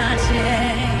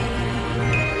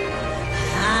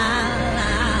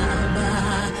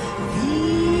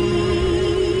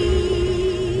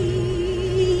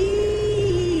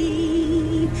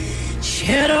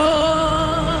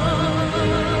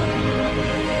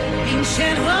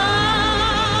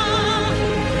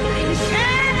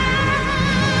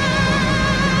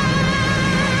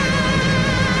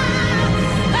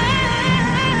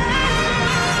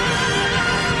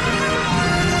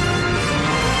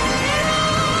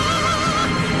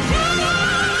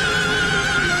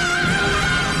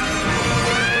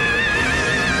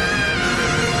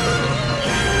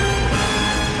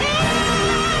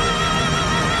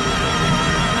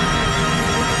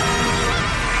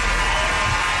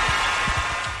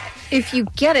 If you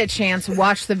get a chance,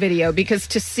 watch the video, because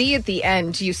to see at the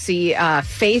end, you see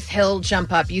Faith Hill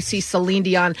jump up, you see Celine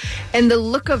Dion, and the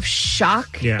look of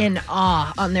shock and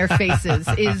awe on their faces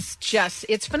is just,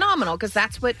 it's phenomenal, because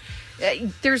that's what,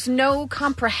 there's no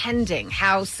comprehending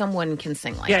how someone can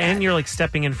sing like that. And you're like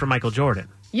stepping in for Michael Jordan.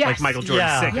 Yes. Like Michael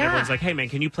Jordan's sick, and everyone's like, hey man,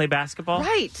 can you play basketball?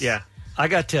 Right. Yeah. I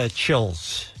got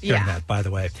chills hearing that, by the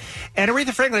way. And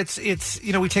Aretha Franklin, it's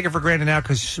we take it for granted now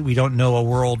because we don't know a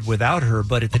world without her.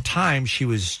 But at the time, she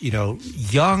was,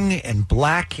 young and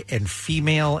black and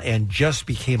female, and just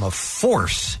became a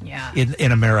force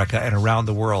in America and around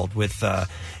the world. With,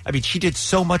 she did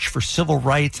so much for civil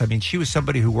rights. She was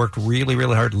somebody who worked really,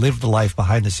 really hard, lived the life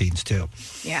behind the scenes too.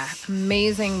 Yeah,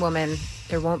 amazing woman.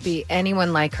 There won't be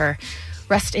anyone like her.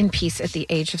 Rest in peace at the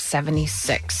age of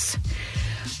 76.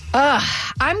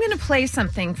 I'm going to play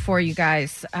something for you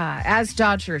guys as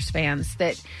Dodgers fans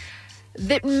that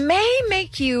may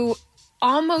make you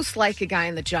almost like a guy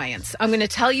in the Giants. I'm going to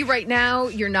tell you right now,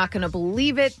 you're not going to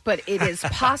believe it, but it is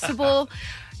possible.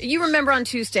 You remember on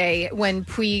Tuesday when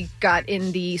Puig got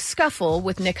in the scuffle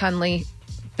with Nick Hundley?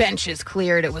 Benches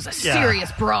cleared. It was a serious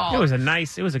brawl.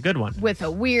 It was a good one. With a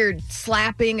weird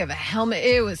slapping of a helmet.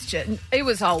 It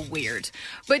was all weird.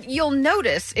 But you'll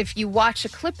notice if you watch a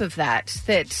clip of that,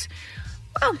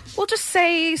 well, we'll just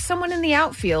say someone in the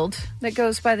outfield that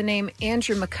goes by the name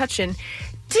Andrew McCutchen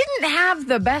didn't have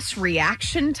the best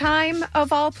reaction time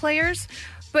of all players,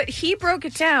 but he broke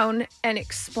it down and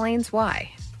explains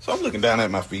why. So I'm looking down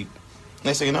at my feet.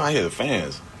 Next thing you know, I hear the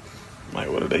fans. I'm like,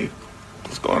 what are they?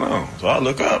 What's going on? So I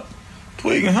look up.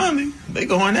 Puig and Hundley, they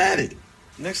going at it.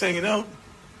 Next thing you know,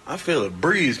 I feel a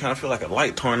breeze, kind of feel like a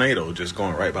light tornado just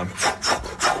going right by me.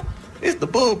 It's the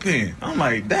bullpen. I'm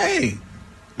like, dang,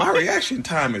 my reaction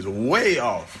time is way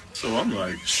off. So I'm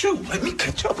like, shoot, let me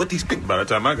catch up with these people. By the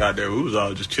time I got there, we was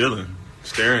all just chilling,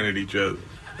 staring at each other.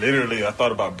 Literally, I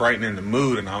thought about brightening the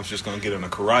mood, and I was just going to get in a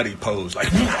karate pose. Like,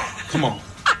 come on.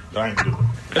 I ain't do it.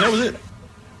 And that was it.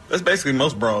 That's basically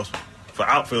most brawls. For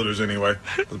outfielders, anyway.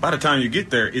 By the time you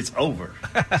get there, it's over.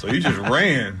 So you just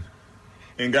ran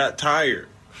and got tired.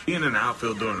 Being in the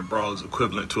outfield during the brawl is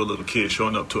equivalent to a little kid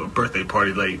showing up to a birthday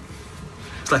party late.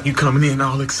 It's like you coming in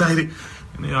all excited,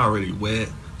 and they already wet,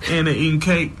 And they're eating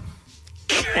cake.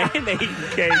 And they eating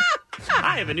cake.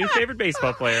 I have a new favorite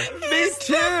baseball player. Me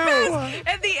too.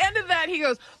 At the end of that, he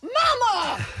goes,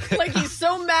 "Mama!" Like he's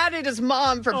so mad at his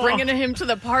mom for bringing him to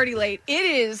the party late. It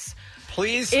is.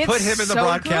 Please it's put him in the so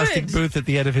broadcasting good. booth at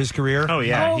the end of his career. Oh,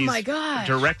 yeah. Oh, He's my gosh.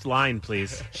 Direct line,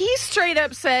 please. He straight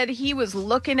up said he was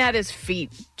looking at his feet,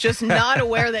 just not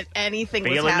aware that anything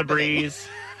was Feeling happening. the breeze.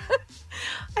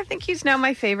 I think he's now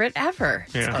my favorite ever.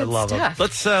 It's I good love stuff.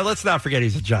 him. Let's not forget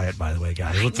he's a giant, by the way,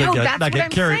 guys. Let's know, not that's what get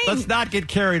I'm carried. saying. Let's not get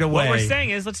carried away. What we're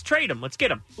saying is, let's trade him. Let's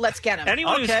get him. Let's get him.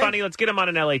 Anyone who's funny, let's get him on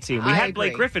an LA team. We I had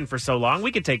Blake agree. Griffin for so long.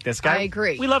 We could take this guy. I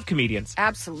agree. We love comedians.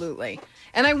 Absolutely.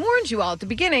 And I warned you all at the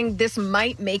beginning, this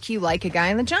might make you like a guy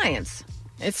in the Giants.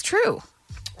 It's true.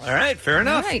 All right, fair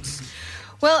enough. All right.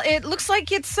 Well, it looks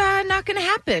like it's not going to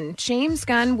happen. James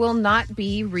Gunn will not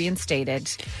be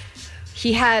reinstated.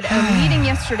 He had a meeting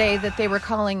yesterday that they were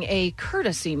calling a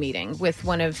courtesy meeting with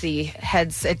one of the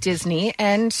heads at Disney.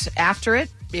 And after it,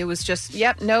 it was just,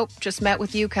 just met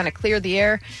with you, kind of cleared the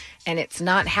air. And it's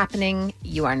not happening.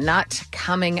 You are not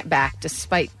coming back,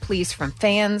 despite pleas from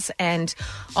fans and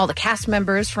all the cast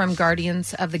members from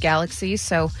Guardians of the Galaxy.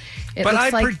 So it But looks I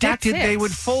like predicted that's it. they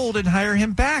would fold and hire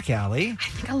him back, Allie. I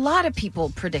think a lot of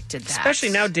people predicted that. Especially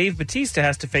now Dave Bautista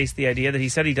has to face the idea that he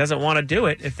said he doesn't want to do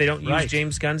it if they don't use Right.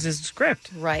 James Gunn's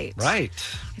script. Right. Right.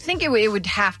 I think it would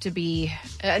have to be,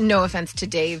 no offense to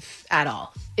Dave at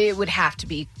all, it would have to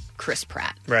be Chris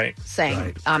Pratt Right.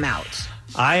 saying, I'm out.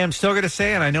 I am still going to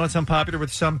say, and I know it's unpopular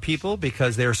with some people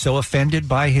because they're so offended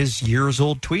by his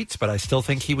years-old tweets, but I still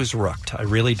think he was rooked. I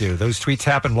really do. Those tweets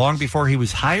happened long before he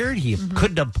was hired. He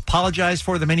couldn't have apologized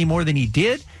for them any more than he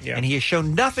did, and he has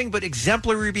shown nothing but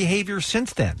exemplary behavior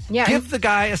since then. Yeah, Give the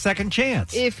guy a second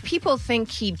chance. If people think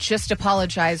he just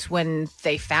apologized when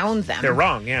they found them, They're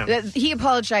wrong, yeah. He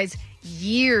apologized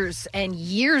years and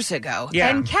years ago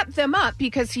and kept them up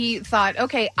because he thought,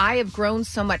 okay, I have grown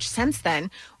so much since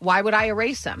then. Why would I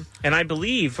erase them? And I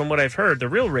believe, from what I've heard, the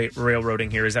real railroading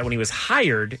here is that when he was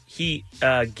hired, he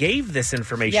gave this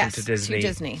information to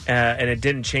Disney. And it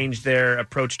didn't change their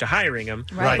approach to hiring him.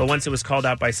 Right. But once it was called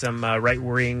out by some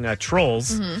right-wing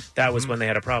trolls, that was when they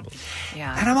had a problem.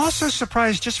 Yeah. And I'm also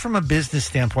surprised just from a business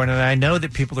standpoint, and I know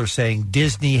that people are saying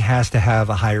Disney has to have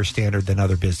a higher standard than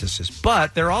other businesses,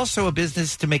 but they're also a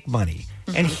business to make money.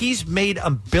 And he's made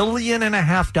 $1.5 billion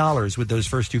with those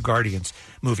first two Guardians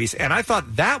movies, and I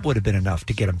thought that would have been enough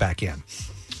to get him back in.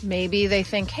 Maybe they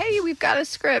think, hey, we've got a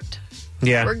script.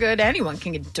 Yeah. We're good. Anyone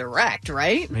can direct,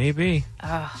 right? Maybe.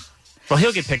 Oh, Well,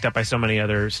 he'll get picked up by so many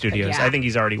other studios. Yeah. I think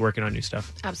he's already working on new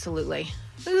stuff. absolutely.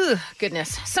 Ugh,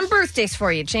 goodness. Some birthdays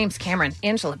for you. James Cameron,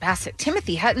 Angela Bassett,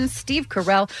 Timothy Hutton, Steve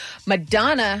Carell,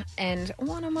 Madonna, and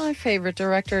one of my favorite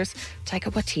directors,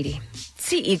 Taika Waititi.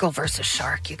 See Eagle versus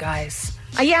Shark, you guys.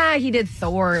 Yeah, he did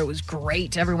Thor. It was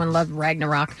great. Everyone loved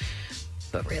Ragnarok.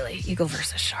 But really, Eagle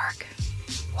versus Shark.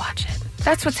 Watch it.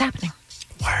 That's what's happening.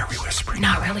 Why are we whispering?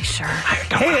 Not really sure. I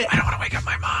don't want to wake up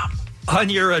my mom. On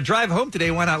your drive home today,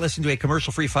 why not listen to a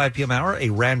commercial-free 5 p.m. hour, a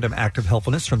random act of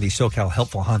helpfulness from the SoCal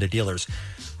Helpful Honda dealers.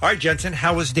 All right, Jensen,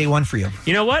 how was day one for you?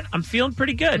 You know what? I'm feeling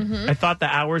pretty good. I thought the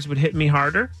hours would hit me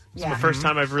harder. It's the first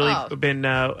time I've really been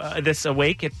this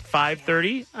awake at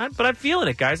 5:30, but I'm feeling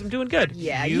it, guys. I'm doing good.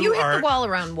 Yeah, you hit the wall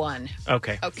around 1.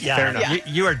 Okay. Yeah, fair enough.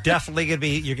 You are definitely going to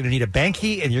be, you're going to need a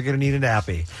Banky and you're going to need a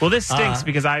nappy. Well, this stinks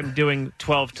because I'm doing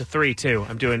 12 to 3, too.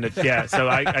 I'm doing it, so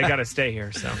I got to stay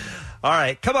here, so. All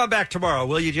right, come on back tomorrow,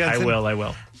 will you, Jensen? I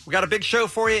will. We got a big show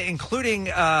for you, including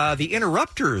the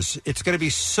Interrupters. It's going to be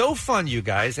so fun, you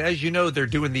guys. As you know, they're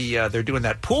doing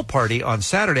that pool party on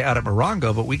Saturday out at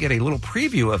Morongo, but we get a little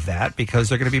preview of that because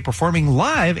they're going to be performing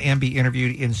live and be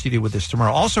interviewed in studio with us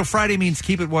tomorrow. Also, Friday means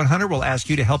Keep It 100. We'll ask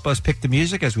you to help us pick the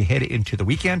music as we head into the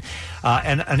weekend.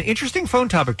 And an interesting phone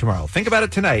topic tomorrow. Think about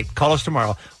it tonight. Call us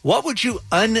tomorrow. What would you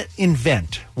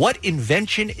uninvent? What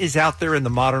invention is out there in the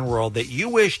modern world that you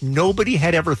wish nobody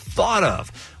had ever thought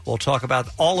of? We'll talk about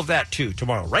all of that, too,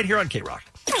 tomorrow, right here on K-Rock.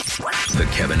 The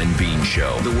Kevin and Bean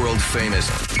Show, the world famous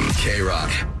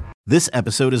K-Rock. This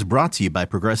episode is brought to you by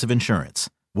Progressive Insurance.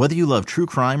 Whether you love true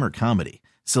crime or comedy,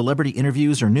 celebrity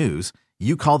interviews or news,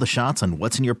 you call the shots on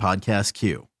what's in your podcast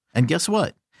queue. And guess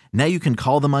what? Now you can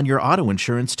call them on your auto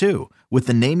insurance, too, with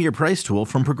the Name Your Price tool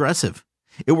from Progressive.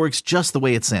 It works just the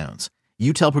way it sounds.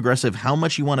 You tell Progressive how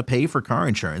much you want to pay for car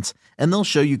insurance, and they'll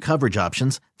show you coverage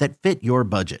options that fit your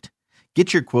budget.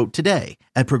 Get your quote today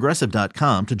at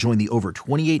Progressive.com to join the over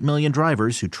 28 million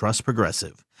drivers who trust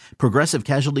Progressive. Progressive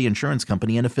Casualty Insurance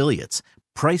Company and Affiliates.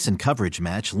 Price and coverage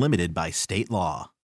match limited by state law.